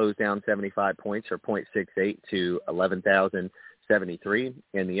 NASDAQ closed down 75 points, or 0.68 to 11,073,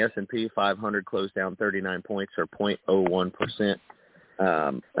 and the S&P 500 closed down 39 points, or 0.01%.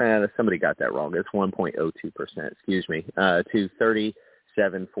 Somebody got that wrong. It's 1.02%, excuse me, to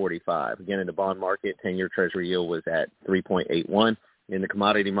 37.45. Again, in the bond market, 10-year Treasury yield was at 3.81. In the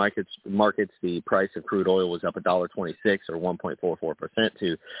commodity markets, the price of crude oil was up $1.26 or 1.44%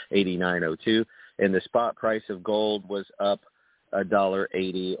 to 89.02. And the spot price of gold was up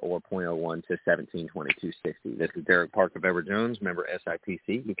 $1.80 or 0.01 to 1722.60. This is Derek Park of Everett Jones, member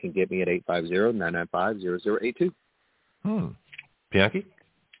SIPC. You can get me at 850-995-0082. Pianki?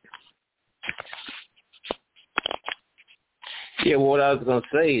 Yeah, what I was going to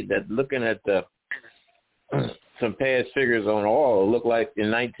say, that looking at some past figures on oil, it looked like in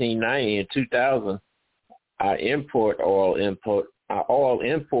 1990 and 2000, our oil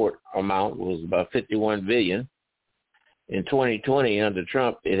import amount was about $51 billion. In 2020, under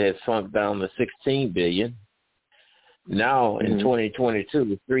Trump, it has sunk down to $16 billion. Now, in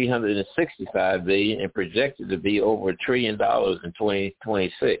 2022, it's $365 billion and projected to be over $1 trillion in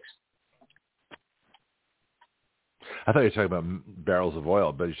 2026. I thought you were talking about barrels of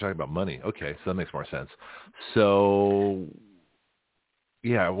oil, but you're talking about money. Okay, so that makes more sense. So,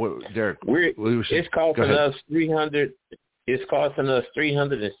 yeah, Derek, it's costing us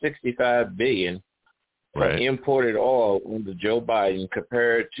 $365 billion for imported oil under Joe Biden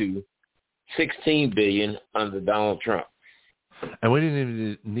compared to $16 billion under Donald Trump. And we didn't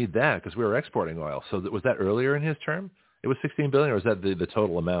even need that because we were exporting oil. So was that earlier in his term? It was $16 billion, or was that the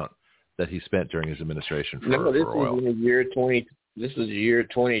total amount that he spent during his administration for oil? This is the year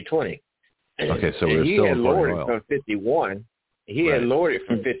 2020. Okay, so we're still importing oil. From 51. He had lowered it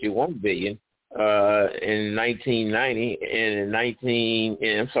from $51 billion in 1990, and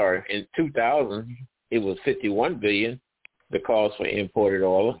in 2000 it was $51 billion. The cost for imported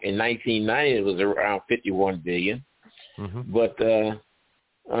oil. In 1990, it was around $51 billion. But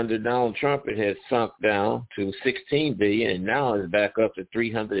under Donald Trump, it has sunk down to $16 billion, and now it's back up to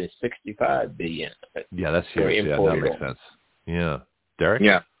 $365 billion. Yeah, that's huge. Yeah, that makes sense. Yeah, Derek.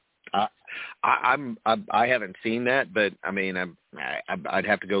 Yeah, I haven't seen that, but I mean, I'd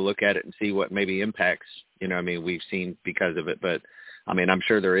have to go look at it and see what maybe impacts. We've seen because of it, but I mean, I'm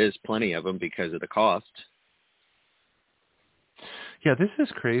sure there is plenty of them because of the cost. Yeah, this is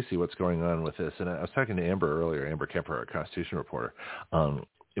crazy what's going on with this. And I was talking to Amber earlier, Amber Kemper, our Constitution reporter.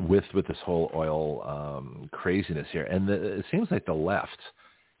 with this whole oil craziness here. And it seems like the left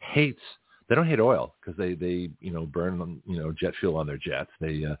hates. They don't hate oil because they burn jet fuel on their jets.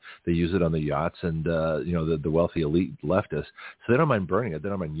 They use it on the yachts and the wealthy elite leftists. So they don't mind burning it. They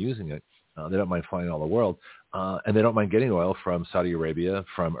don't mind using it. They don't mind flying all the world. And they don't mind getting oil from Saudi Arabia,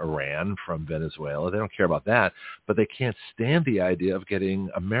 from Iran, from Venezuela. They don't care about that. But they can't stand the idea of getting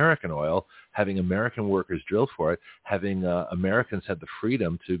American oil, having American workers drill for it, having Americans have the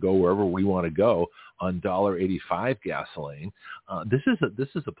freedom to go wherever we want to go on $1.85 gasoline. This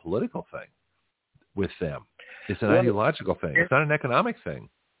is a political thing with them. It's an ideological thing. It's not an economic thing.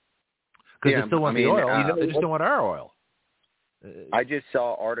 Because they still want the oil. They just don't want our oil. I just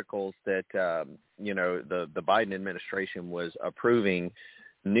saw articles that the Biden administration was approving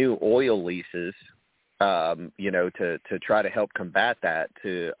new oil leases, to try to help combat that,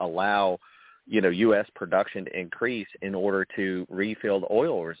 to allow U.S. production to increase in order to refill the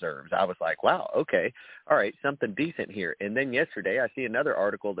oil reserves. I was like, wow, okay, all right, something decent here. And then yesterday I see another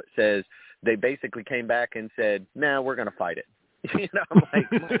article that says they basically came back and said, nah, we're going to fight it. I'm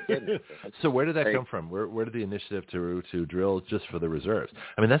like, my goodness. So where did that come from? Where did the initiative to drill just for the reserves?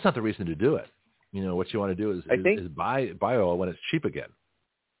 I mean, that's not the reason to do it. What you want to do is buy oil when it's cheap again.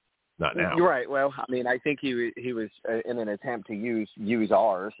 Not now. You're right. Well, I mean, I think he was in an attempt to use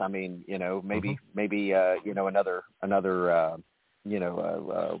ours. I mean, maybe another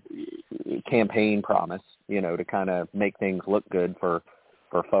campaign promise, to kind of make things look good for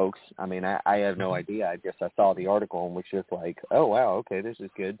folks. I mean, I have no idea. I guess I saw the article and was just like, oh wow, okay, this is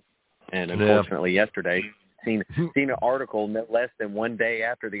good. And unfortunately, yesterday seen an article no less than one day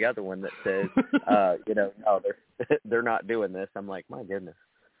after the other one that says, no, they're not doing this. I'm like, my goodness.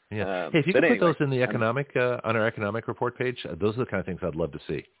 Yeah. Hey, if you can put those in the economic on our economic report page, those are the kind of things I'd love to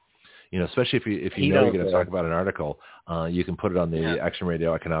see. Especially if you know you're going to talk about an article, you can put it on the Action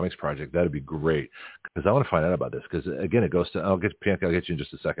Radio Economics Project. That'd be great because I want to find out about this. Because again, it goes to I'll get you in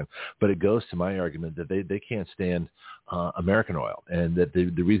just a second, but it goes to my argument that they can't stand American oil, and that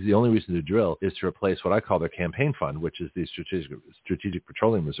the only reason to drill is to replace what I call their campaign fund, which is the Strategic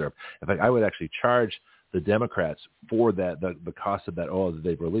Petroleum Reserve. In fact, I would actually charge the Democrats for that the cost of that oil that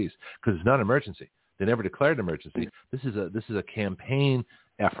they've released because it's not an emergency. They never declared an emergency. This is a campaign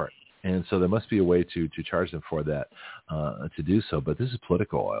effort. And so there must be a way to charge them for that, to do so. But this is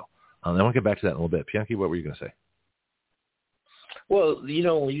political oil. I want to get back to that in a little bit. Pianki, what were you going to say? Well,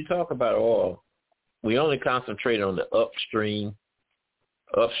 when you talk about oil, we only concentrate on the upstream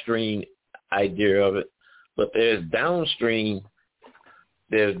idea of it. But there's downstream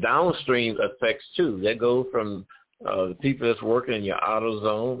effects too. That go from the people that's working in your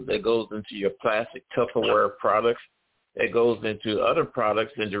AutoZone, that goes into your plastic Tupperware products, that goes into other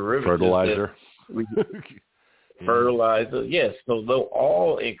products and derivatives. Fertilizer. Fertilizer, yes. So they'll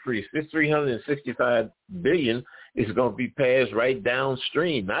all increase. This $365 billion is going to be passed right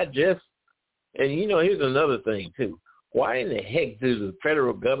downstream, not just. And here's another thing too. Why in the heck does the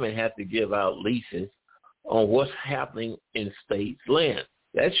federal government have to give out leases on what's happening in states' land?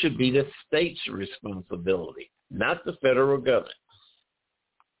 That should be the state's responsibility, not the federal government.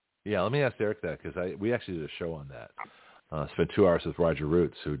 Yeah, let me ask Eric that because we actually did a show on that. Spent 2 hours with Roger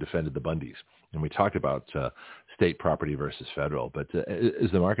Roots, who defended the Bundys, and we talked about state property versus federal. But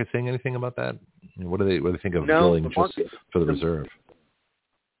is the market saying anything about that? What do they think of drilling just for the reserve?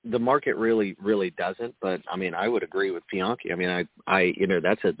 The market really, really doesn't. But I mean, I would agree with Pianki. I mean, I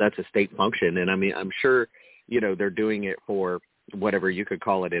that's a state function, and I mean, I'm sure they're doing it for whatever you could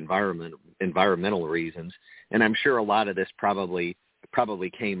call it environmental reasons, and I'm sure a lot of this probably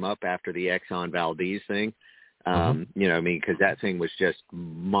came up after the Exxon Valdez thing. Because that thing was just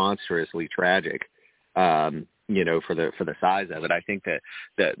monstrously tragic, for the size of it. I think that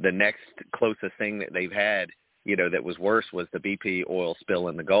the next closest thing that they've had, that was worse was the BP oil spill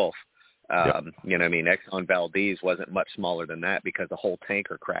in the Gulf. Exxon Valdez wasn't much smaller than that because the whole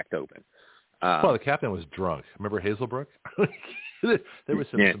tanker cracked open. Well, the captain was drunk. Remember Hazelbrook? There was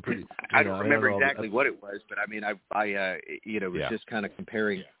some pretty. I don't remember exactly what it was, but I mean, I was just kind of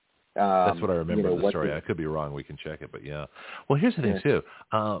comparing. That's what I remember of the story. I could be wrong. We can check it, but yeah. Well, here's the thing too.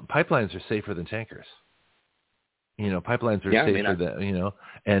 Pipelines are safer than tankers. Pipelines are safer than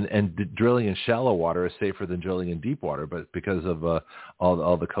and drilling in shallow water is safer than drilling in deep water. But because of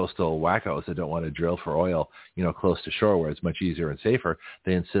all the coastal wackos that don't want to drill for oil, close to shore where it's much easier and safer,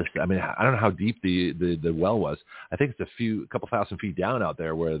 they insist. I mean, I don't know how deep the well was. I think it's a couple thousand feet down out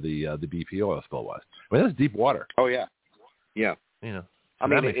there where the BP oil spill was. I mean, that's deep water. Oh yeah, yeah. So I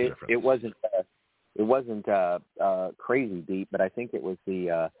mean, it wasn't crazy deep, but I think it was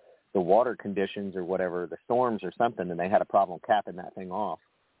the water conditions or whatever, the storms or something, and they had a problem capping that thing off.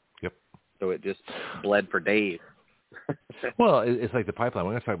 Yep. So it just bled for days. Well, it's like the pipeline.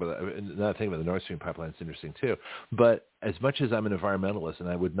 We're going to talk about that. Another thing about the Nord Stream pipeline is interesting too. But as much as I'm an environmentalist and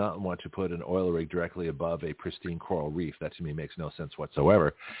I would not want to put an oil rig directly above a pristine coral reef, that to me makes no sense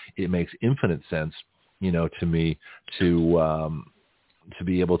whatsoever. It makes infinite sense, to me to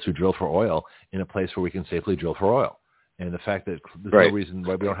be able to drill for oil in a place where we can safely drill for oil. And the fact that there's no reason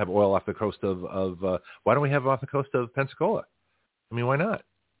why we don't have oil off the coast of why don't we have it off the coast of Pensacola? I mean, why not?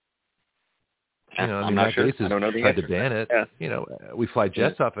 I'm not sure. I don't know the tried answer. To ban it. Yeah. We fly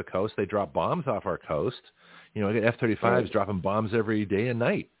jets off the coast. They drop bombs off our coast. I get F-35s dropping bombs every day and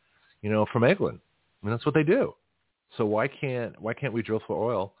night, from Eglin. I mean, that's what they do. So why can't we drill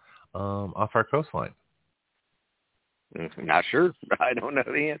for oil off our coastline? I'm not sure. I don't know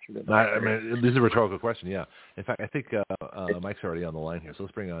the answer to that. I mean, this is a rhetorical question. Yeah. In fact, I think Mike's already on the line here. So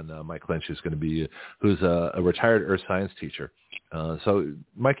let's bring on Mike Lynch, who's a retired earth science teacher. So,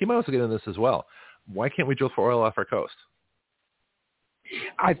 Mike, you might also get into this as well. Why can't we drill for oil off our coast?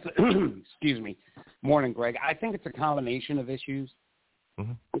 Excuse me. Morning, Greg. I think it's a combination of issues.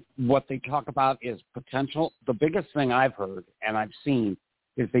 Mm-hmm. What they talk about is potential. The biggest thing I've heard and I've seen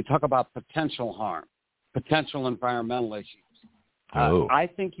is they talk about potential harm, potential environmental issues. I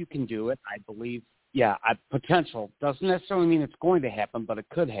think you can do it. I believe, potential doesn't necessarily mean it's going to happen, but it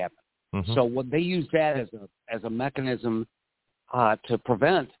could happen. Mm-hmm. So what they use that as a mechanism to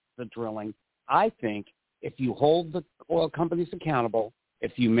prevent the drilling. I think if you hold the oil companies accountable,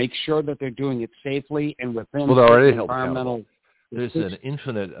 if you make sure that they're doing it safely and within environmental, there's an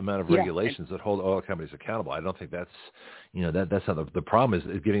infinite amount of regulations that hold oil companies accountable. I don't think that's that's not the problem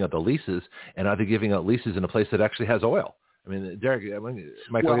is giving out the leases, and are they giving out leases in a place that actually has oil? I mean, Derek,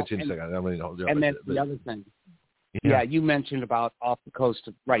 Mike, I'll get you in a second. I don't really know. And that's the other thing. Yeah, you mentioned about off the coast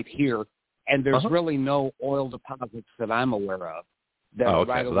right here, and there's really no oil deposits that I'm aware of.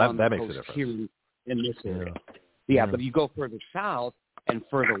 Right along that the makes coast a difference here in this area. Yeah, but you go further south and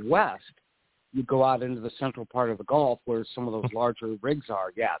further west, you go out into the central part of the Gulf where some of those larger rigs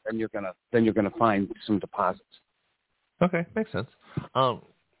are. Yeah, then you're gonna find some deposits. Okay, makes sense.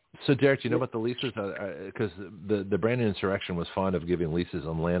 So, Derek, do you know about the leases? Because the Brandon insurrection was fond of giving leases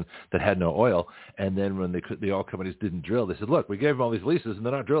on land that had no oil, and then when the oil companies didn't drill, they said, "Look, we gave them all these leases, and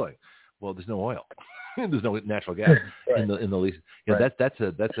they're not drilling." Well, there's no oil. There's no natural gas in the lease. That's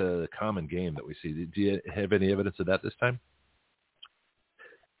a common game that we see. Do you have any evidence of that this time?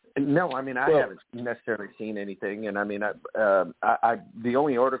 No, I mean I haven't necessarily seen anything, and I mean I the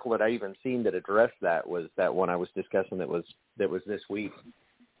only article that I even seen that addressed that was that one I was discussing that was this week.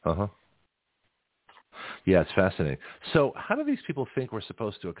 Yeah, it's fascinating. So how do these people think we're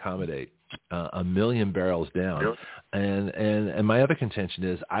supposed to accommodate 1 million barrels down? And my other contention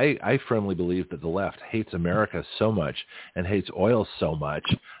is I firmly believe that the left hates America so much and hates oil so much,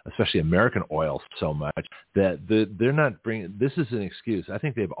 especially American oil so much, that they're not bringing – this is an excuse. I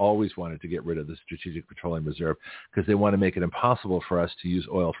think they've always wanted to get rid of the Strategic Petroleum Reserve because they want to make it impossible for us to use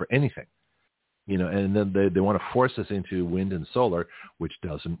oil for anything. And then they want to force us into wind and solar, which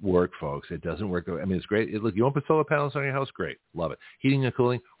doesn't work, folks. It doesn't work. I mean, it's great. Look, you want to put solar panels on your house? Great. Love it. Heating and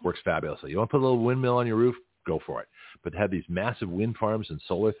cooling works fabulously. You want to put a little windmill on your roof? Go for it. But to have these massive wind farms and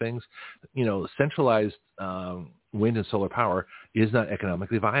solar things, centralized wind and solar power is not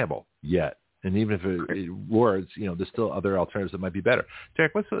economically viable yet. And even if it works, there's still other alternatives that might be better.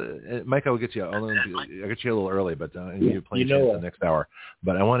 Derek, Mike? I'll get you. I'll get you a little early, but you're playing the next hour.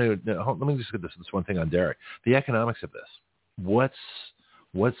 But I want to let me just get this one thing on Derek. The economics of this. What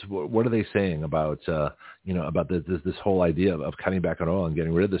are they saying about about this whole idea of cutting back on oil and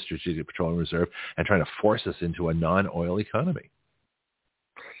getting rid of the Strategic Petroleum Reserve and trying to force us into a non-oil economy?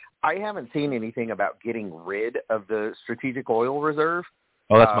 I haven't seen anything about getting rid of the Strategic Oil Reserve.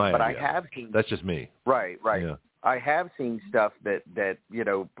 Oh, that's my but idea. I have seen. That's just me. Right. Yeah. I have seen stuff that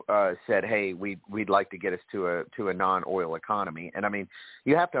said, hey, we'd like to get us to a non-oil economy, and I mean,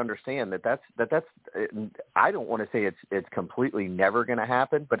 you have to understand that's I don't want to say it's completely never going to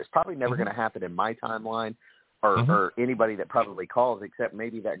happen, but it's probably never going to happen in my timeline or anybody that probably calls, except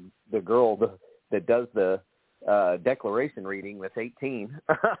maybe the girl that does the declaration reading that's 18.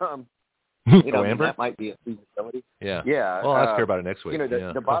 Amber? That might be a feasibility. Yeah. Yeah. Well, I'll ask her about it next week.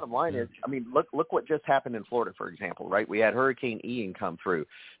 The bottom line is, I mean, look what just happened in Florida, for example, right? We had Hurricane Ian come through.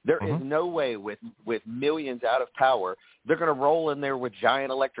 There is no way with millions out of power, they're going to roll in there with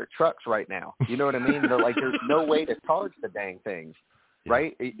giant electric trucks right now. You know what I mean? There's no way to charge the dang things,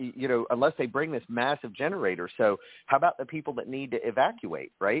 right? Unless they bring this massive generator. So how about the people that need to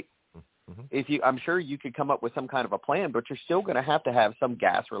evacuate, right? I'm sure you could come up with some kind of a plan, but you're still going to have some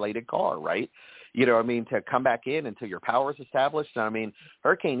gas-related car, right? you know, I mean, to come back in until your power's established. I mean,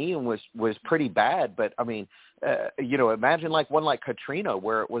 Hurricane Ian was pretty bad, but I mean, you know, imagine like one like Katrina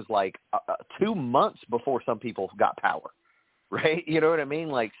where it was like 2 months before some people got power, right? You know what I mean?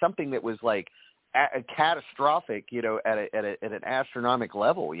 Like something that was like catastrophic, you know, at an astronomical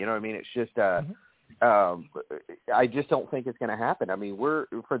level. You know what I mean? It's just, I just don't think it's going to happen. I mean,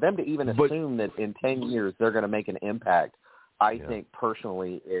 for them to even assume that in 10 years they're going to make an impact, I think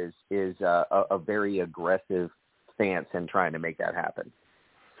personally is a very aggressive stance in trying to make that happen.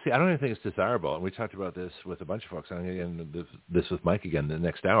 See, I don't even think it's desirable, and we talked about this with a bunch of folks, and this with Mike again the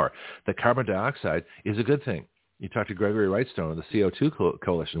next hour, that carbon dioxide is a good thing. You talked to Gregory Wrightstone of the CO2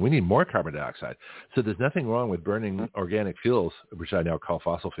 Coalition. We need more carbon dioxide. So there's nothing wrong with burning organic fuels, which I now call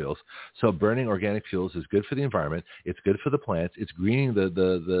fossil fuels. So burning organic fuels is good for the environment. It's good for the plants. It's greening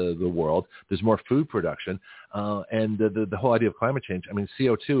the world. There's more food production. And the whole idea of climate change, I mean,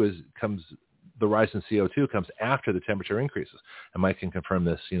 the rise in CO2 comes after the temperature increases. And Mike can confirm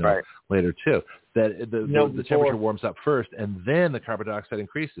this, later too, that the temperature warms up first and then the carbon dioxide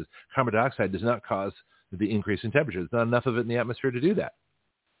increases. Carbon dioxide does not cause the increase in temperature. There's not enough of it in the atmosphere to do that.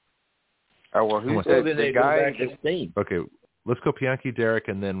 Oh, well, who's the guy? Okay, let's go Pianki, Derek,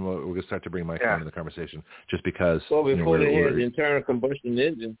 and then we're going to start to bring Mike into the conversation, just because. Well, before they had the internal combustion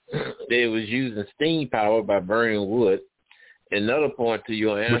engine, they was using steam power by burning wood. Another point to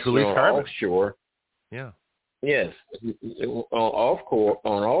your answer on offshore. Yeah. Yes, on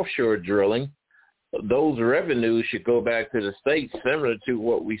offshore drilling, those revenues should go back to the states, similar to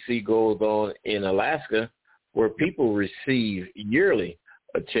what we see goes on in Alaska, where people receive yearly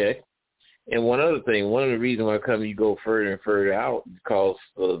a check. And one other thing, one of the reasons why you go further and further out, because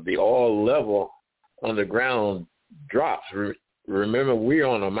the oil level underground drops. Remember, we're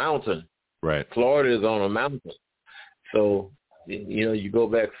on a mountain. Right. Florida is on a mountain. So, you go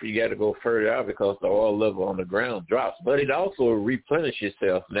back, you got to go further out because the oil level on the ground drops. But it also replenishes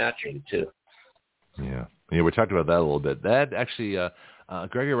itself naturally, too. Yeah, we talked about that a little bit. That actually,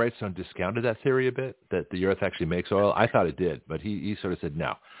 Gregory Wrightstone discounted that theory a bit, that the Earth actually makes oil. I thought it did, but he sort of said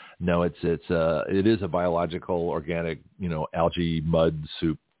no, it is a biological, organic, algae, mud,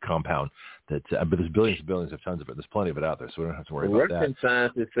 soup compound that, but there's billions and billions of tons of it. There's plenty of it out there, so we don't have to worry about that.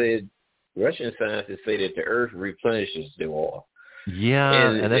 Russian scientists say that the Earth replenishes the oil.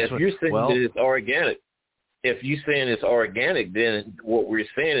 Yeah, and that's you're saying that it's organic. If you're saying it's organic, then what we're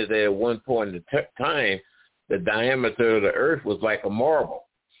saying is that at one point in time, the diameter of the Earth was like a marble.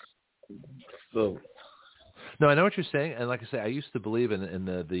 So, no, I know what you're saying, and like I say, I used to believe in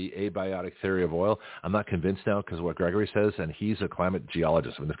the abiotic theory of oil. I'm not convinced now because of what Gregory says, and he's a climate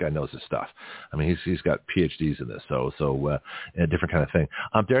geologist. I mean, this guy knows his stuff. I mean, he's got PhDs in this, so a different kind of thing.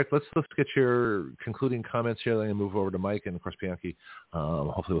 Derek, let's get your concluding comments here, then we'll move over to Mike, and of course, Pianki.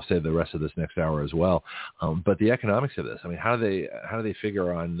 Hopefully, we'll save the rest of this next hour as well. But the economics of this, I mean, how do they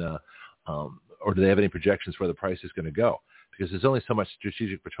figure on, or do they have any projections where the price is going to go? Because there's only so much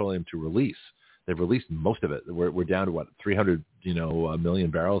strategic petroleum to release. They've released most of it. We're down to 300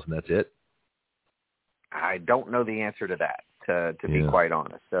 million barrels, and that's it. I don't know the answer to that, to be quite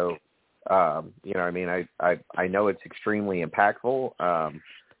honest. So, I mean, I know it's extremely impactful. I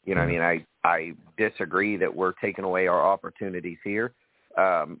mean, I disagree that we're taking away our opportunities here.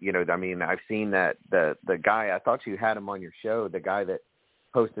 I mean, I've seen that the guy, I thought you had him on your show, the guy that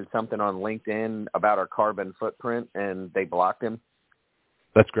posted something on LinkedIn about our carbon footprint, and they blocked him.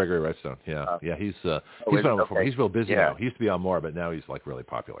 That's Gregory Wrightstone. Yeah, he's been on before. He's real busy now. He used to be on more, but now he's like really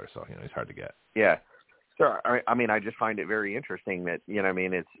popular. So he's hard to get. Yeah, sure. I mean, I just find it very interesting that I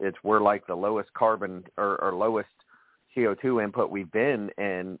mean, it's we're like the lowest carbon or lowest CO2 input we've been,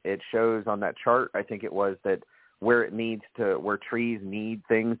 and it shows on that chart. I think it was that where where trees need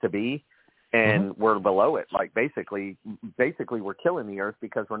things to be, and we're below it. Like basically, we're killing the earth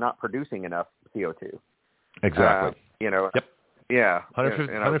because we're not producing enough CO2. Exactly. Yep. Yeah,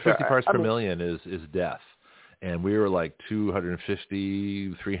 150 parts per million is death, and we were like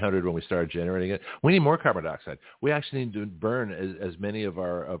 250, 300 when we started generating it. We need more carbon dioxide. We actually need to burn as many of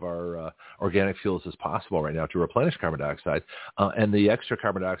our organic fuels as possible right now to replenish carbon dioxide, and the extra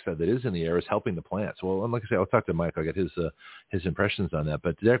carbon dioxide that is in the air is helping the plants. Well, like I say, I'll talk to Mike. I'll get his impressions on that.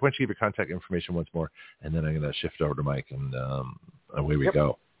 But Derek, why don't you give your contact information once more, and then I'm going to shift over to Mike, and away we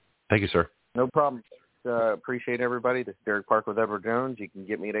go. Thank you, sir. No problem. Appreciate everybody. This is Derek Park with Edward Jones. You can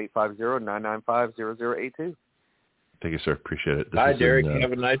get me at 850-995-0082. Thank you, sir. Appreciate it. Bye, Derek.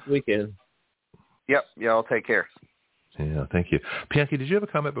 Have a nice weekend. Yep. Y'all take care. Yeah, thank you. Pianki, did you have a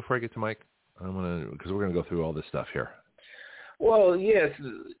comment before I get to Mike? Because we're going to go through all this stuff here. Well, yes,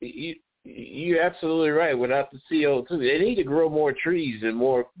 you're absolutely right. Without the CO2, they need to grow more trees and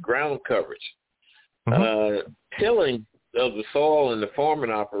more ground coverage. Tilling of the soil in the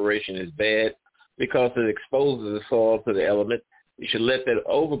farming operation is bad because it exposes the soil to the element. You should let that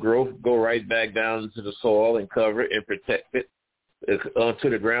overgrowth go right back down into the soil and cover it and protect it onto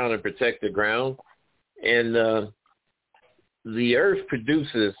the ground and protect the ground. And the earth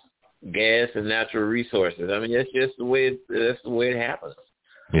produces gas and natural resources. I mean, that's just the way it happens.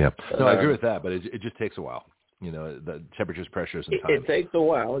 Yeah, no, I agree with that, but it just takes a while. You know, the temperatures, pressures, and time. It takes a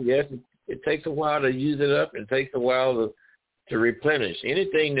while. Yes, it takes a while to use it up. It takes a while to replenish.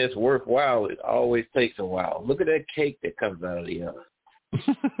 Anything that's worthwhile, it always takes a while. Look at that cake that comes out of the oven.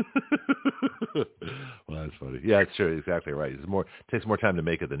 Well, that's funny. Yeah, it's true. Exactly right. It takes more time to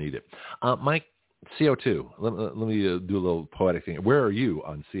make it than eat it. Mike, CO2. Let me do a little poetic thing. Where are you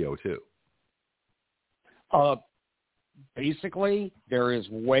on CO2? Basically, there is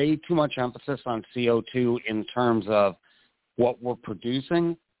way too much emphasis on CO2 in terms of what we're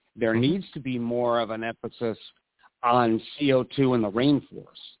producing. There needs to be more of an emphasis on CO2 in the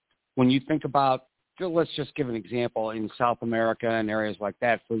rainforest. When you think about, let's just give an example, in South America and areas like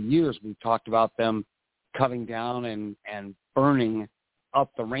that, for years we've talked about them cutting down and burning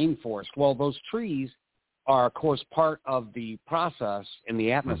up the rainforest. Well, those trees are, of course, part of the process in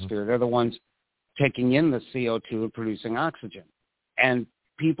the atmosphere. They're the ones taking in the CO2 and producing oxygen. And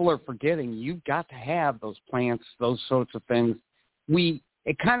people are forgetting you've got to have those plants, those sorts of things.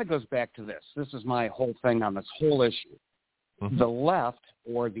 It kind of goes back to this. This is my whole thing on this whole issue. The left,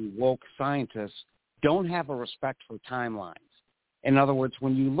 or the woke scientists, don't have a respect for timelines. In other words,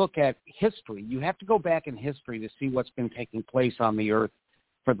 when you look at history, you have to go back in history to see what's been taking place on the earth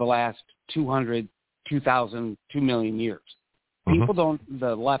for the last 200, 2,000, 2 million years. People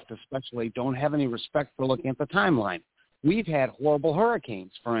the left especially, don't have any respect for looking at the timeline. We've had horrible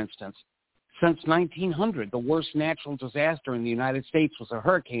hurricanes, for instance. Since 1900, the worst natural disaster in the United States was a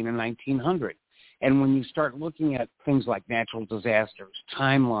hurricane in 1900. And when you start looking at things like natural disasters,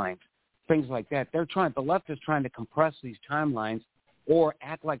 timelines, things like that, the left is trying to compress these timelines or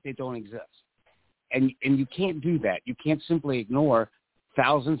act like they don't exist. And you can't do that. You can't simply ignore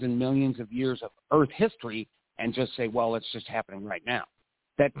thousands and millions of years of Earth history and just say, well, it's just happening right now.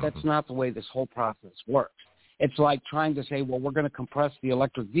 That's not the way this whole process works. It's like trying to say, well, we're going to compress the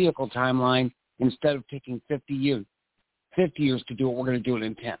electric vehicle timeline instead of taking 50 years to do it, we're going to do it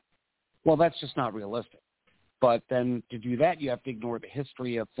in 10. Well, that's just not realistic. But then to do that, you have to ignore the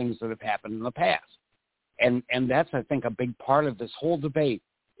history of things that have happened in the past. And that's, I think, a big part of this whole debate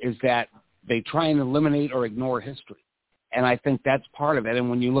is that they try and eliminate or ignore history. And I think that's part of it. And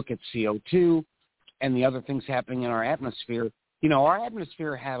when you look at CO2 and the other things happening in our atmosphere, you know, our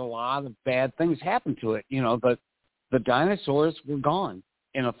atmosphere had a lot of bad things happen to it, you know, but the dinosaurs were gone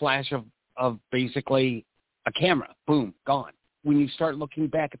in a flash of basically a camera. Boom, gone. When you start looking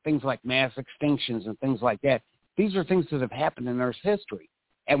back at things like mass extinctions and things like that, these are things that have happened in Earth's history.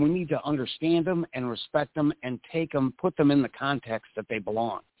 And we need to understand them and respect them and take them, put them in the context that they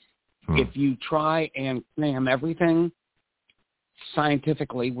belong. If you try and cram everything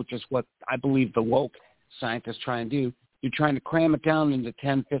scientifically, which is what I believe the woke scientists try and do, you're trying to cram it down into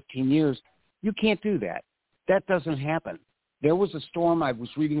 10, 15 years. You can't do that. That doesn't happen. There was a storm I was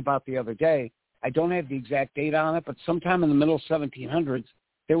reading about the other day. I don't have the exact date on it, but sometime in the middle 1700s,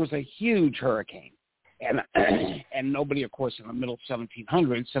 there was a huge hurricane. And nobody, of course, in the middle 1700s,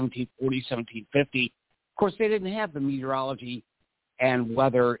 1740, 1750, of course, they didn't have the meteorology and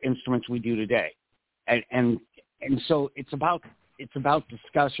weather instruments we do today. And so it's about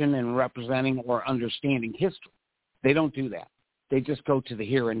discussion and representing or understanding history. They don't do that. They just go to the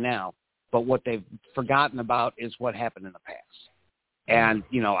here and now. But what they've forgotten about is what happened in the past. And,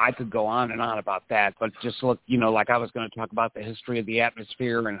 you know, I could go on and on about that, but just look, you know, like I was going to talk about the history of the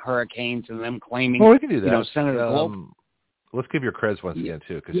atmosphere and hurricanes and them claiming, well, we can do that. You know, Senator Globe. Let's give your creds once again,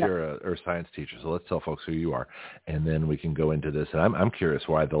 too, because you're a earth science teacher. So let's tell folks who you are, and then we can go into this. And I'm curious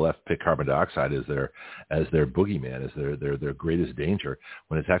why the left picked carbon dioxide as their boogeyman, as their greatest danger,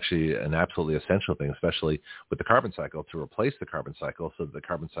 when it's actually an absolutely essential thing, especially with the carbon cycle, to replace the carbon cycle so that the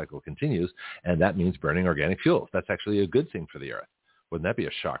carbon cycle continues, and that means burning organic fuels. That's actually a good thing for the earth. Wouldn't that be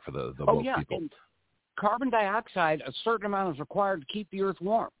a shock for the woke people? And carbon dioxide, a certain amount is required to keep the earth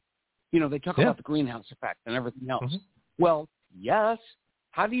warm. You know, they talk about the greenhouse effect and everything else. Well, yes.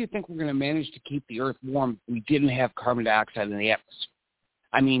 How do you think we're going to manage to keep the earth warm if we didn't have carbon dioxide in the atmosphere?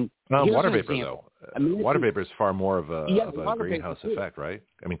 I mean, water vapor, though. Water vapor is far more of a greenhouse effect, right?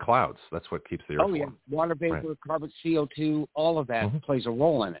 I mean, clouds. That's what keeps the earth warm. Oh, yeah. Water vapor, carbon, CO2, all of that plays a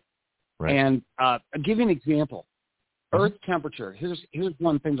role in it. Right. And I'll give you an example. Earth temperature. Here's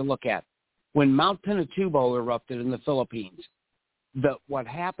one thing to look at. When Mount Pinatubo erupted in the Philippines, what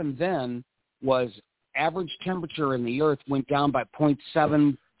happened then was average temperature in the Earth went down by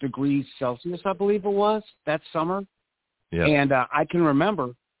 0.7 degrees Celsius, I believe it was, that summer. Yeah. And I can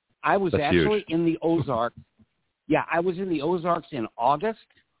remember I was That's actually huge. in the Ozarks. Yeah, I was in the Ozarks in August.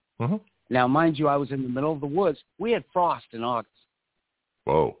 Mm-hmm. Now, mind you, I was in the middle of the woods. We had frost in August.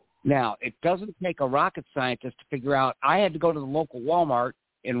 Whoa. Now, it doesn't take a rocket scientist to figure out. I had to go to the local Walmart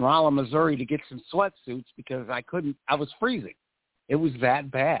in Rolla, Missouri to get some sweatsuits because I was freezing. It was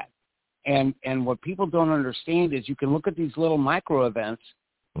that bad. And what people don't understand is you can look at these little micro events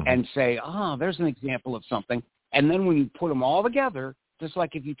and say, there's an example of something. And then when you put them all together, just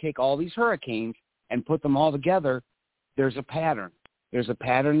like if you take all these hurricanes and put them all together, there's a pattern. There's a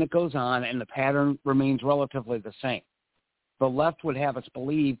pattern that goes on, and the pattern remains relatively the same. The left would have us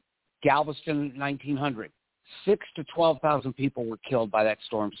believe Galveston 1900, 6,000 to 12,000 people were killed by that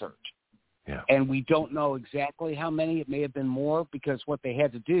storm surge. Yeah. And we don't know exactly how many. It may have been more because what they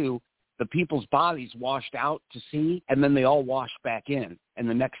had to do, the people's bodies washed out to sea, and then they all washed back in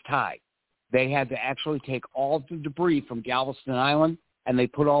the next tide. They had to actually take all the debris from Galveston Island, and they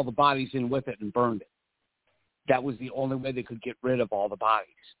put all the bodies in with it and burned it. That was the only way they could get rid of all the bodies.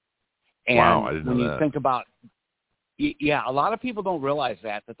 And wow, I didn't know when that. you think about, a lot of people don't realize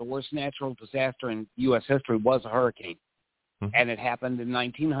that the worst natural disaster in U.S. history was a hurricane. And it happened in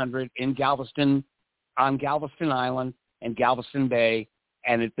 1900 in Galveston, on Galveston Island and Galveston Bay,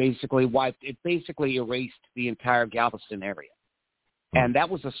 and it basically erased the entire Galveston area. And that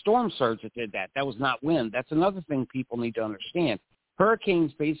was a storm surge that did that. That was not wind. That's another thing people need to understand.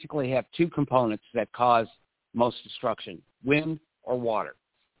 Hurricanes basically have two components that cause most destruction, wind or water.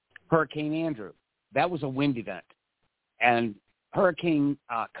 Hurricane Andrew, that was a wind event. And Hurricane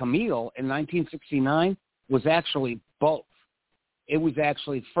Camille in 1969 was actually both. It was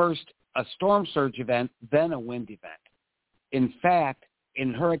actually first a storm surge event, then a wind event. In fact,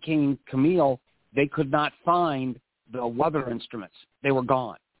 in Hurricane Camille, they could not find the weather instruments. They were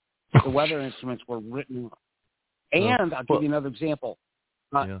gone. The weather instruments were written off. And I'll give you another example.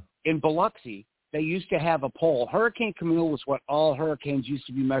 In Biloxi, they used to have a pole. Hurricane Camille was what all hurricanes used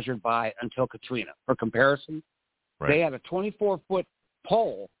to be measured by until Katrina. For comparison, they had a 24-foot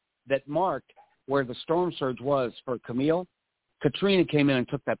pole that marked where the storm surge was for Camille. Katrina came in and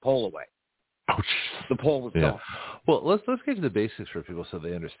took that pole away. Ouch. The pole was gone. Well, let's get to the basics for people so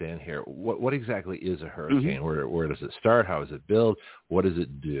they understand here. What exactly is a hurricane? Where does it start? How does it build? What does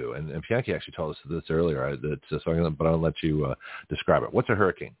it do? And Bianchi actually told us this earlier. But I'll let you describe it. What's a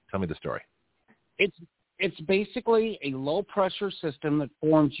hurricane? Tell me the story. It's basically a low pressure system that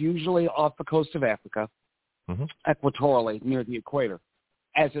forms usually off the coast of Africa, equatorially near the equator.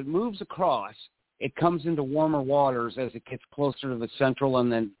 As it moves across, it comes into warmer waters as it gets closer to the central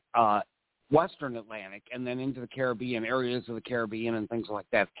and then western Atlantic, and then into the Caribbean, areas of the Caribbean and things like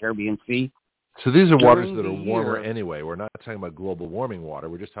that, the Caribbean Sea. So these are waters that are warmer anyway. We're not talking about global warming water.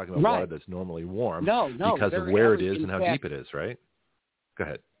 We're just talking about water that's normally warm because of where it is and how deep it is, right? Go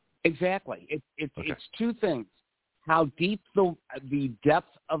ahead. Exactly. It's two things: how deep the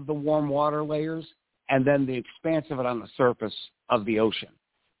depth of the warm water layers, and then the expanse of it on the surface of the ocean.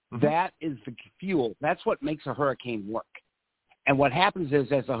 That is the fuel. That's what makes a hurricane work. And what happens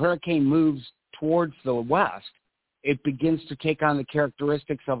is, as the hurricane moves towards the west, it begins to take on the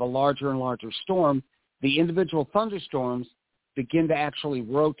characteristics of a larger and larger storm. The individual thunderstorms begin to actually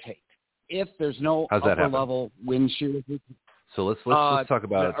rotate if there's no upper level wind shear. So let's talk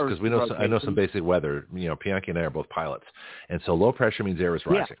about it, because I know some basic weather. Bianchi and I are both pilots, and so low pressure means air is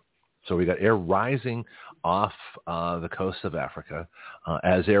rising. Yeah. So we got air rising off the coast of Africa.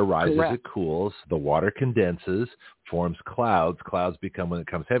 As air rises, it cools. The water condenses, forms clouds. Clouds become, when it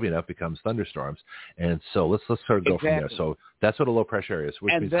becomes heavy enough, becomes thunderstorms. And so let's sort of go from there. So that's what a low pressure area is,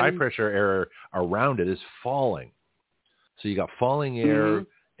 which means high pressure air around it is falling. So you got falling air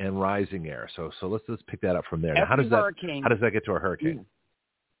and rising air. So let's pick that up from there. Now, how does that get to a hurricane?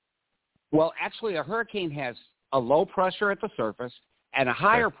 Well, actually, a hurricane has a low pressure at the surface and a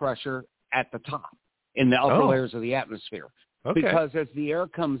higher pressure at the top in the upper layers of the atmosphere. Because as the air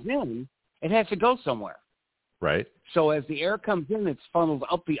comes in, it has to go somewhere. Right. So as the air comes in, it's funneled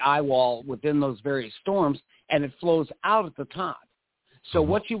up the eye wall within those various storms, and it flows out at the top. So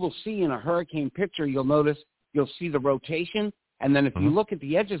what you will see in a hurricane picture, you'll see the rotation, and then if you look at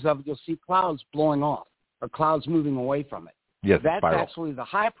the edges of it, you'll see clouds blowing off or clouds moving away from it. Yes, that's actually the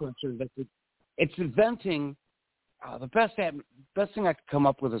high pressure. It's venting. The best thing I could come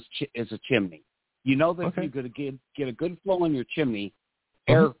up with is a chimney. You know that if you're going to get a good flow in your chimney,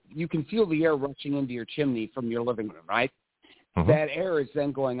 air, you can feel the air rushing into your chimney from your living room, right? That air is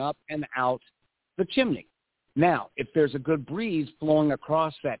then going up and out the chimney. Now, if there's a good breeze blowing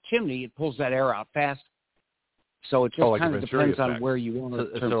across that chimney, it pulls that air out fast. So it just like kind of depends on where you want it. So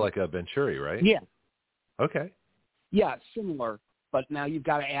it's sort of like a Venturi, right? Yeah. Okay. Yeah, similar. But now you've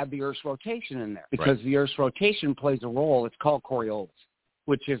got to add the Earth's rotation in there because the Earth's rotation plays a role. It's called Coriolis,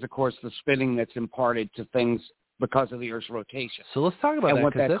 which is, of course, the spinning that's imparted to things because of the Earth's rotation. So let's talk about and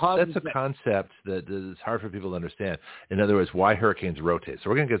that, because that's a concept that is hard for people to understand. In other words, why hurricanes rotate. So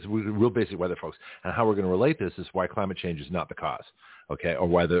we're going to get real basic weather, folks, and how we're going to relate this is why climate change is not the cause, okay, or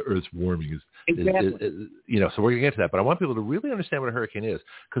why the Earth's warming is so we're going to get to that. But I want people to really understand what a hurricane is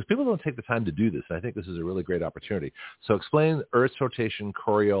because people don't take the time to do this, and I think this is a really great opportunity. So explain Earth's rotation,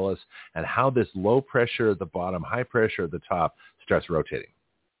 Coriolis, and how this low pressure at the bottom, high pressure at the top starts rotating.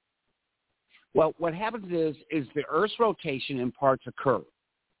 Well, what happens is the Earth's rotation imparts a curve.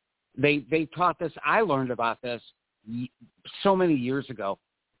 They taught this. I learned about this so many years ago.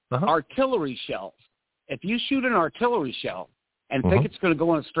 Artillery shells. If you shoot an artillery shell and think it's going to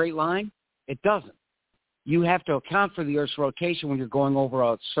go in a straight line, it doesn't. You have to account for the Earth's rotation when you're going over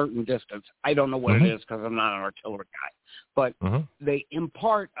a certain distance. I don't know what it is because I'm not an artillery guy. But they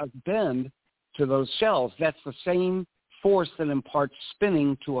impart a bend to those shells. That's the same force that imparts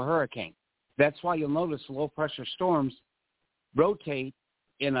spinning to a hurricane. That's why you'll notice low-pressure storms rotate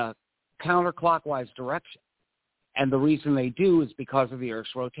in a counterclockwise direction. And the reason they do is because of the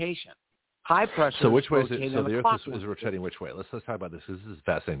Earth's rotation. High pressure. So which way is it? So the Earth is rotating which way? Let's talk about this because this is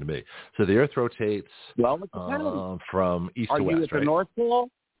fascinating to me. So the Earth rotates from east to west, right? Are you at the North Pole?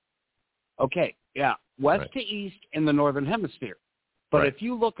 Okay, yeah. West to east in the Northern Hemisphere. But if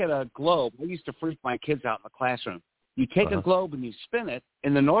you look at a globe, I used to freak my kids out in the classroom. You take a globe and you spin it.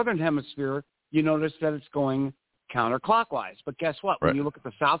 In the Northern Hemisphere, you notice that it's going counterclockwise. But guess what? When you look at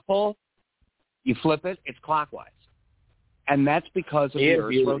the South Pole, you flip it, it's clockwise. And that's because of the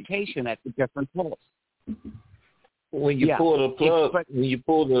Earth's rotation at the different poles. When you pull the plug, when you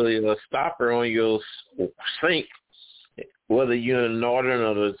pull the stopper on your sink, whether you're in the northern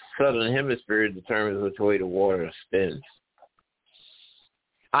or the southern hemisphere determines which way the water spins.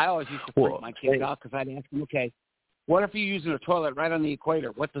 I always used to freak my kids out because I'd ask them, okay, what if you're using a toilet right on the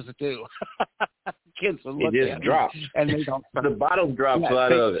equator? What does it do? Kids would look at it. Drops. And they don't. The bottom drops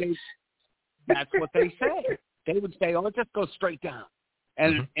out of it. That's what they say. They would say, oh, it just goes straight down.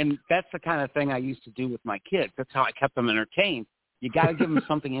 And and that's the kind of thing I used to do with my kids. That's how I kept them entertained. You got to give them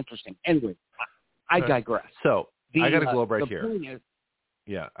something interesting. Anyway, I digress. So I got a globe right here.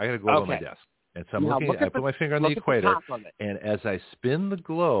 I got a globe on my desk. And so I'm looking I put my finger on the equator, and as I spin the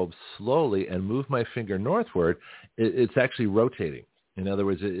globe slowly and move my finger northward, it's actually rotating. In other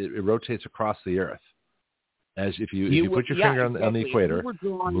words, it rotates across the Earth. As if you put your finger on the equator,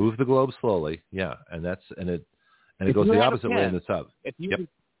 move the globe slowly, and it goes the opposite way in the south.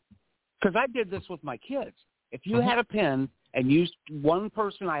 Because I did this with my kids. If you had a pen and used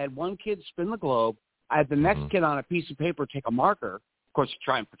I had one kid spin the globe, I had the next kid on a piece of paper take a marker, of course, to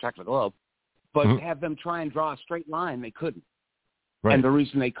try and protect the globe, but have them try and draw a straight line, they couldn't. Right. And the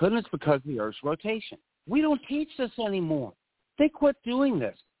reason they couldn't is because of the Earth's rotation. We don't teach this anymore. They quit doing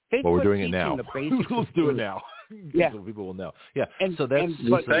this. We're doing it now. We'll do it now. Yeah. So people will know. Yeah. And, so that's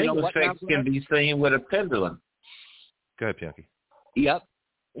the same effect can be seen with a pendulum. Go ahead, Bianchi. Yep.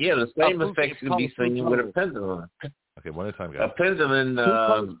 Yeah, the same effect can be seen with a pendulum. Okay, one at a time, guys. A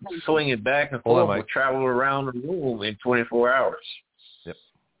pendulum swinging back and forth will travel around the room in 24 hours. Yep.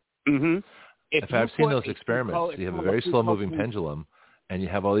 Mm-hmm. If I've seen those experiments, you have a very slow-moving pendulum, and you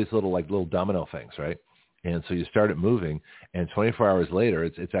have all these little domino things, right? And so you start it moving, and 24 hours later,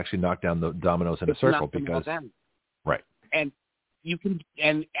 it's actually knocked down the dominoes in a circle because right. And you can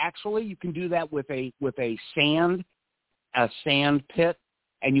do that with a sand pit,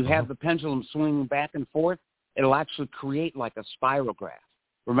 and you have the pendulum swinging back and forth. It'll actually create like a spirograph.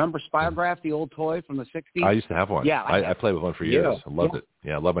 Remember Spirograph, the old toy from the 60s? I used to have one. Yeah, I played with one for years. I loved it.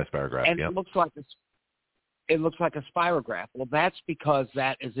 Yeah, I love my Spirograph. And it looks like a spirograph. Well, that's because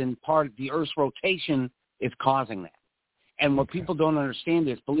that is in part the Earth's rotation is causing that. And what people don't understand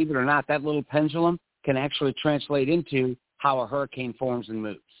is, believe it or not, that little pendulum can actually translate into how a hurricane forms and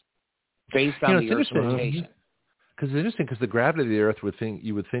moves based on the Earth's rotation. Because it's interesting because the gravity of the Earth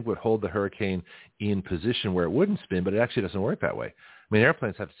you would think would hold the hurricane in position where it wouldn't spin, but it actually doesn't work that way. I mean,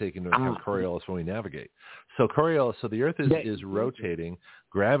 airplanes have to take into account Coriolis when we navigate. So Coriolis, so the Earth is rotating,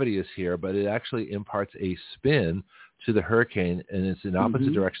 gravity is here, but it actually imparts a spin to the hurricane, and it's in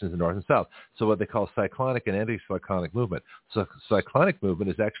opposite directions in north and south. So what they call cyclonic and anticyclonic movement. So cyclonic movement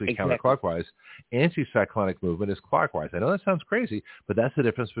is actually counterclockwise. Anticyclonic movement is clockwise. I know that sounds crazy, but that's the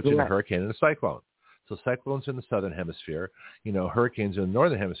difference between a hurricane and a cyclone. So cyclones are in the southern hemisphere, hurricanes are in the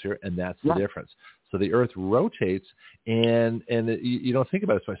northern hemisphere, and that's the difference. So the Earth rotates, and you don't think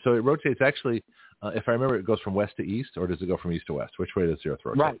about it. So it rotates actually, if I remember, it goes from west to east, or does it go from east to west? Which way does the Earth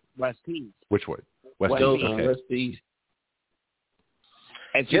rotate? Right, west to east. Which way? West to east. Okay. West to east.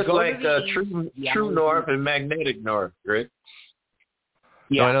 And just like true north and magnetic north, right?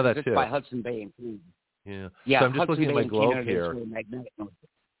 Yeah, I know that too. By Hudson Bay and Queens. Yeah. So I'm just looking at my globe here.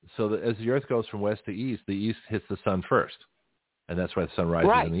 So as the Earth goes from west to east, the east hits the sun first, and that's why the sun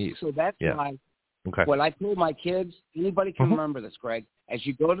rises in the east. So that's why. Okay. What I told my kids, anybody can remember this, Greg. As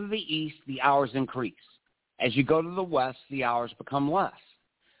you go to the east, the hours increase. As you go to the west, the hours become less.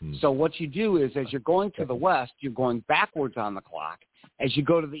 So what you do is, as you're going to the west, you're going backwards on the clock. As you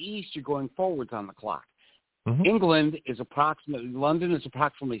go to the east, you're going forwards on the clock. London is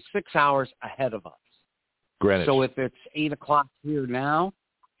approximately 6 hours ahead of us. Greenwich. So if it's 8 o'clock here now,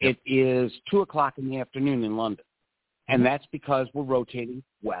 it is 2 o'clock in the afternoon in London. And that's because we're rotating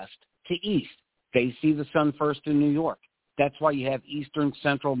west to east. They see the sun first in New York. That's why you have Eastern,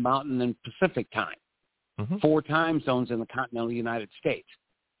 Central, Mountain, and Pacific time. 4 time zones in the continental United States.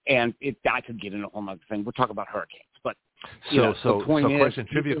 And I could get into a whole other thing. We're talking about hurricanes. But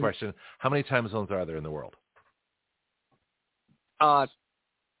trivia question. How many time zones are there in the world? 20,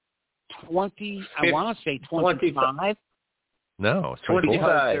 I want to say 25. No, it's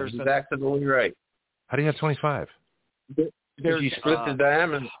 25. That's absolutely right. How do you have 25? You split the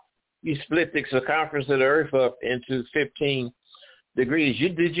diameter. You split the circumference of the Earth up into 15 degrees.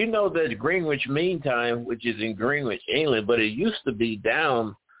 Did you know that Greenwich Mean Time, which is in Greenwich, England, but it used to be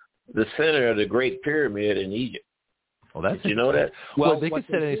down the center of the Great Pyramid in Egypt? Well, that's Did you know that? Well, they could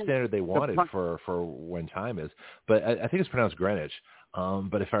set any standard they wanted for when time is, but I think it's pronounced Greenwich.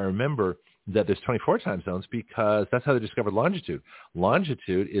 But if I remember that there's 24 time zones because that's how they discovered longitude.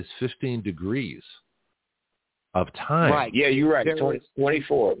 Longitude is 15 degrees of time. Right. Yeah, you're right.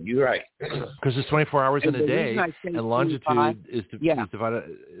 24. You're right. Because there's 24 hours in a day, and longitude is divided.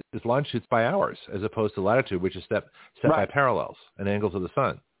 Is longitude's by hours as opposed to latitude, which is set by parallels and angles of the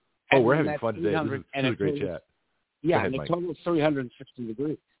sun. And we're having fun today. This is a great chat. Yeah, and the total is 360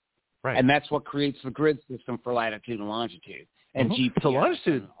 degrees. Right. And that's what creates the grid system for latitude and longitude. And GPS so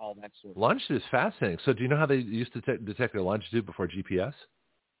longitude, and all that sort of longitude is fascinating. So do you know how they used to detect their longitude before GPS?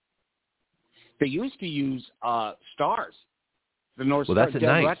 They used to use stars. The North Star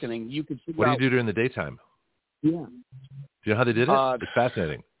Dead Reckoning. You could figure what do you do during the daytime? Yeah. Do you know how they did it? It's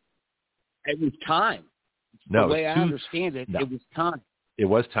fascinating. It was time. No, the way I understand it, it was time. It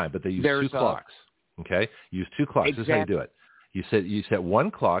was time, but they used 2 clocks. Okay? Use 2 clocks. Exactly. This is how you do it. You set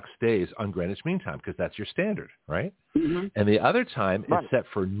 1 clock stays on Greenwich Mean Time because that's your standard, right? And the other time is set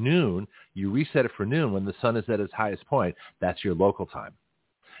for noon. You reset it for noon when the sun is at its highest point. That's your local time.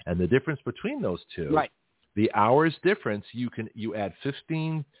 And the difference between those two, the hours difference, you add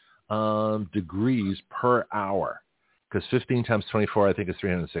 15 degrees per hour because 15 times 24, I think, is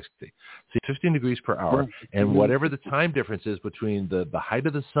 360. So 15 degrees per hour. And whatever the time difference is between the height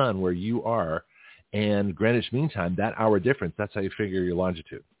of the sun where you are and Greenwich Mean Time, that hour difference, that's how you figure your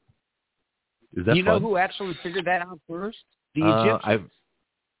longitude. Is that fun? Know who actually figured that out first? The Egyptians.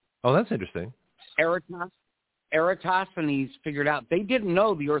 Oh, that's interesting. Eratosthenes figured out. They didn't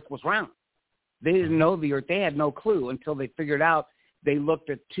know the Earth was round. They didn't know the Earth. They had no clue until they figured out. They looked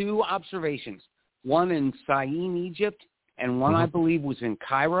at 2 observations, one in Syene, Egypt, and one I believe was in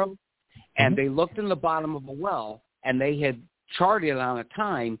Cairo. And they looked in the bottom of a well, and they had charted on a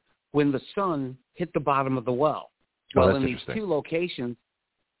time when the sun hit the bottom of the well. Well, in these 2 locations,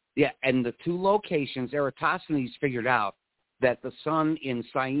 and the 2 locations, Eratosthenes figured out that the sun in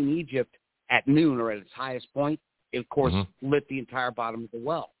Syene, Egypt, at noon or at its highest point, it, of course, lit the entire bottom of the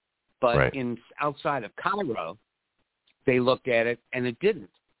well. But outside of Cairo, they looked at it, and it didn't.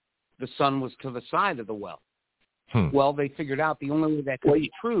 The sun was to the side of the well. Well, they figured out the only way that could be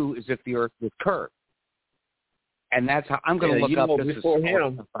true is if the Earth was curved. And that's how I'm going to look up this. Before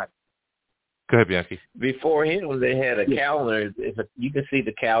him. Go ahead, Bianchi. Before him, they had a calendar. You can see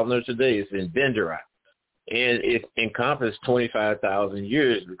the calendar today. It's in Dendera. And it encompasses 25,000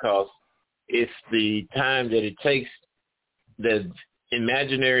 years because it's the time that it takes the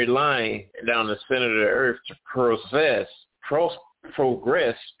imaginary line down the center of the Earth to progress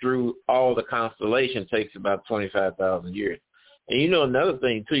through all the constellations takes about 25,000 years. And another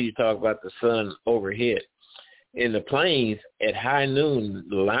thing, too, you talk about the sun overhead. In the plains, at high noon,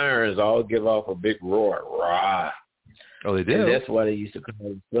 the lions all give off a big roar. Rah. Oh, they do? And that's why they used to call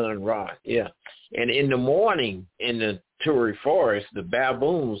the sun Ra. Yeah. And in the morning, in the Turi forest, the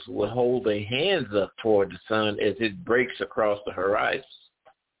baboons would hold their hands up toward the sun as it breaks across the horizon.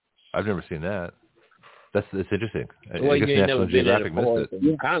 I've never seen that. That's interesting. Well, I guess you ain't National never been Geographic in the forest missed in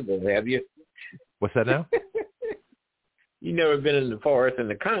it. the Congo, have you? What's that now? You never been in the forest in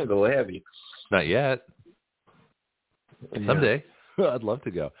the Congo, have you? Not yet. Yeah. Someday. I'd love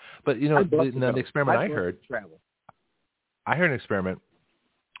to go. But, the experiment I heard an experiment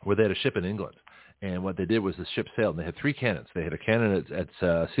where they had a ship in England. And what they did was the ship sailed, and they had 3 cannons. They had a cannon at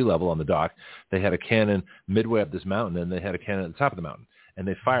sea level on the dock. They had a cannon midway up this mountain, and they had a cannon at the top of the mountain. And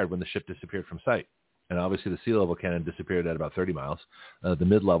they fired when the ship disappeared from sight. And obviously the sea level cannon disappeared at about 30 miles. The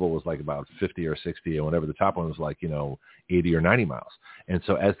mid-level was like about 50 or 60, and whatever the top one was like, 80 or 90 miles. And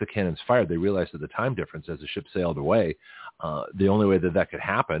so as the cannons fired, they realized that the time difference as the ship sailed away, the only way that could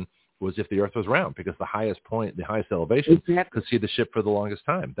happen was if the Earth was round, because the highest point, the highest elevation, could see the ship for the longest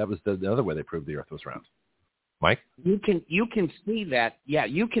time. That was the other way they proved the Earth was round. Mike? You can see that. Yeah,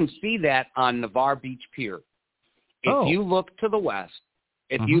 you can see that on Navarre Beach Pier. If you look to the west,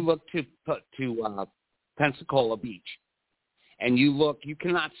 if you look to Pensacola Beach, and you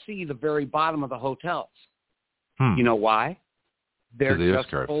cannot see the very bottom of the hotels. You know why? They're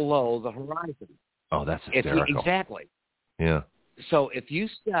just below the horizon. Oh, that's hysterical. Exactly. Yeah. So if you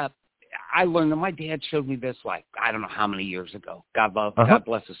step, I learned that my dad showed me this I don't know how many years ago. God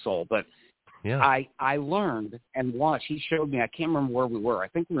bless his soul. But yeah. I learned and watched. He showed me. I can't remember where we were. I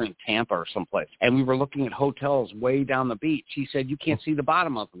think we were in Tampa or someplace, and we were looking at hotels way down the beach. He said, "You can't see the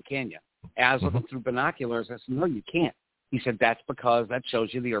bottom of them, can you?" And I was looking through binoculars. I said, "No, you can't." He said, "That's because that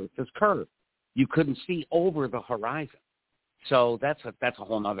shows you the Earth is curved. You couldn't see over the horizon." So that's a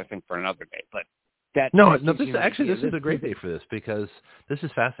whole other thing for another day. But this is a great day for this, because this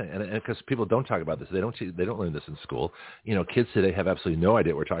is fascinating, and because people don't talk about this, they don't learn this in school. Kids today have absolutely no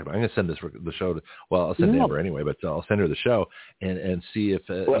idea what we're talking about. I'm going to send the show to, I'll send Amber anyway, but I'll send her the show and see if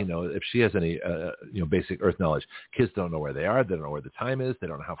if she has any basic Earth knowledge. Kids don't know where they are. They don't know where the time is. They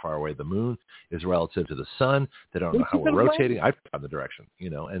don't know how far away the moon is relative to the sun. They don't know how we're rotating. I've found the direction,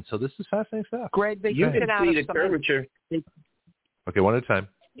 and so this is fascinating stuff. Greg, you can see the curvature. Okay, one at a time.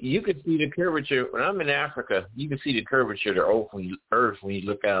 You can see the curvature. When I'm in Africa, you can see the curvature of the Earth when you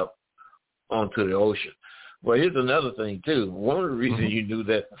look out onto the ocean. Well, here's another thing, too. One of the reasons you knew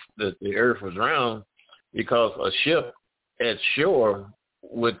that the Earth was round, because a ship at shore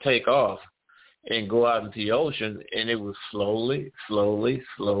would take off and go out into the ocean, and it would slowly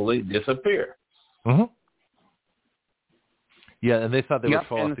disappear. Mm-hmm. Yeah, and they thought they would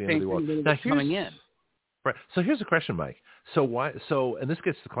fall off the end of the world. Now, coming in. Right. So here's a question, Mike. And this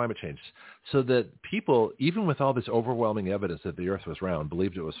gets to climate change, so that people, even with all this overwhelming evidence that the Earth was round,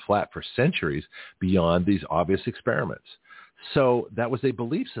 believed it was flat for centuries beyond these obvious experiments. So that was a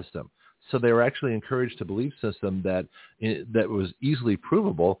belief system. So they were actually encouraged to believe system that was easily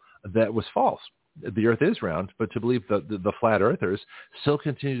provable that was false. The Earth is round, but to believe the flat earthers still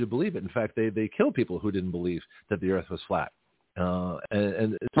continue to believe it. In fact, they killed people who didn't believe that the Earth was flat.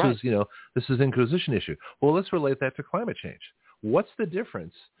 And this is an Inquisition issue. Well, let's relate that to climate change. What's the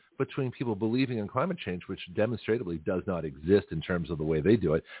difference between people believing in climate change, which demonstratively does not exist in terms of the way they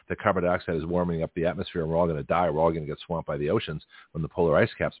do it, that carbon dioxide is warming up the atmosphere and we're all going to die, we're all going to get swamped by the oceans when the polar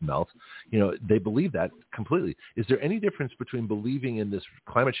ice caps melt? They believe that completely. Is there any difference between believing in this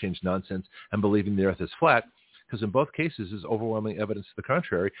climate change nonsense and believing the Earth is flat? Because in both cases, there's overwhelming evidence to the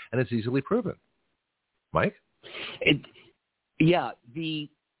contrary, and it's easily proven. Mike? Yeah, the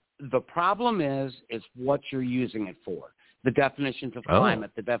problem is what you're using it for. The definitions of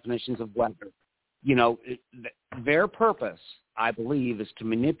climate, the definitions of weather. Their purpose, I believe, is to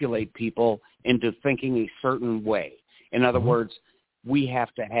manipulate people into thinking a certain way. In other words, we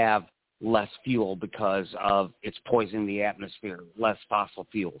have to have less fuel because of it's poisoning the atmosphere, less fossil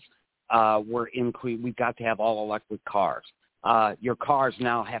fuels. We've got to have all electric cars. Your cars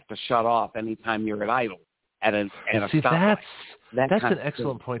now have to shut off anytime you're at idle. At a stoplight. That's an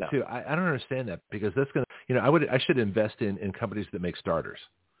excellent point too. I don't understand that, because that's going to, I should invest in companies that make starters,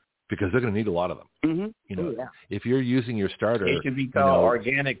 because they're going to need a lot of them. Mm-hmm. If you're using your starter, it should be called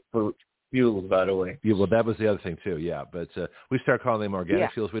organic fuels, by the way. Yeah, well, that was the other thing too. Yeah, but we start calling them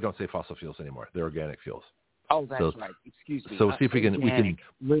organic fuels. We don't say fossil fuels anymore. They're organic fuels. Oh, that's right. Excuse me. So see if we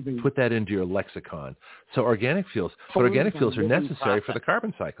can put that into your lexicon. So organic fuels, but organic fuels are necessary for the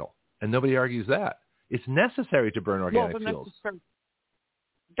carbon cycle, and nobody argues that. It's necessary to burn organic fuels.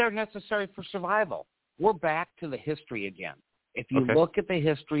 They're necessary for survival. We're back to the history again. If you look at the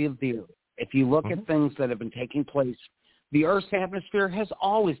history of the Earth, if you look at things that have been taking place, the Earth's atmosphere has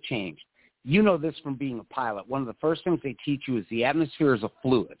always changed. You know this from being a pilot. One of the first things they teach you is the atmosphere is a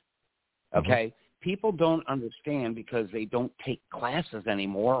fluid. Okay? People don't understand because they don't take classes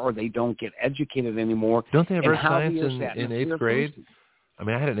anymore, or they don't get educated anymore. Don't they have Earth science in 8th grade? I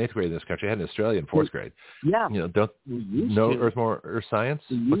mean, I had an 8th grade in this country. I had an Australian 4th grade. Yeah. No Earth Science?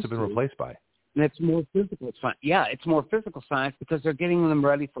 What's it been replaced by? And it's more physical science. Yeah, it's more physical science because they're getting them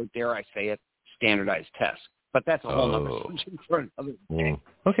ready for, dare I say it, standardized tests. But that's a whole other subject for another day.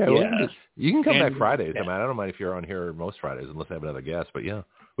 Okay, well, you can come back Fridays. I mean, I don't mind if you're on here most Fridays unless I have another guest. But yeah,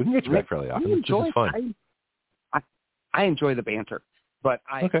 we can get you back fairly often. This is fun. I enjoy the banter, but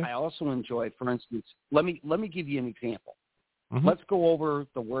I also enjoy, for instance, let me give you an example. Mm-hmm. Let's go over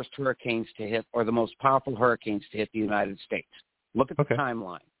the worst hurricanes to hit, or the most powerful hurricanes to hit the United States. Look at the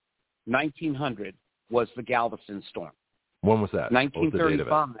timeline. 1900 was the Galveston storm. When was that?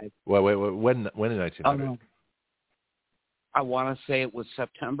 1935. Wait. When in 1900? I want to say it was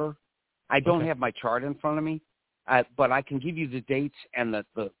September. I don't have my chart in front of me, but I can give you the dates and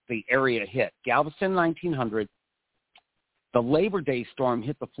the area hit. Galveston, 1900. The Labor Day storm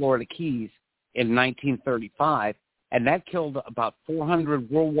hit the Florida Keys in 1935, and that killed about 400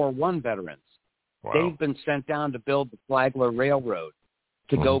 World War I veterans. Wow. They've been sent down to build the Flagler Railroad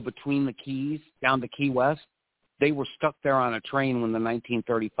to go between the Keys down to Key West. They were stuck there on a train when the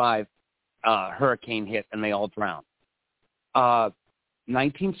 1935 hurricane hit, and they all drowned.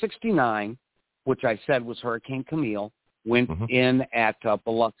 1969, which I said was Hurricane Camille, went in at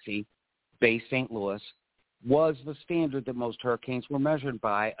Biloxi, Bay St. Louis, was the standard that most hurricanes were measured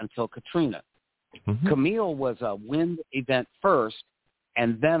by until Katrina. Camille was a wind event first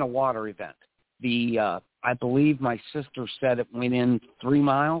and then a water event. I believe my sister said it went in 3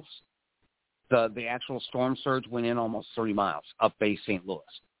 miles. The actual storm surge went in almost 30 miles up Bay St. Louis.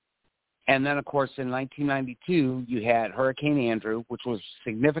 And then, of course, in 1992, you had Hurricane Andrew, which was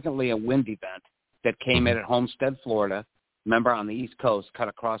significantly a wind event that came in at Homestead, Florida. Remember, on the East Coast, cut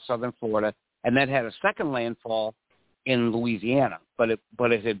across southern Florida, and then had a second landfall in Louisiana, but it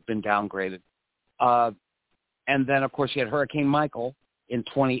had been downgraded. And then, of course, you had Hurricane Michael in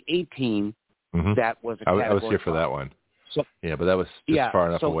 2018. That was a Category 5. I was here for that one. So, yeah, but that was just far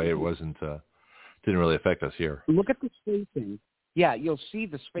enough away. It wasn't didn't really affect us here. Look at the spacing. Yeah, you'll see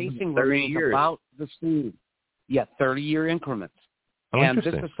the spacing remains about the same. Yeah, 30-year increments. And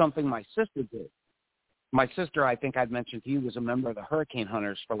this is something my sister did. My sister, I think I'd mentioned to you, was a member of the Hurricane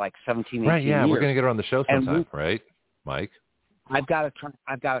Hunters for like 17, 18 years. Right, yeah, we're going to get her on the show sometime, right, Mike? I've got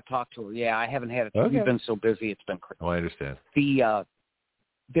to talk to her. Yeah, I haven't had it. We've been so busy, it's been crazy. Oh, I understand.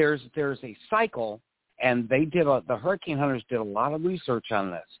 There's a cycle, and the Hurricane Hunters did a lot of research on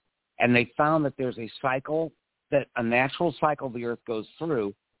this, and they found that there's a cycle, a natural cycle the Earth goes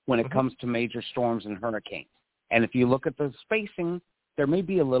through when it comes to major storms and hurricanes. And if you look at the spacing, there may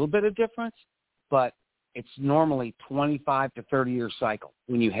be a little bit of difference, but it's normally 25 to 30-year cycle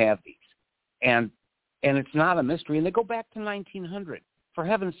when you have these. And it's not a mystery. And they go back to 1900. For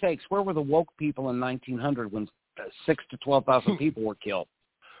heaven's sakes, where were the woke people in 1900 when 6,000 to 12,000 people were killed?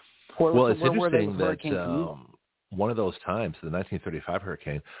 It's interesting that one of those times, the 1935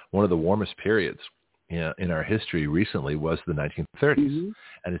 hurricane, one of the warmest periods in our history recently was the 1930s.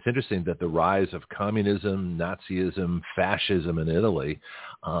 And it's interesting that the rise of communism, Nazism, fascism in Italy,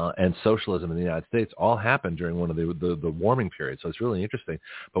 and socialism in the United States all happened during one of the warming periods. So it's really interesting.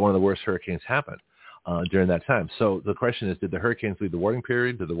 But one of the worst hurricanes happened during that time. So the question is, did the hurricanes lead the warming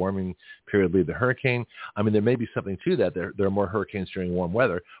period? Did the warming period lead the hurricane? I mean, there may be something to that. There are more hurricanes during warm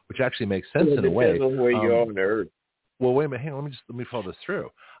weather, which actually makes sense in a way. Depends on where you are on the Earth. Well, wait a minute. Hang on. Let me follow this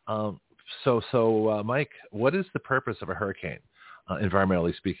through. So, Mike, what is the purpose of a hurricane,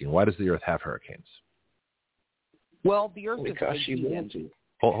 environmentally speaking? Why does the Earth have hurricanes? Well, the Earth is because she wants to.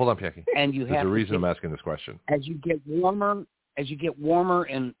 Hold on, Piaki. And there's a reason I'm asking this question. As you get warmer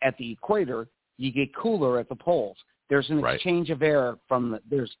at the equator, you get cooler at the poles. There's an exchange of air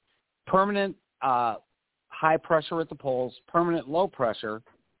there's permanent high pressure at the poles, permanent low pressure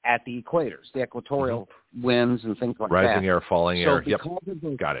at the equators, the equatorial winds and things like that. Rising air, falling air. Yep.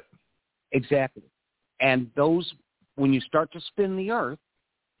 Got it. Exactly. And those, when you start to spin the Earth,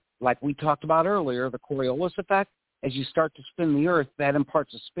 like we talked about earlier, the Coriolis effect, as you start to spin the Earth, that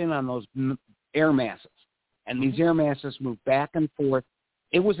imparts a spin on those air masses. And these air masses move back and forth.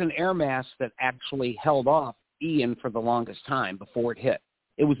 It was an air mass that actually held off Ian for the longest time before it hit.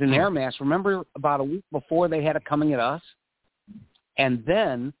 It was an air mass. Remember about a week before they had it coming at us? And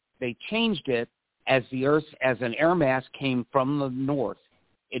then they changed it as an air mass came from the north.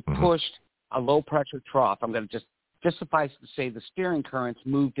 It pushed a low-pressure trough. I'm going to just suffice to say the steering currents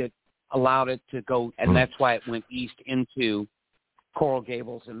moved it, allowed it to go, and that's why it went east into Coral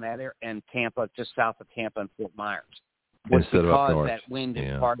Gables and that area, and Tampa, just south of Tampa and Fort Myers. Instead of up north. That wind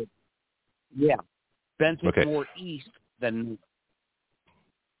imparted, bent it more east than.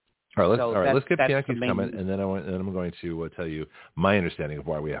 All right, let's get Bianchi's comment, and then I'm going to tell you my understanding of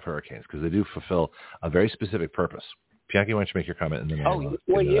why we have hurricanes, because they do fulfill a very specific purpose. Bianchi, why don't you make your comment, and then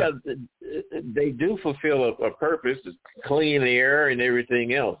they do fulfill a purpose, to clean air and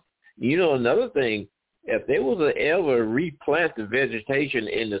everything else. Another thing, if they was to ever replant the vegetation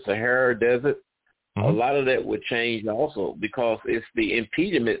in the Sahara Desert, a lot of that would change also, because it's the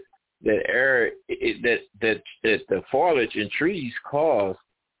impediment that that the foliage and trees cause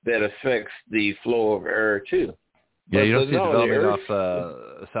that affects the flow of air too. Yeah, you don't see development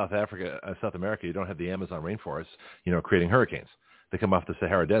off South America. You don't have the Amazon rainforest, creating hurricanes. They come off the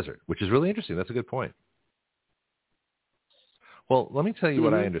Sahara Desert, which is really interesting. That's a good point. Well, let me tell you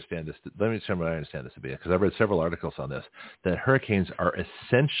what I understand this. Let me tell you what I understand this to be, because I've read several articles on this, that hurricanes are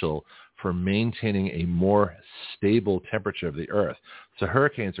essential for maintaining a more stable temperature of the Earth. So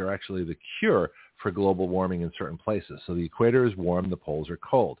hurricanes are actually the cure for global warming in certain places. So the equator is warm, the poles are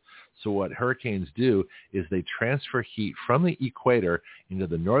cold. So what hurricanes do is they transfer heat from the equator into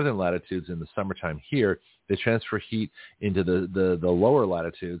the northern latitudes in the summertime here. They transfer heat into the lower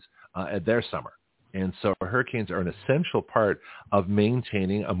latitudes at their summer. And so hurricanes are an essential part of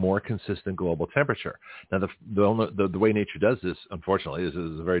maintaining a more consistent global temperature. Now, the way nature does this, unfortunately, is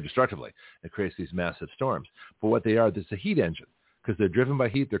very destructively. It creates these massive storms. But what they are, this is a heat engine, because they're driven by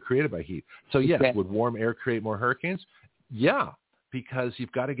heat, they're created by heat. So yes, would warm air create more hurricanes? Yeah, because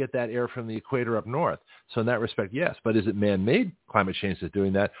you've got to get that air from the equator up north. So in that respect, yes. But is it man-made climate change that's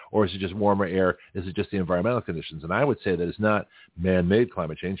doing that, or is it just warmer air? Is it just the environmental conditions? And I would say that it's not man-made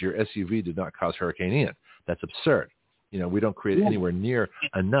climate change. Your SUV did not cause Hurricane Ian. That's absurd. We don't create anywhere near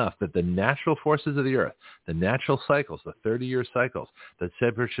enough that the natural forces of the Earth, the natural cycles, the 30-year cycles, the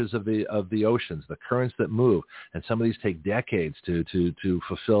temperatures of the oceans, the currents that move, and some of these take decades to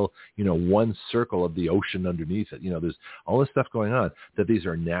fulfill, one circle of the ocean underneath it. There's all this stuff going on, that these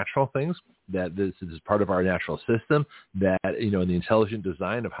are natural things, that this is part of our natural system, that, in the intelligent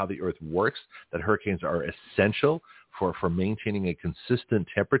design of how the Earth works, that hurricanes are essential for maintaining a consistent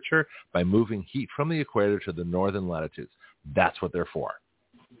temperature by moving heat from the equator to the northern latitudes. That's what they're for.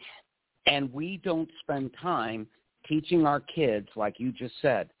 And we don't spend time teaching our kids, like you just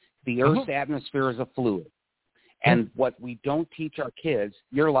said, the Earth's atmosphere is a fluid. And what we don't teach our kids,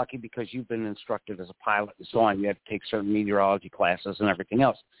 you're lucky because you've been instructed as a pilot and so on. You have to take certain meteorology classes and everything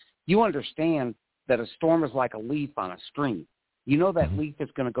else. You understand that a storm is like a leaf on a stream. You know that leaf is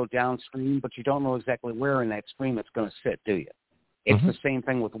going to go downstream, but you don't know exactly where in that stream it's going to sit, do you? It's the same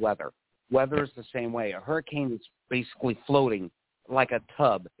thing with weather. Weather is the same way. A hurricane is basically floating like a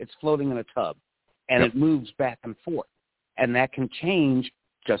tub. It's floating in a tub, and it moves back and forth. And that can change,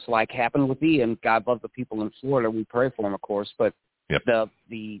 just like happened with Ian. God love the people in Florida. We pray for them, of course. But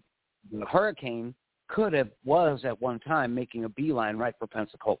the hurricane was at one time making a beeline right for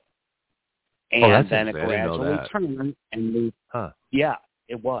Pensacola. And then it gradually turned and moved. Yeah,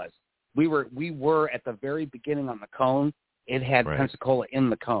 it was. We were at the very beginning on the cone. It had Pensacola in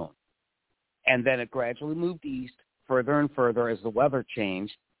the cone. And then it gradually moved east further and further as the weather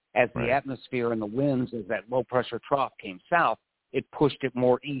changed. As the atmosphere and the winds, as that low-pressure trough came south, it pushed it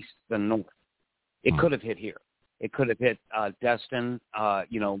more east than north. It could have hit here. It could have hit Destin,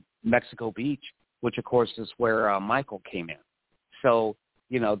 Mexico Beach, which, of course, is where Michael came in. So,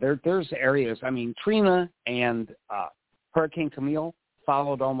 there's areas. I mean, Trina and Hurricane Camille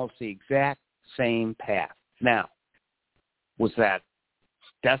followed almost the exact same path. Now, was that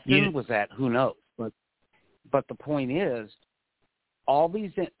destined? Was that who knows? But the point is, all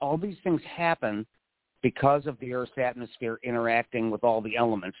these things happen because of the Earth's atmosphere interacting with all the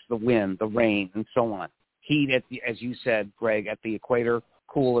elements, the wind, the rain, and so on. Heat, as you said, Greg, at the equator,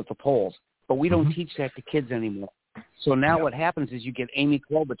 cool at the poles. But we don't teach that to kids anymore. So now what happens is you get Amy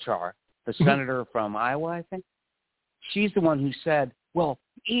Klobuchar, the senator from Iowa, I think. She's the one who said, well,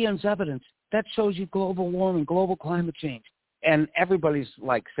 Ian's evidence, that shows you global warming, global climate change. And everybody's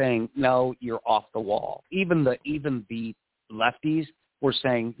like saying, no, you're off the wall. Even the lefties were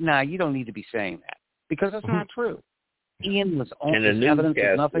saying, nah, you don't need to be saying that, because that's not true. Ian was only evidence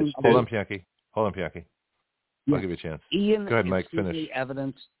of nothing. Hold on, Bianchi. I'll give you a chance. Ian Go ahead, Mike. Finish.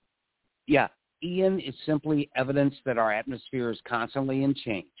 Evidence. Ian is simply evidence that our atmosphere is constantly in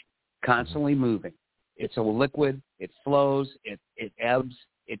change, constantly moving. It's a liquid. It flows. It ebbs.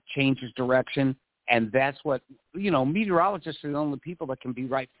 It changes direction. And that's what, meteorologists are the only people that can be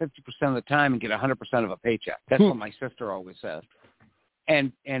right 50% of the time and get 100% of a paycheck. That's what my sister always says.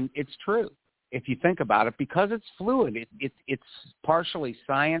 And it's true if you think about it, because it's fluid. It's partially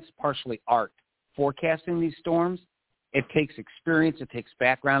science, partially art. Forecasting these storms, it takes experience, it takes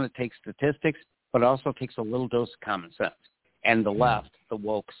background, it takes statistics, but it also takes a little dose of common sense. And the left, the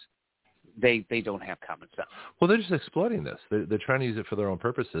wokes, they don't have common sense. Well, they're just exploiting this. They're trying to use it for their own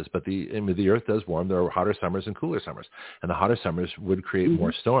purposes. But the Earth does warm. There are hotter summers and cooler summers, and the hotter summers would create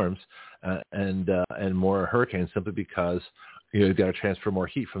more storms and more hurricanes simply because you've got to transfer more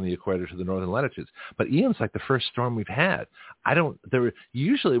heat from the equator to the northern latitudes. But Ian's like the first storm we've had.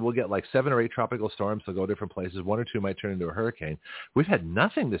 Usually we'll get like 7 or 8 tropical storms. They'll go different places. 1 or 2 might turn into a hurricane. We've had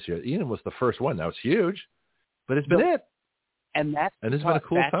nothing this year. Ian was the first one. Now it's huge, but it's been it. And it's been a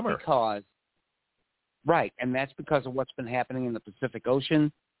cool summer. And that's because of what's been happening in the Pacific Ocean,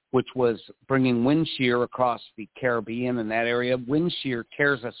 which was bringing wind shear across the Caribbean and that area. Wind shear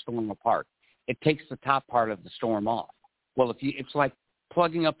tears a storm apart. It takes the top part of the storm off. Well, it's like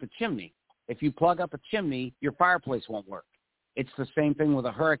plugging up the chimney. If you plug up a chimney, your fireplace won't work. It's the same thing with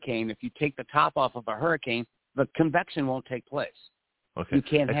a hurricane. If you take the top off of a hurricane, the convection won't take place. Okay. You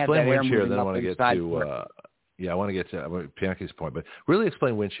can't have that air moving up inside. I want to get to Bianchi's point, but really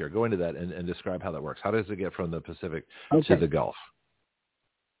explain wind shear. Go into that and describe how that works. How does it get from the Pacific to the Gulf?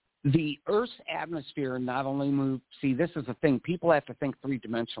 The Earth's atmosphere not only moves. See, this is the thing. People have to think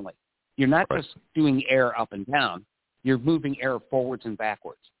three-dimensionally. You're not just doing air up and down. You're moving air forwards and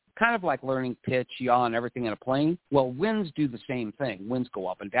backwards. Kind of like learning pitch, yaw, and everything in a plane. Well, winds do the same thing. Winds go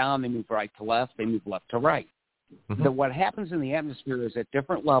up and down. They move right to left. They move left to right. So what happens in the atmosphere is at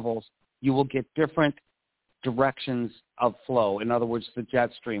different levels, you will get different directions of flow. In other words, the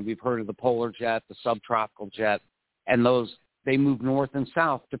jet stream. We've heard of the polar jet, the subtropical jet, and those, they move north and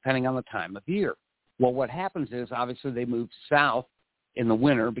south depending on the time of year. Well, what happens is obviously they move south in the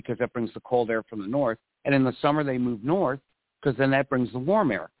winter because that brings the cold air from the north. And in the summer, they move north because then that brings the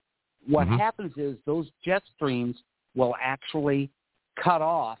warm air. What happens is those jet streams will actually cut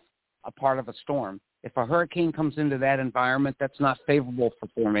off a part of a storm. If a hurricane comes into that environment, that's not favorable for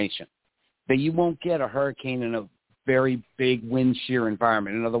formation. That you won't get a hurricane in a very big wind shear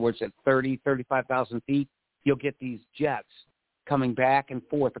environment. In other words, at 35,000 feet, you'll get these jets coming back and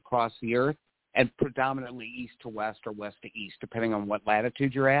forth across the Earth and predominantly east to west or west to east, depending on what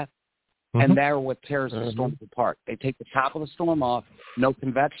latitude you're at. And they're what tears the storms apart. They take the top of the storm off, no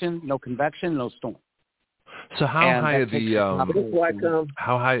convection, no storm. So how high are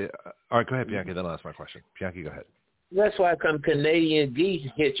how high? All right, go ahead, Bianchi. Then I'll ask my question. Bianchi, go ahead. That's why Canadian geese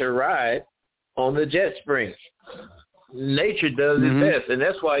hitch a ride on the jet stream. Nature does its best, and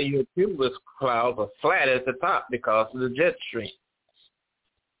that's why your cumulus clouds are flat at the top because of the jet stream.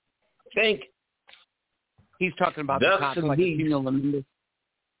 He's talking about the top, like a cumulus.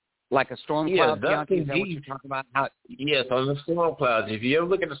 Like a storm cloud, Bianchi, is that what you're talking about? Yes, on the storm clouds. If you ever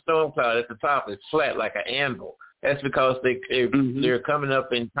look at the storm cloud at the top, it's flat like an anvil. That's because they're coming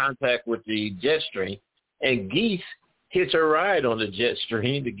up in contact with the jet stream. And geese hitch a ride on the jet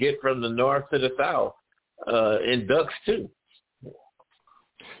stream to get from the north to the south, and ducks too.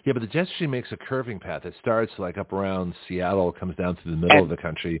 Yeah, but the jet stream makes a curving path. It starts like up around Seattle, comes down to the middle of the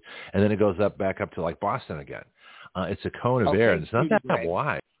country, and then it goes back up to like Boston again. It's a cone of air, and it's not that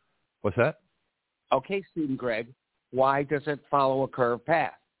wide. What's that? Okay, student Greg, why does it follow a curved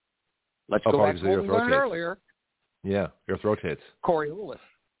path? Let's go back to what we learned earlier. Yeah, Earth rotates. Coriolis.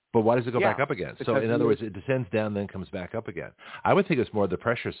 But why does it go back up again? So in other words, it descends down, then comes back up again. I would think it's more the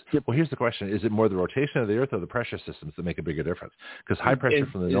pressures. Well, here's the question. Is it more the rotation of the Earth or the pressure systems that make a bigger difference? Because high pressure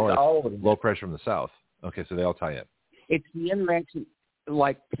from the north, low pressure from the south. Okay, so they all tie in. It's the interaction,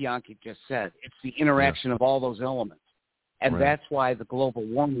 like Bianchi just said. It's the interaction of all those elements. And that's why the global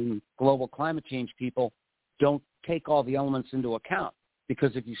warming, global climate change people don't take all the elements into account.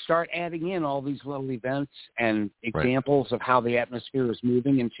 Because if you start adding in all these little events and examples of how the atmosphere is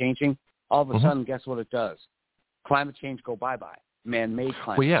moving and changing, all of a sudden, guess what it does? Climate change go bye-bye. Man-made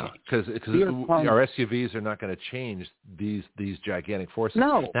climate change. Because our SUVs are not going to change these gigantic forces.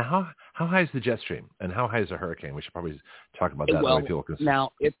 No. Now, how high is the jet stream? And how high is a hurricane? We should probably talk about that. Well,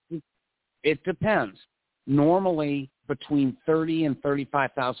 now, it depends. Normally, between 30 and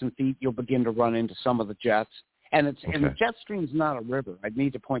 35,000 feet, you'll begin to run into some of the jets. And and the jet stream is not a river. I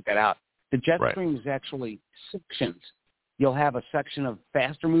need to point that out. The jet stream is actually sections. You'll have a section of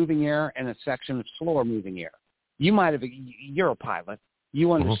faster moving air and a section of slower moving air. You're a pilot.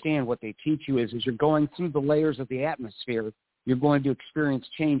 You understand what they teach you is you're going through the layers of the atmosphere, you're going to experience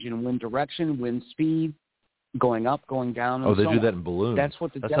change in wind direction, wind speed, going up, going down. And they do that in balloons.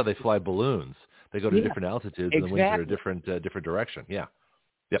 That's how they fly balloons. They go to different altitudes, and the winds are a different direction. Yeah.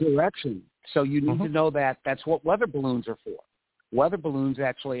 Direction. So you need to know that. That's what weather balloons are for. Weather balloons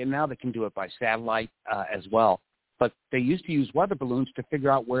actually, and now they can do it by satellite as well, but they used to use weather balloons to figure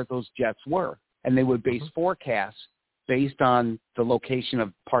out where those jets were, and they would base forecasts based on the location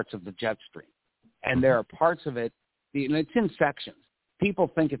of parts of the jet stream. And there are parts of it, and it's in sections.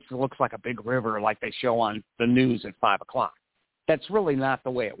 people think it looks like a big river like they show on the news at 5 o'clock. That's really not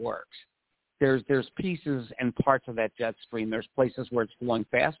the way it works. There's pieces and parts of that jet stream. There's places where it's flowing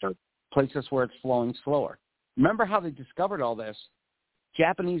faster, places where it's flowing slower. Remember how they discovered all this?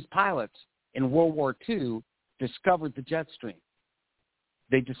 Japanese pilots in World War II discovered the jet stream.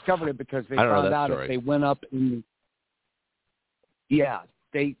 They discovered it because they found out if they went up in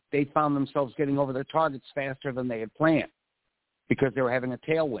they found themselves getting over their targets faster than they had planned because they were having a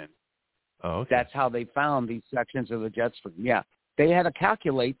tailwind. Oh, okay. That's how they found these sections of the jet stream. Yeah. They had to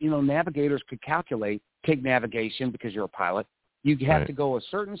calculate, navigators could calculate, take navigation because you're a pilot. You have to go a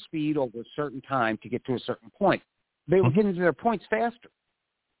certain speed over a certain time to get to a certain point. They were getting to their points faster.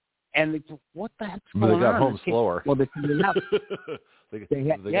 And they, what the heck's going on? They got home slower. Well, they figured out. They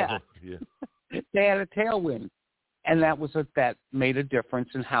had a tailwind. And that made a difference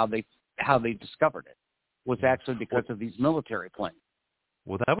in how they discovered it. Was actually because of these military planes.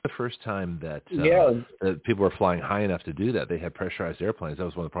 Well, that was the first time that people were flying high enough to do that. They had pressurized airplanes. That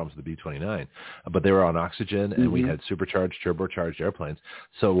was one of the problems with the B-29. But they were on oxygen, and we had supercharged, turbocharged airplanes.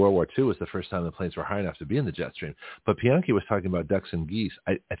 So World War II was the first time the planes were high enough to be in the jet stream. But Bianchi was talking about ducks and geese.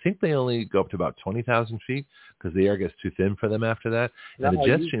 I think they only go up to about 20,000 feet because the air gets too thin for them after that. And the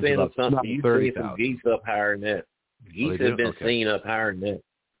jet stream's about 30,000. Geese up higher than that. Geese have been seen up higher than that.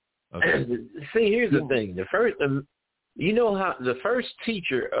 Okay. See, here's the thing. The first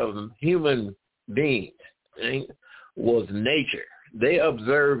teacher of human beings was nature. They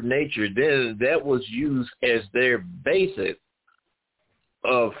observed nature. Then that was used as their basis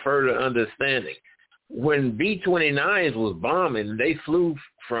of further understanding. When B-29s was bombing, they flew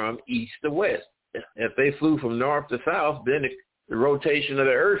from east to west. If they flew from north to south, then the rotation of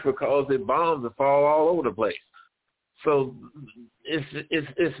the earth would cause the bombs to fall all over the place. So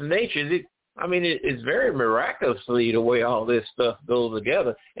it's nature. It's very miraculously the way all this stuff goes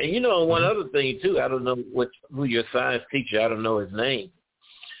together. And one other thing too, I don't know who your science teacher, I don't know his name,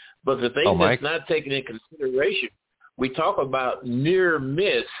 but the thing that's not taken into consideration, we talk about near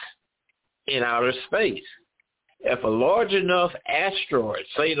miss in outer space. If a large enough asteroid,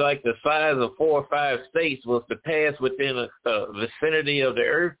 say like the size of 4 or 5 states, was to pass within a vicinity of the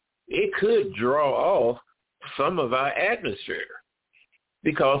Earth, it could draw off some of our atmosphere.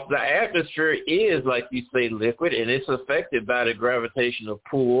 Because the atmosphere is, like you say, liquid, and it's affected by the gravitational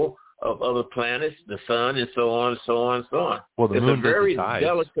pull of other planets, the sun, and so on, and so on, and so on. Well, the it's moon a very does the tides.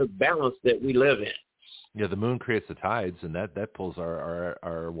 delicate balance that we live in. Yeah, the moon creates the tides, and that pulls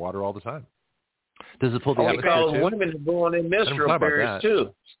our water all the time. Does it pull the atmosphere because too? women are born in menstrual periods too.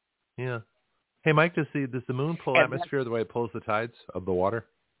 Yeah. Hey, Mike, does the moon pull atmosphere the way it pulls the tides of the water?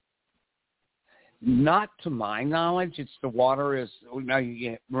 Not to my knowledge. It's the water is now.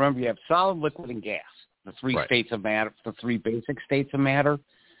 Remember, you have solid, liquid, and gas. The three states of matter. The three basic states of matter.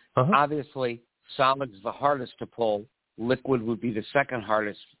 Obviously, solid is the hardest to pull. Liquid would be the second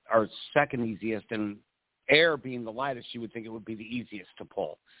hardest or second easiest, and air being the lightest, you would think it would be the easiest to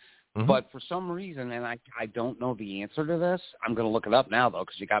pull. But for some reason, and I don't know the answer to this. I'm going to look it up now though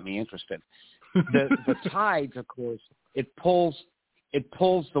because you got me interested. The tides, of course, it pulls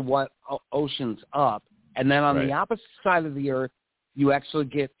the oceans up, and then on the opposite side of the Earth, you actually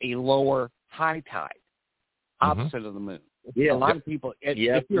get a lower high tide, opposite of the moon. Yeah, a lot of people, if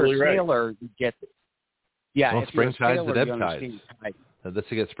you're a sailor, you get it. Yeah, well, spring tides, the ebb tides. Let's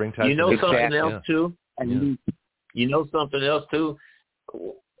get spring tides. You know something else too? You know something else too?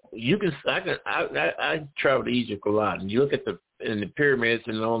 I travel to Egypt a lot, and you look at in the pyramids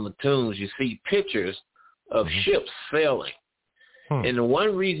and on the tombs, you see pictures of ships sailing. And the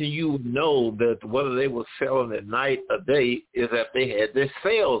one reason you would know that whether they were sailing at night or day is if they had their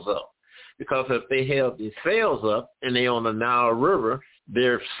sails up. Because if they held their sails up and they're on the Nile River,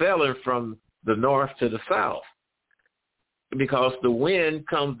 they're sailing from the north to the south. Because the wind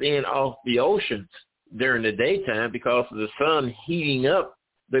comes in off the oceans during the daytime because of the sun heating up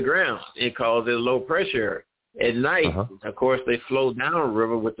the ground. It causes a low pressure. At night, of course, they flow down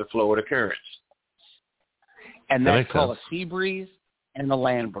river with the flow of the currents. And that's called a sea breeze and a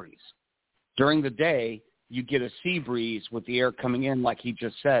land breeze. During the day, you get a sea breeze with the air coming in, like he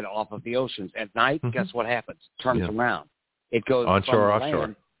just said, off of the oceans. At night, guess what happens? It turns around. It goes onshore, from offshore.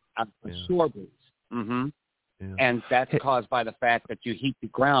 Land up to shore breeze. And that's caused by the fact that you heat the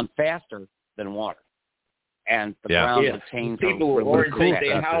ground faster than water. And the ground retains people will orientate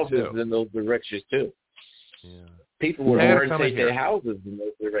their houses in those directions, too. People will orientate their houses in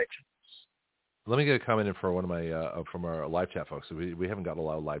those directions. Let me get a comment in for one of my from our live chat folks. We haven't got a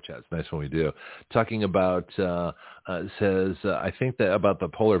lot of live chats. Nice when we do. Talking about says I think that about the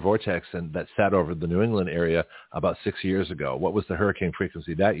polar vortex and that sat over the New England area about 6 years ago. What was the hurricane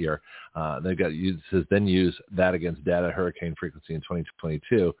frequency that year? They've got says then use that against data hurricane frequency in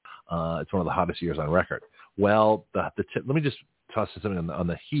 2022. It's one of the hottest years on record. Well, let me just toss something on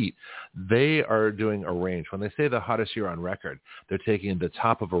the heat. They are doing a range. When they say the hottest year on record, they're taking the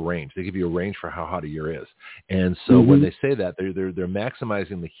top of a range. They give you a range for how hot a year is. And so when they say that, they're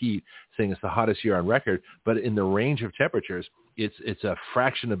maximizing the heat, saying it's the hottest year on record, but in the range of temperatures, it's a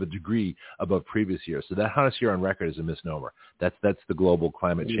fraction of a degree above previous years. So that hottest year on record is a misnomer. That's the global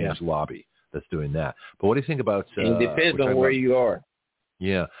climate change lobby that's doing that. But what do you think about it depends on where you are.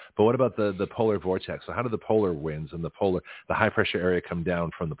 Yeah, but what about the polar vortex? So how do the polar winds and the high pressure area come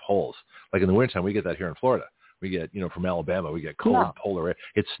down from the poles? Like in the wintertime, we get that here in Florida. We get, from Alabama, we get cold polar air.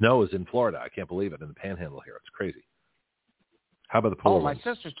 It snows in Florida. I can't believe it, in the panhandle here. It's crazy. How about the polar winds?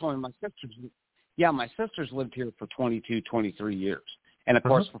 My sisters told me my sisters lived here for 22, 23 years. And, of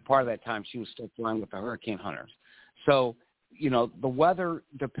course, for part of that time, she was still flying with the hurricane hunters. So, the weather,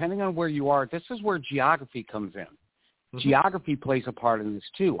 depending on where you are, this is where geography comes in. Geography plays a part in this,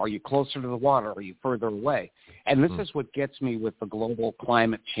 too. Are you closer to the water? Are you further away? And this is what gets me with the global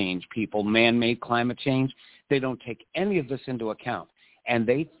climate change people, man-made climate change. They don't take any of this into account. And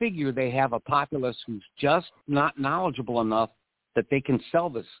they figure they have a populace who's just not knowledgeable enough that they can sell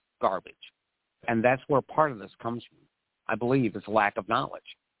this garbage. And that's where part of this comes from, I believe, is lack of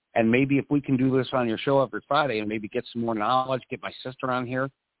knowledge. And maybe if we can do this on your show every Friday and maybe get some more knowledge, get my sister on here,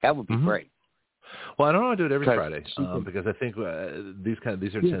 that would be great. Well, I don't want to do it every Friday because I think these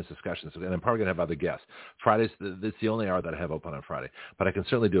are intense discussions, and I'm probably going to have other guests. Fridays, it's the only hour that I have open on Friday, but I can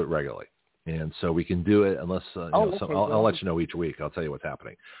certainly do it regularly, and so we can do it unless I'll let you know each week. I'll tell you what's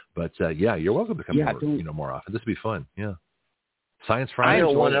happening. But you're welcome to come over, more often. This would be fun. Yeah, Science Friday. I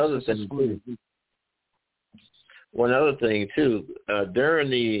know one other thing too. During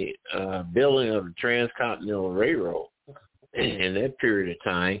the building of the Transcontinental Railroad, in that period of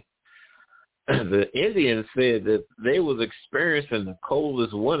time, the Indians said that they was experiencing the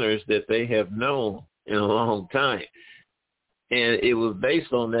coldest winters that they have known in a long time. And it was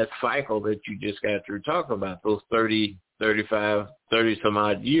based on that cycle that you just got through talking about, those 30, 35, 30 some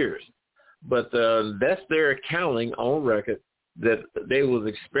odd years. But that's their accounting on record that they was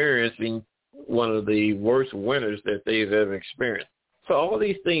experiencing one of the worst winters that they've ever experienced. So all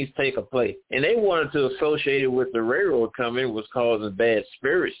these things take a place. And they wanted to associate it with the railroad coming was causing bad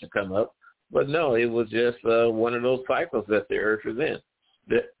spirits to come up. But no, it was just one of those cycles that the earth is in.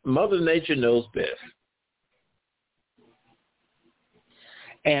 That Mother Nature knows best.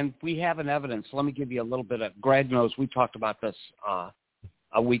 And we have an evidence. Let me give you a little bit of, Greg knows we talked about this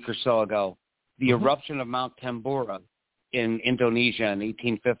a week or so ago. The eruption of Mount Tambora in Indonesia in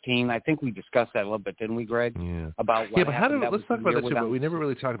 1815. I think we discussed that a little bit, didn't we, Greg? Yeah. About what happened. Let's talk about that too. But we never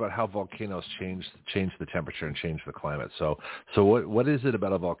really talked about how volcanoes change the temperature and change the climate. So what is it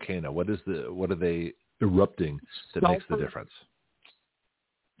about a volcano? What are they erupting that makes the difference?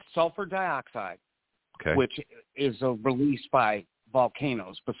 Sulfur dioxide, which is released by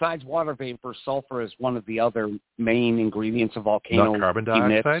volcanoes. Besides water vapor, sulfur is one of the other main ingredients of volcanoes. Not carbon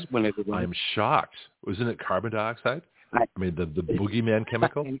dioxide? When it I'm shocked. Wasn't it carbon dioxide? I mean, the boogeyman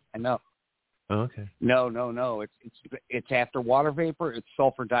chemical? I know. Oh, okay. No. It's after water vapor, it's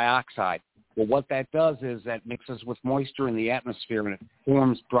sulfur dioxide. Well, what that does is that mixes with moisture in the atmosphere and it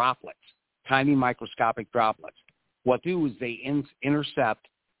forms droplets, tiny microscopic droplets. What do is they intercept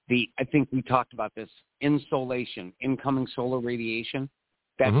I think we talked about this, insolation, incoming solar radiation.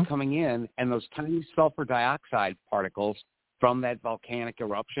 That's coming in, and those tiny sulfur dioxide particles from that volcanic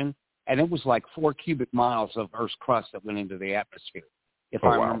eruption, and it was like 4 cubic miles of Earth's crust that went into the atmosphere, if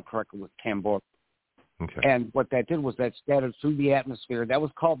I remember correctly, with Tambora. Okay. And what that did was that scattered through the atmosphere. That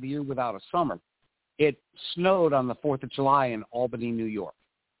was called the year without a summer. It snowed on the 4th of July in Albany, New York.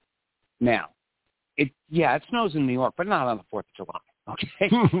 Now, it snows in New York, but not on the 4th of July. Okay,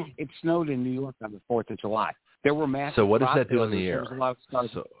 it snowed in New York on the 4th of July. There were massive. So what does that do in the air?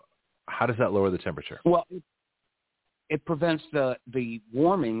 So how does that lower the temperature? Well, it prevents the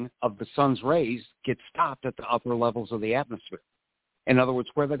warming of the sun's rays get stopped at the upper levels of the atmosphere. In other words,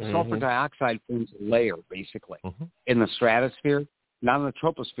 where the sulfur dioxide forms a layer, basically, in the stratosphere, not in the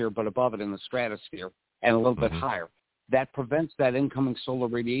troposphere, but above it in the stratosphere and a little bit higher. That prevents that incoming solar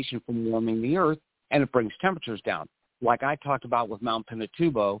radiation from warming the Earth, and it brings temperatures down. Like I talked about with Mount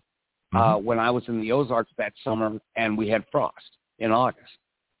Pinatubo when I was in the Ozarks that summer and we had frost in August.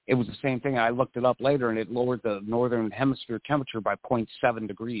 It was the same thing. I looked it up later, and it lowered the northern hemisphere temperature by 0.7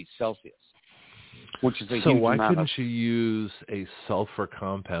 degrees Celsius. which is a so huge why amount couldn't you use a sulfur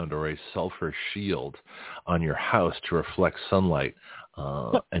compound or a sulfur shield on your house to reflect sunlight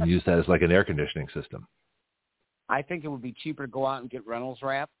and use that as like an air conditioning system? I think it would be cheaper to go out and get Reynolds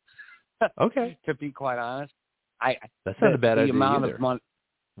wrap. Okay. To be quite honest, that's not a bad idea amount either. of money.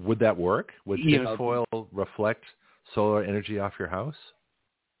 Would that work? Would tinfoil reflect solar energy off your house?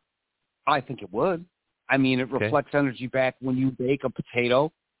 I think it would. I mean, it reflects energy back when you bake a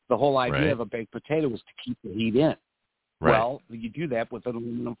potato. The whole idea of a baked potato is to keep the heat in. Right. Well, you do that with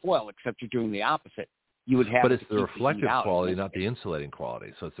aluminum foil, except you're doing the opposite. You would have, but it's to the keep reflective the heat quality, out. not the insulating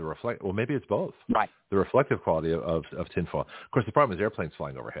quality. So it's the Well, maybe it's both. Right. The reflective quality of tinfoil. Of course, the problem is airplanes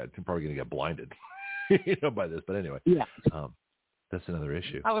flying overhead. You're probably going to get blinded, by this. But anyway, that's another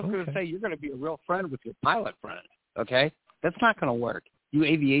issue. I was going to say you're going to be a real friend with your pilot friend. Okay, that's not going to work. You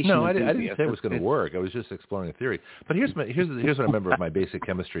aviation. No, I didn't say it was going to work. I was just exploring a theory. But here's what I remember of my basic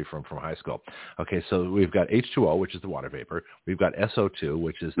chemistry from high school. Okay, so we've got H2O, which is the water vapor. We've got SO2,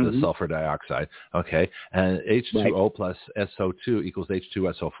 which is the sulfur dioxide. Okay, and H2O plus SO2 equals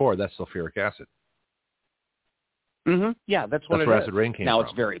H2SO4. That's sulfuric acid. Mm-hmm. Yeah, that's what that's it where is. acid rain came now from.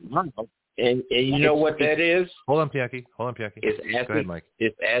 It's very mild. And you know what that is? Hold on, Pianki. It's acid. Go ahead, Mike.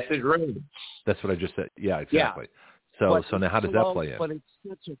 It's acid rain. That's what I just said. Yeah, exactly. Yeah. So now how does that play in? But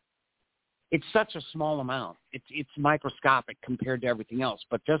it's such a small amount. It's microscopic compared to everything else.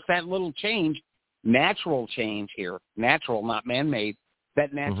 But just that little change, natural change here, natural, not man-made,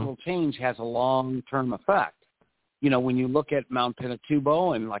 that natural change has a long-term effect. You know, when you look at Mount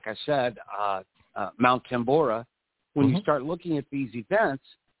Pinatubo and, like I said, Mount Tambora, when you start looking at these events,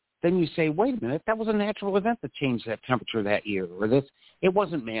 then you say, wait a minute, that was a natural event that changed that temperature that year, or this. It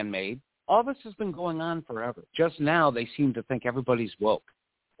wasn't man-made. All this has been going on forever. Just now they seem to think everybody's woke.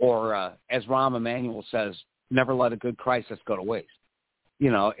 Or as Rahm Emanuel says, never let a good crisis go to waste. You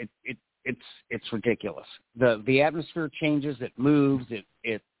know, it's ridiculous. The atmosphere changes, it moves,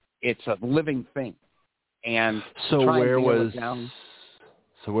 it's a living thing. And so where was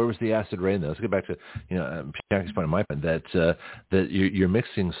the acid rain, though? Let's get back to, Pianki's point, my point, that you're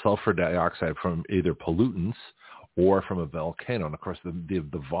mixing sulfur dioxide from either pollutants or from a volcano. And, of course,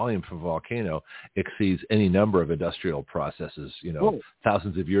 the volume from a volcano exceeds any number of industrial processes,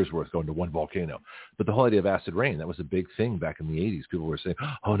 thousands of years' worth going to one volcano. But the whole idea of acid rain, that was a big thing back in the 80s. People were saying,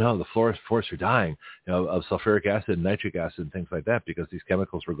 oh, no, the forests are dying of sulfuric acid and nitric acid and things like that because these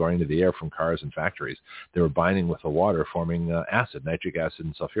chemicals were going into the air from cars and factories. They were binding with the water, forming acid, nitric acid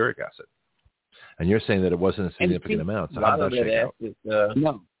and sulfuric acid. And you're saying that it wasn't a significant amount. So how did that shake out?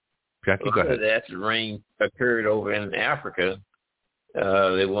 No. Jackie, go ahead. The acid rain occurred over in Africa.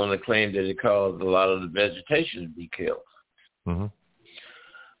 They want to claim that it caused a lot of the vegetation to be killed. Mm-hmm.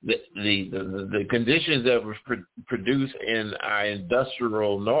 The conditions that were produced in our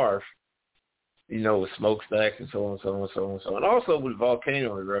industrial north, with smokestacks and so on, so on, so on, so on. Also with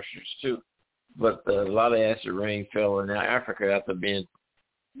volcano eruptions too. But a lot of acid rain fell in Africa after being,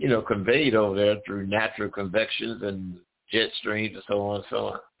 conveyed over there through natural convections and jet streams and so on and so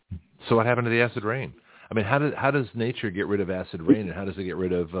on. So what happened to the acid rain? I mean, how does nature get rid of acid rain, and how does it get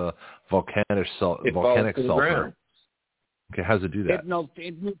rid of volcanic sulfur? Okay, how does it do that?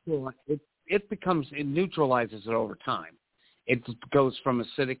 It neutralizes it over time. It goes from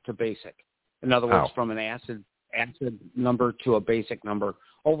acidic to basic. In other words, from an acid number to a basic number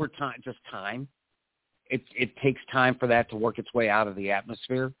over time. Just time. It takes time for that to work its way out of the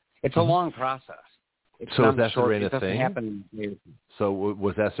atmosphere. It's a long process. So is acid rain a thing? Happen. So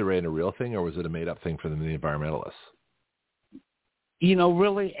was acid rain a real thing, or was it a made-up thing for the environmentalists?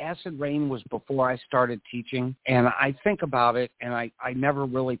 Really, acid rain was before I started teaching, and I think about it, and I never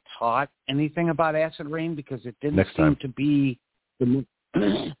really taught anything about acid rain because it didn't seem to be the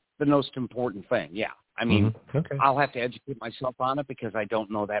most important thing. Yeah, I mean, I'll have to educate myself on it because I don't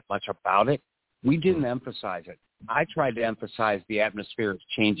know that much about it. We didn't emphasize it. I tried to emphasize the atmosphere is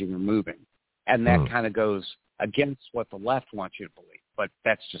changing or moving. And that kind of goes against what the left wants you to believe. But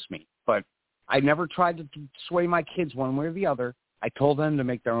that's just me. But I never tried to sway my kids one way or the other. I told them to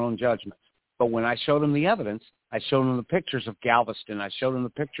make their own judgments. But when I showed them the evidence, I showed them the pictures of Galveston. I showed them the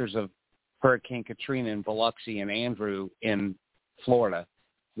pictures of Hurricane Katrina in Biloxi and Andrew in Florida.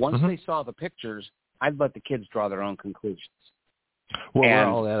 Once they saw the pictures, I'd let the kids draw their own conclusions. Well, we're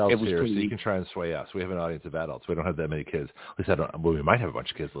all adults here, so you can try and sway us. We have an audience of adults. We don't have that many kids. At least I don't. Well, we might have a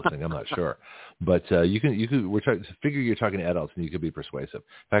bunch of kids listening. I'm not sure, but you can. We're trying to figure you're talking to adults, and you could be persuasive.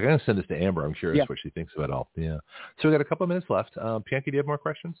 In fact, I'm going to send this to Amber. I'm curious what she thinks about it all. Yeah. So we got a couple of minutes left. Pianki, do you have more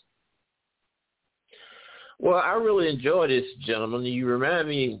questions? Well, I really enjoy this, gentlemen. You remind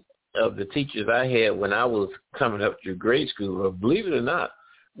me of the teachers I had when I was coming up through grade school. Believe it or not,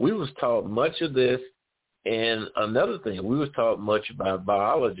 we was taught much of this. And another thing, we was taught much about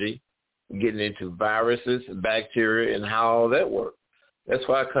biology, getting into viruses and bacteria and how all that works. That's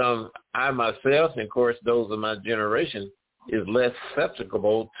why I myself, and of course those of my generation, is less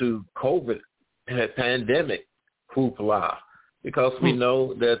susceptible to COVID pandemic hoopla, because we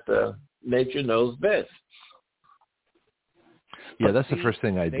know that nature knows best. Yeah, that's the first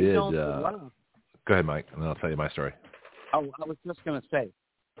thing I did. Go ahead, Mike, and I'll tell you my story. I was just going to say,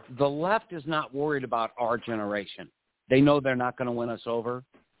 the left is not worried about our generation. They know they're not going to win us over.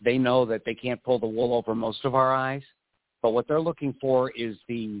 They know that they can't pull the wool over most of our eyes. But what they're looking for is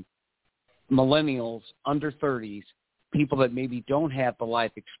the millennials, under 30s, people that maybe don't have the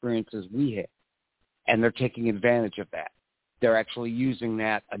life experiences we have. And they're taking advantage of that. They're actually using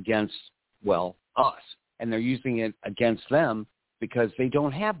that against, us. And they're using it against them because they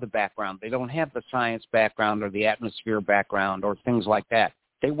don't have the background. They don't have the science background or the atmosphere background or things like that.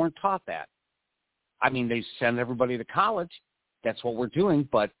 They weren't taught that. I mean, they send everybody to college. That's what we're doing.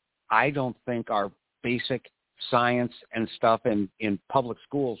 But I don't think our basic science and stuff in public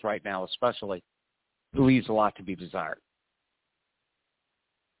schools right now especially leaves a lot to be desired.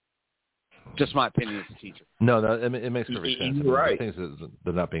 Just my opinion as a teacher. No, it makes perfect sense. You're right. The things that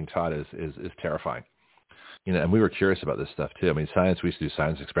they're not being taught is terrifying. And we were curious about this stuff too. I mean, we used to do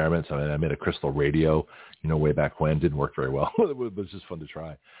science experiments. I mean, I made a crystal radio, way back when. Didn't work very well. It was just fun to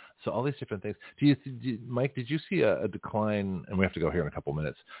try. So all these different things. Mike, did you see a decline? And we have to go here in a couple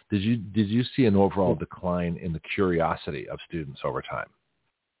minutes. Did you see an overall decline in the curiosity of students over time?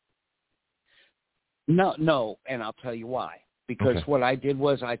 No, and I'll tell you why. Because what I did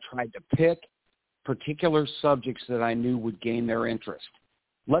was I tried to pick particular subjects that I knew would gain their interest.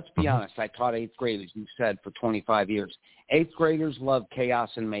 Let's be honest. I taught 8th grade, as you said, for 25 years. 8th graders love chaos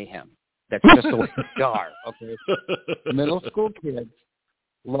and mayhem. That's just the way they are, okay? Middle school kids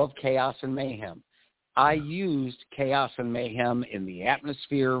love chaos and mayhem. I used chaos and mayhem in the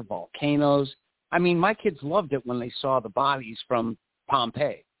atmosphere, volcanoes. I mean, my kids loved it when they saw the bodies from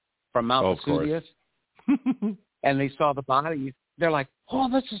Pompeii, from Mount Vesuvius. And they saw the bodies. They're like, oh,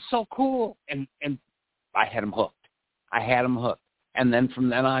 this is so cool. And I had them hooked. And then from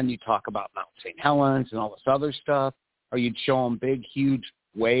then on, you talk about Mount St. Helens and all this other stuff, or you'd show them big, huge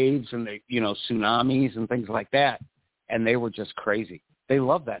waves and, tsunamis and things like that. And they were just crazy. They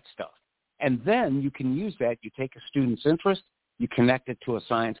love that stuff. And then you can use that. You take a student's interest, you connect it to a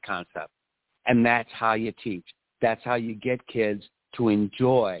science concept. And that's how you teach. That's how you get kids to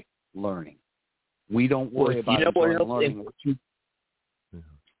enjoy learning. We don't worry about learning.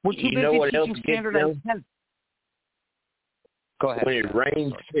 We're too busy teaching standardized tests. Go ahead. When it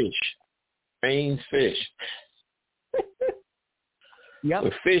rains fish. Yep.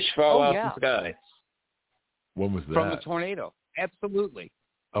 When fish fall off the sky. When was that? From a tornado. Absolutely.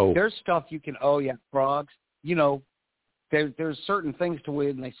 Oh. There's stuff you can, frogs. There's certain things to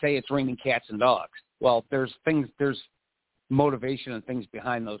when they say it's raining cats and dogs. Well, there's motivation and things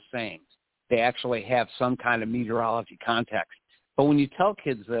behind those sayings. They actually have some kind of meteorology context. But when you tell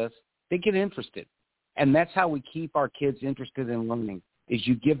kids this, they get interested. And that's how we keep our kids interested in learning, is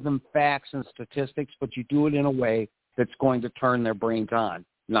you give them facts and statistics, but you do it in a way that's going to turn their brains on,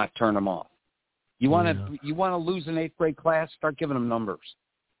 not turn them off. You want to lose an 8th grade class? Start giving them numbers.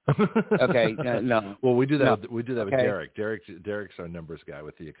 Okay, no. Well, we do that. No. We do that with Derek. Derek's our numbers guy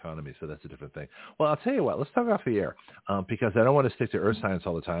with the economy, so that's a different thing. Well, I'll tell you what. Let's talk off the air because I don't want to stick to earth science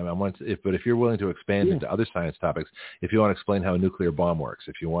all the time. But if you're willing to expand into other science topics, if you want to explain how a nuclear bomb works,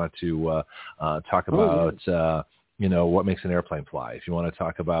 if you want to talk about what makes an airplane fly, if you want to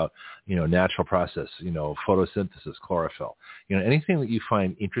talk about natural process, photosynthesis, chlorophyll, anything that you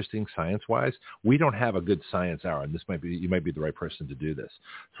find interesting science-wise, we don't have a good science hour, and you might be the right person to do this.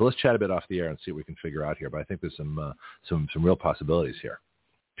 So let's chat a bit off the air and see what we can figure out here. But I think there's some real possibilities here.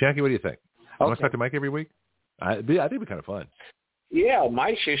 Bianchi, what do you think? You want to talk to Mike every week? I think it'd be kind of fun. Yeah,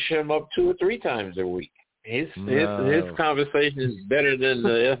 Mike should show him up 2 or 3 times a week. His conversation is better than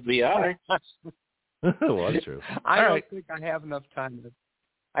the FBI. Well, that's true. I don't think I have enough time.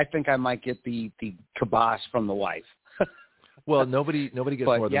 I think I might get the kibosh from the wife. Well, nobody gets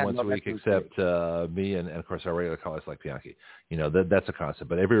more than once a week except me and of course our regular callers like Bianchi. That's a concept.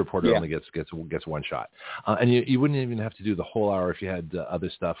 But every reporter only gets one shot, and you wouldn't even have to do the whole hour if you had other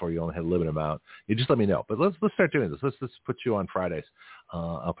stuff or you only had a limited amount. You just let me know. But let's start doing this. Let's put you on Fridays.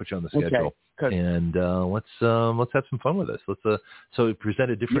 I'll put you on the schedule, and let's have some fun with this. So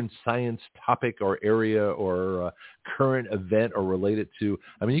present a different science topic or area or current event or relate it to.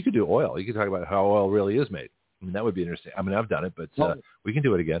 I mean, you could do oil. You could talk about how oil really is made. I mean, that would be interesting. I mean, I've done it, but we can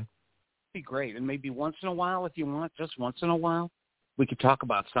do it again. Be great. And maybe once in a while, if you want, just once in a while, we could talk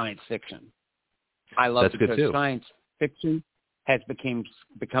about science fiction. I love That's it because good too. science fiction has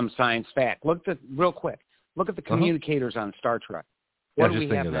become science fact. Real quick. Look at the communicators on Star Trek. What do we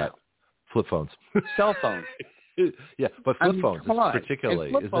have now? That. Flip phones. Cell phones. Yeah, but flip phones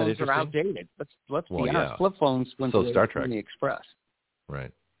particularly. Flip Isn't phones that interesting? are outdated. Let's be honest. Yeah. Flip phones went to Star Trek. the Express.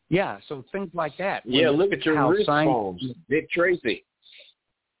 Right. Yeah, so things like that. Yeah, look at your wrist phones. Dick Tracy.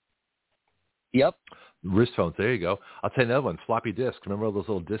 Yep. Wrist phones. There you go. I'll tell you another one. Floppy disks. Remember all those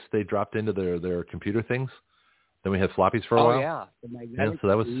little disks they dropped into their computer things? Then we had floppies for a while. Oh, yeah. Yeah, so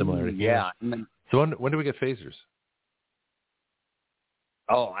that was similar. Yeah. Then, so when do we get phasers?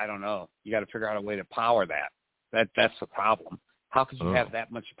 Oh, I don't know. You got to figure out a way to power that. That's the problem. How could you have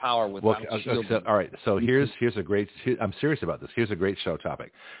that much power without shielding? All right. So here's a great. I'm serious about this. Here's a great show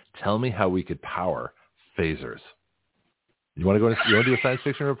topic. Tell me how we could power phasers. You want to do a science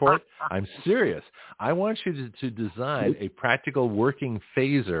fiction report? I'm serious. I want you to design a practical working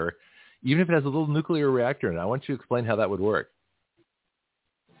phaser, even if it has a little nuclear reactor in it. I want you to explain how that would work.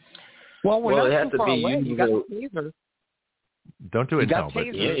 Well, it has to be you got a phaser. Don't do it now. But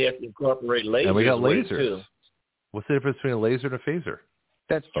you have to incorporate lasers. And we got lasers. Too. What's the difference between a laser and a phaser?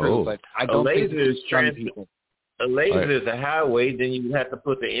 That's true, but I don't think a laser is a highway. Then you have to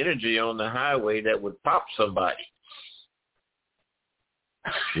put the energy on the highway that would pop somebody.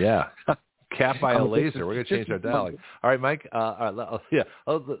 Yeah. Capped by a laser. We're going to change our dialogue. All right, Mike. I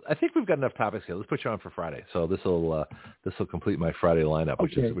think we've got enough topics here. Let's put you on for Friday. So this will complete my Friday lineup,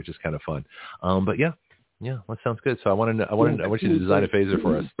 which is kind of fun. But yeah, that sounds good. So I want you to design a phaser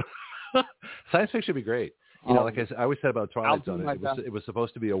for us. Science fiction would be great. You know, like I always said about Twilight Zone, it was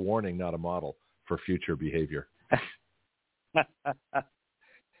supposed to be a warning, not a model for future behavior.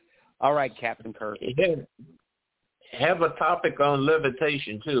 All right, Captain Kirk. Yeah. Have a topic on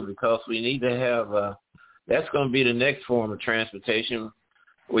levitation too, because we need to have. That's going to be the next form of transportation,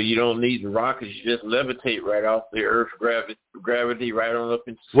 where you don't need the rockets; you just levitate right off the Earth's gravity right on up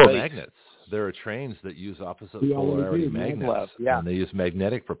into space. Well, magnets. There are trains that use opposite polarity magnets, and they use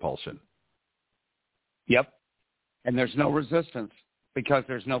magnetic propulsion. Yep, and there's no resistance because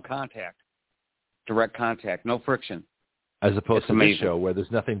there's no direct contact, no friction. As opposed to this show where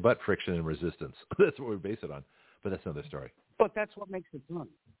there's nothing but friction and resistance. That's what we base it on. But that's another story. But that's what makes it fun.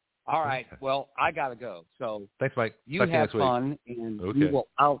 All right. Well, I gotta go. So thanks, Mike. You have fun, and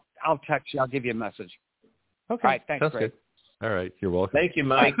I'll text you. I'll give you a message. Okay. All right. Thanks, Sounds Greg. Good. All right. You're welcome. Thank you,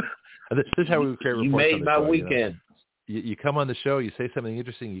 Mike. This is how we create reports. You made my weekend. You come on the show, you say something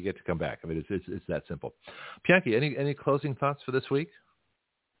interesting, you get to come back. I mean, it's that simple. Pianki, any closing thoughts for this week?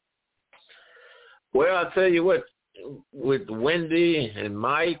 Well, I'll tell you what. With Wendy and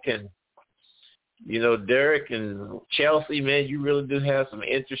Mike and Derek and Chelsea, man, you really do have some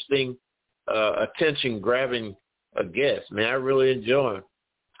interesting, attention-grabbing guests. Man, I really enjoy them.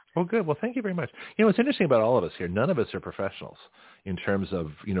 Well, good. Well, thank you very much. What's interesting about all of us here, none of us are professionals in terms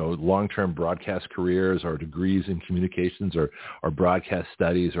of, long-term broadcast careers or degrees in communications or broadcast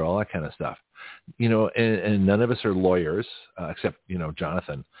studies or all that kind of stuff. And none of us are lawyers, except,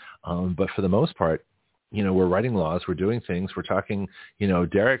 Jonathan. But for the most part, we're writing laws, we're doing things, we're talking,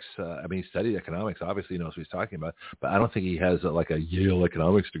 Derek's, he studied economics, obviously he knows what he's talking about, but I don't think he has a Yale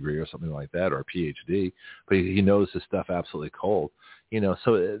economics degree or something like that, or a PhD, but he knows his stuff absolutely cold,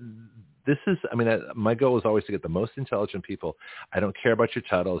 so this is, my goal is always to get the most intelligent people. I don't care about your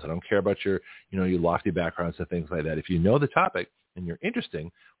titles. I don't care about your, your lofty backgrounds and things like that. If you know the topic and you're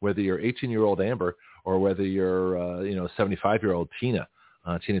interesting, whether you're 18-year-old Amber or whether you're, 75-year-old Tina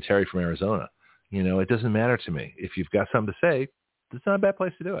Terry from Arizona, it doesn't matter to me. If you've got something to say, it's not a bad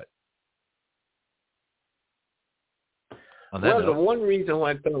place to do it. The one reason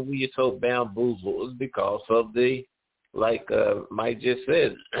why we are so bamboozled is because of like Mike just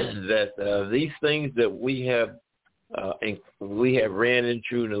said, that these things that we have ran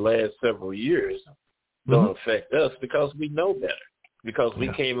into in the last several years don't affect us because we know better. Because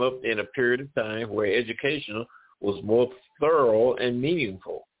we came up in a period of time where educational was more thorough and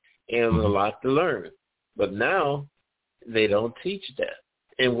meaningful. And a lot to learn. But now they don't teach that.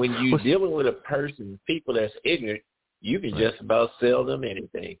 And when you're dealing with people that's ignorant, you can just about sell them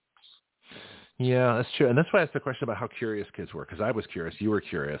anything. Yeah, that's true. And that's why I asked the question about how curious kids were, because I was curious, you were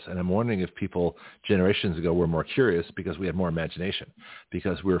curious, and I'm wondering if people generations ago were more curious because we had more imagination,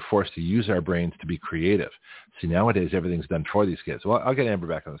 because we were forced to use our brains to be creative. See, nowadays everything's done for these kids. Well, I'll get Amber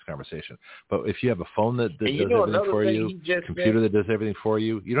back on this conversation. But if you have a phone that does everything for you, a computer that does everything for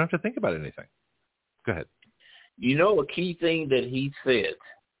you, you don't have to think about anything. Go ahead. A key thing that he said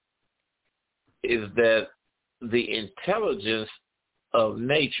is that the intelligence of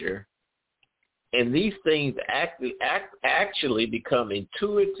nature And these things actually become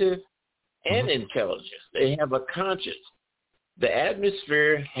intuitive and intelligent. They have a conscience. The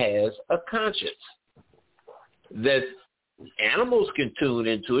atmosphere has a conscience that animals can tune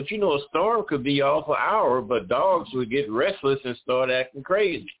into it. You know, a storm could be off an hour, but dogs would get restless and start acting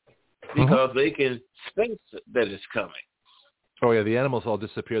crazy because they can sense that it's coming. Oh, yeah, the animals all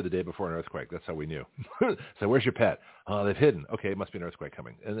disappeared the day before an earthquake. That's how we knew. So where's your pet? Oh, they've hidden. Okay, it must be an earthquake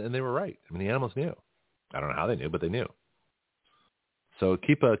coming. And they were right. I mean, the animals knew. I don't know how they knew, but they knew. So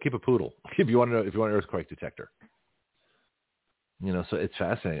keep a poodle if you want an earthquake detector. You know, so it's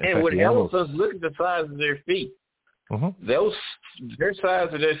fascinating. And when elephants, look at the size of their feet. Their size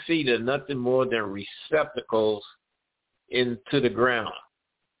of their feet are nothing more than receptacles into the ground.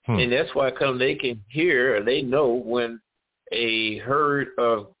 And that's why they can hear, or they know when a herd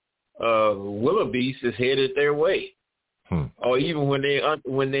of wildebeest is headed their way. Or even when they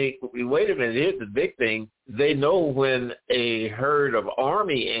wait a minute, here's the big thing. They know when a herd of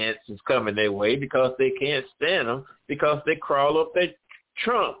army ants is coming their way because they can't stand them because they crawl up their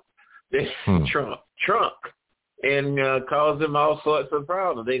trunk, and cause them all sorts of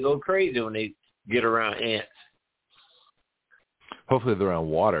problems. They go crazy when they get around ants. Hopefully they're around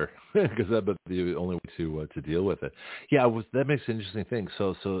water because that would be the only way to deal with it. Yeah, that makes an interesting thing.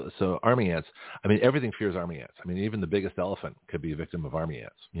 So army ants. I mean, everything fears army ants. I mean, even the biggest elephant could be a victim of army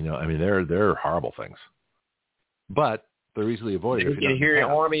ants. You know, I mean, they're horrible things, but they're easily avoided. You can hear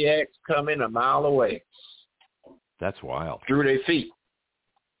army ants coming a mile away. That's wild. Through their feet.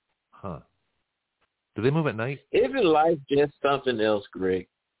 Huh? Do they move at night? Isn't life just something else, Greg?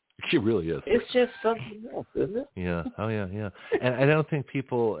 It really is. It's just something else, isn't it? Yeah. Oh, yeah, yeah. And I don't think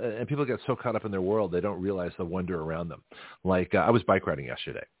people get so caught up in their world, they don't realize the wonder around them. Like I was bike riding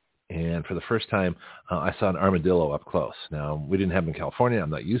yesterday, and for the first time, I saw an armadillo up close. Now, we didn't have them in California. I'm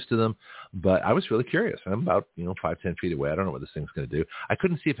not used to them, but I was really curious. I'm about 5-10 feet away. I don't know what this thing's going to do. I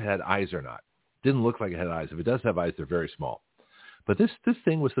couldn't see if it had eyes or not. Didn't look like it had eyes. If it does have eyes, they're very small. But this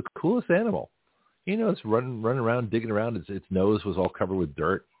thing was the coolest animal. You know, it's running around, digging around. Its nose was all covered with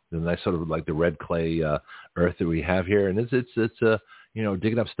dirt. The nice sort of like the red clay earth that we have here, and it's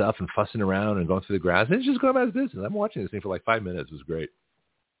digging up stuff and fussing around and going through the grass. And it's just going about its business. I'm watching this thing for like 5 minutes. It was great.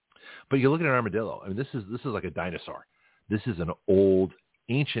 But you look at an armadillo. I mean, this is like a dinosaur. This is an old,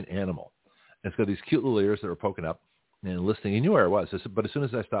 ancient animal. And it's got these cute little ears that were poking up and listening. He knew where it was, but as soon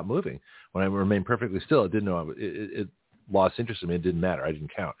as I stopped moving, when I remained perfectly still, it didn't know. It lost interest in me. It didn't matter. I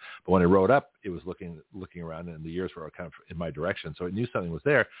didn't count. But when I rode up, it was looking around, and the ears were kind of in my direction. So it knew something was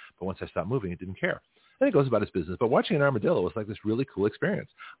there. But once I stopped moving, it didn't care. And it goes about its business. But watching an armadillo was like this really cool experience.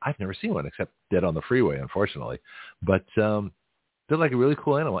 I've never seen one except dead on the freeway, unfortunately. But they're like a really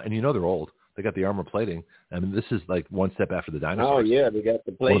cool animal. And they're old. They got the armor plating. I mean, this is like one step after the dinosaurs. Oh, yeah. They got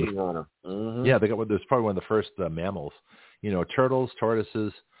the plating on them. Mm-hmm. Yeah, there's probably one of the first mammals. Turtles,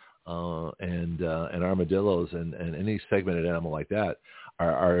 tortoises, and armadillos and any segmented animal like that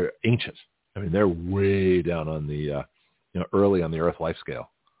are ancient. I mean, they're way down on the early on the Earth life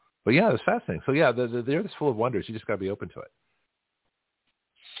scale. But yeah, it's fascinating. So yeah, they're just full of wonders. You just got to be open to it.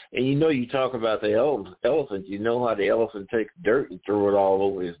 And you talk about the elephant. You know how the elephant takes dirt and throw it all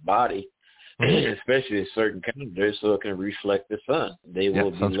over his body, especially a certain kind of dirt, so it can reflect the sun. They will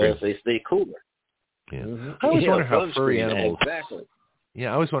be less. They stay cooler. Yeah. I always wonder how furry animals. Exactly.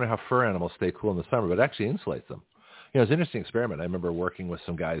 Yeah, I always wonder how fur animals stay cool in the summer, but it actually insulates them. It's an interesting experiment. I remember working with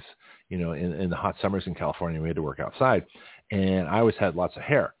some guys, in the hot summers in California. We had to work outside, and I always had lots of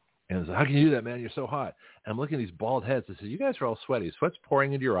hair. And I was like, how can you do that, man? You're so hot. And I'm looking at these bald heads. I said, you guys are all sweaty. Sweat's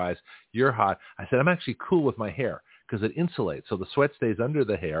pouring into your eyes. You're hot. I said, I'm actually cool with my hair because it insulates. So the sweat stays under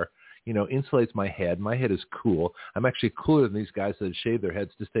the hair, insulates my head. My head is cool. I'm actually cooler than these guys that shave their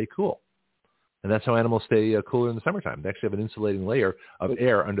heads to stay cool. And that's how animals stay cooler in the summertime. They actually have an insulating layer of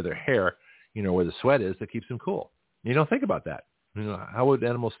air under their hair, where the sweat is, that keeps them cool. You don't think about that. How would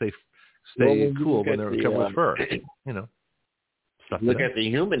animals stay cool when they're covered with fur? Look at the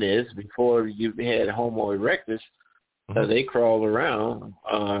humanids before you had Homo erectus. They crawled around.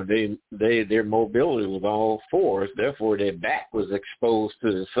 Their mobility was all fours. Therefore, their back was exposed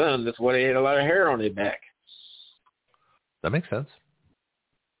to the sun. That's why they had a lot of hair on their back. That makes sense.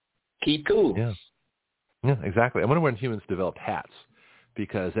 Keep cool. Yeah, exactly. I wonder when humans developed hats,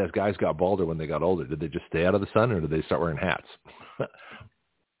 because as guys got balder when they got older, did they just stay out of the sun, or did they start wearing hats?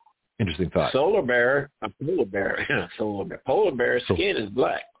 Interesting thought. Polar bear skin is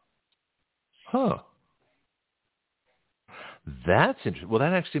black. Huh. That's interesting. Well,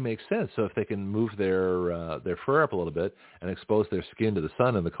 that actually makes sense. So if they can move their fur up a little bit and expose their skin to the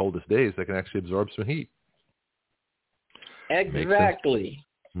sun in the coldest days, they can actually absorb some heat. Exactly.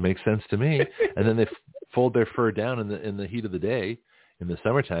 Makes sense to me. And then they fold their fur down in the heat of the day in the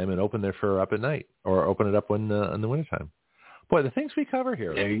summertime and open their fur up at night, or open it up when in the wintertime. Boy, the things we cover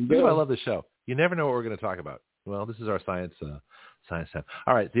here. I love the show. You never know what we're going to talk about. Well, this is our science time.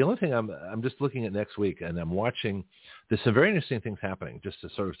 All right. The only thing I'm just looking at next week, and I'm watching. There's some very interesting things happening. Just to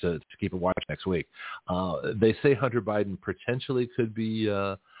sort of to keep a watch next week. They say Hunter Biden potentially could be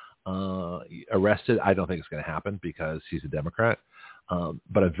arrested. I don't think it's going to happen because he's a Democrat.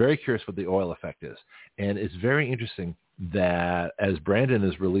 But I'm very curious what the oil effect is. And it's very interesting that as Brandon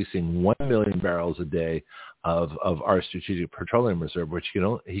is releasing 1 million barrels a day of our strategic petroleum reserve, which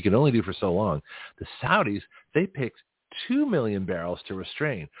he can only do for so long, the Saudis, they picked 2 million barrels to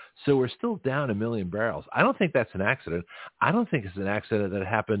restrain. So we're still down 1 million barrels. I don't think that's an accident. I don't think it's an accident that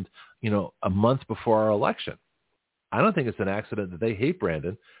happened, a month before our election. I don't think it's an accident that they hate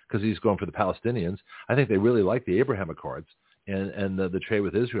Brandon because he's going for the Palestinians. I think they really like the Abraham Accords and the trade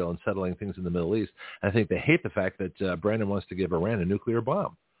with Israel and settling things in the Middle East. And I think they hate the fact that Brandon wants to give Iran a nuclear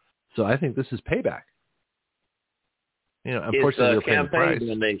bomb. So I think this is payback. Unfortunately, it's a campaign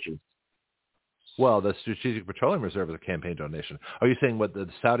donation. Well, the Strategic Petroleum Reserve is a campaign donation. Are you saying what the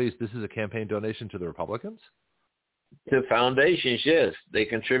Saudis, this is a campaign donation to the Republicans? To foundations, yes. They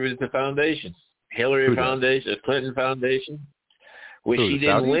contributed to foundations. Hillary Foundation, the Clinton Foundation. When she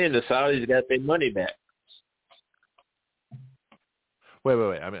didn't win, the Saudis got their money back. Wait.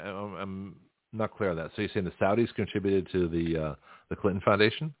 I mean, I'm not clear on that. So you're saying the Saudis contributed to the Clinton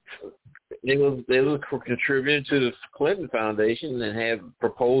Foundation? They were contributing to the Clinton Foundation and have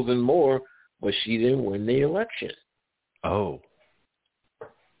proposing more, but she didn't win the election. Oh.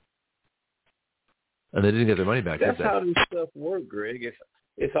 And they didn't get their money back. That's how this stuff works, Greg.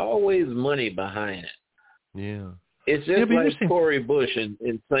 It's always money behind it. Yeah. It's just like Cori Bush in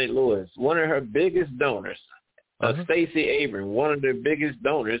St. Louis. One of her biggest donors, Stacey Abrams, one of their biggest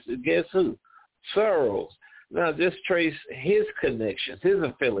donors, guess who? Soros. Now, just trace his connections, his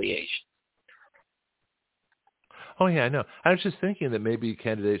affiliation. Oh, yeah, I know. I was just thinking that maybe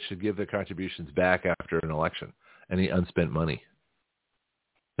candidates should give their contributions back after an election, any unspent money.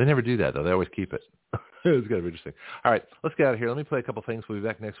 They never do that, though. They always keep it. It's kind of interesting. All right, let's get out of here. Let me play a couple things. We'll be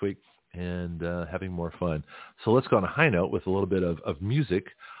back next week and having more fun. So let's go on a high note with a little bit of music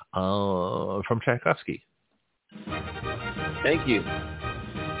from Tchaikovsky. Thank you.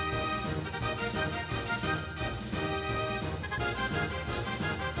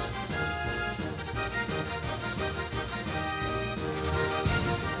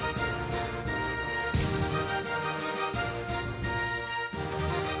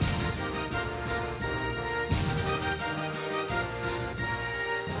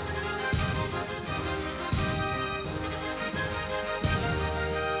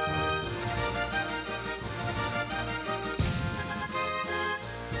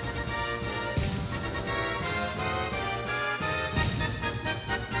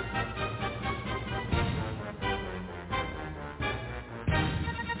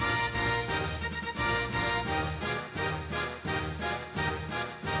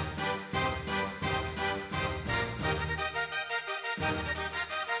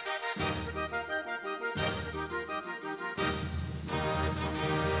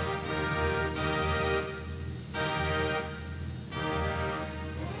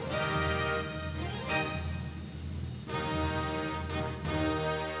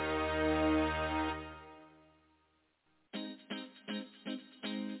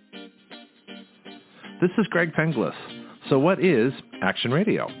 This is Greg Penglis. So what is Action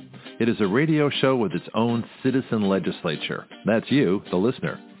Radio? It is a radio show with its own citizen legislature. That's you, the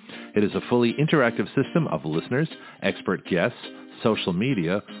listener. It is a fully interactive system of listeners, expert guests, social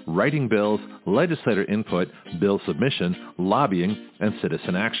media, writing bills, legislator input, bill submission, lobbying, and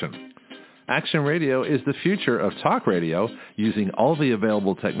citizen action. Action Radio is the future of talk radio using all the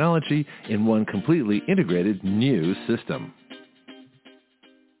available technology in one completely integrated new system.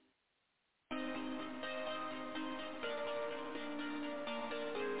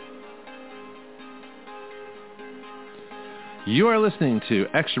 You are listening to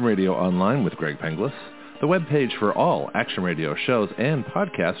Action Radio Online with Greg Penglis. The webpage for all Action Radio shows and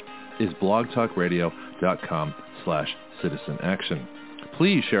podcasts is blogtalkradio.com/citizenaction.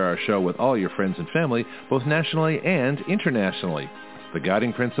 Please share our show with all your friends and family, both nationally and internationally. The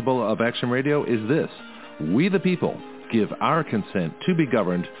guiding principle of Action Radio is this: we the people give our consent to be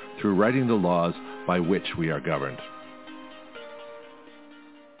governed through writing the laws by which we are governed.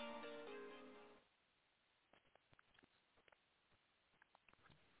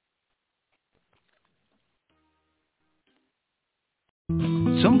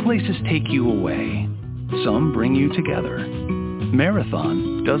 Some places take you away. Some bring you together.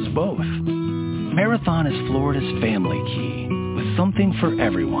 Marathon does both. Marathon is Florida's family key, with something for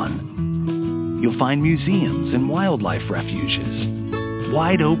everyone. You'll find museums and wildlife refuges,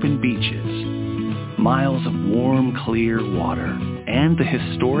 wide open beaches, miles of warm, clear water, and the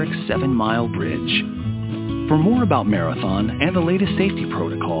historic 7 Mile Bridge. For more about Marathon and the latest safety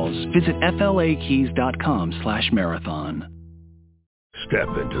protocols, visit flakeys.com/marathon. Step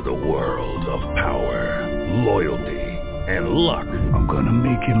into the world of power, loyalty, and luck. I'm gonna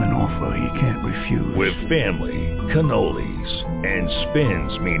make him an offer he can't refuse. With family, cannolis, and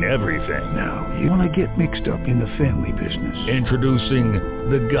spins mean everything. Now, you wanna get mixed up in the family business. Introducing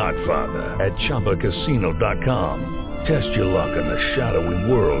The Godfather at ChumbaCasino.com. Test your luck in the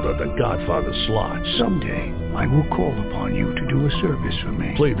shadowy world of The Godfather slot. Someday, I will call upon you to do a service for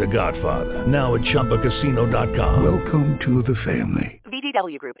me. Play The Godfather, now at ChumbaCasino.com. Welcome to the family.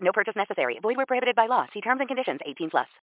 VGW Group. No purchase necessary. Void where prohibited by law. See terms and conditions. 18+.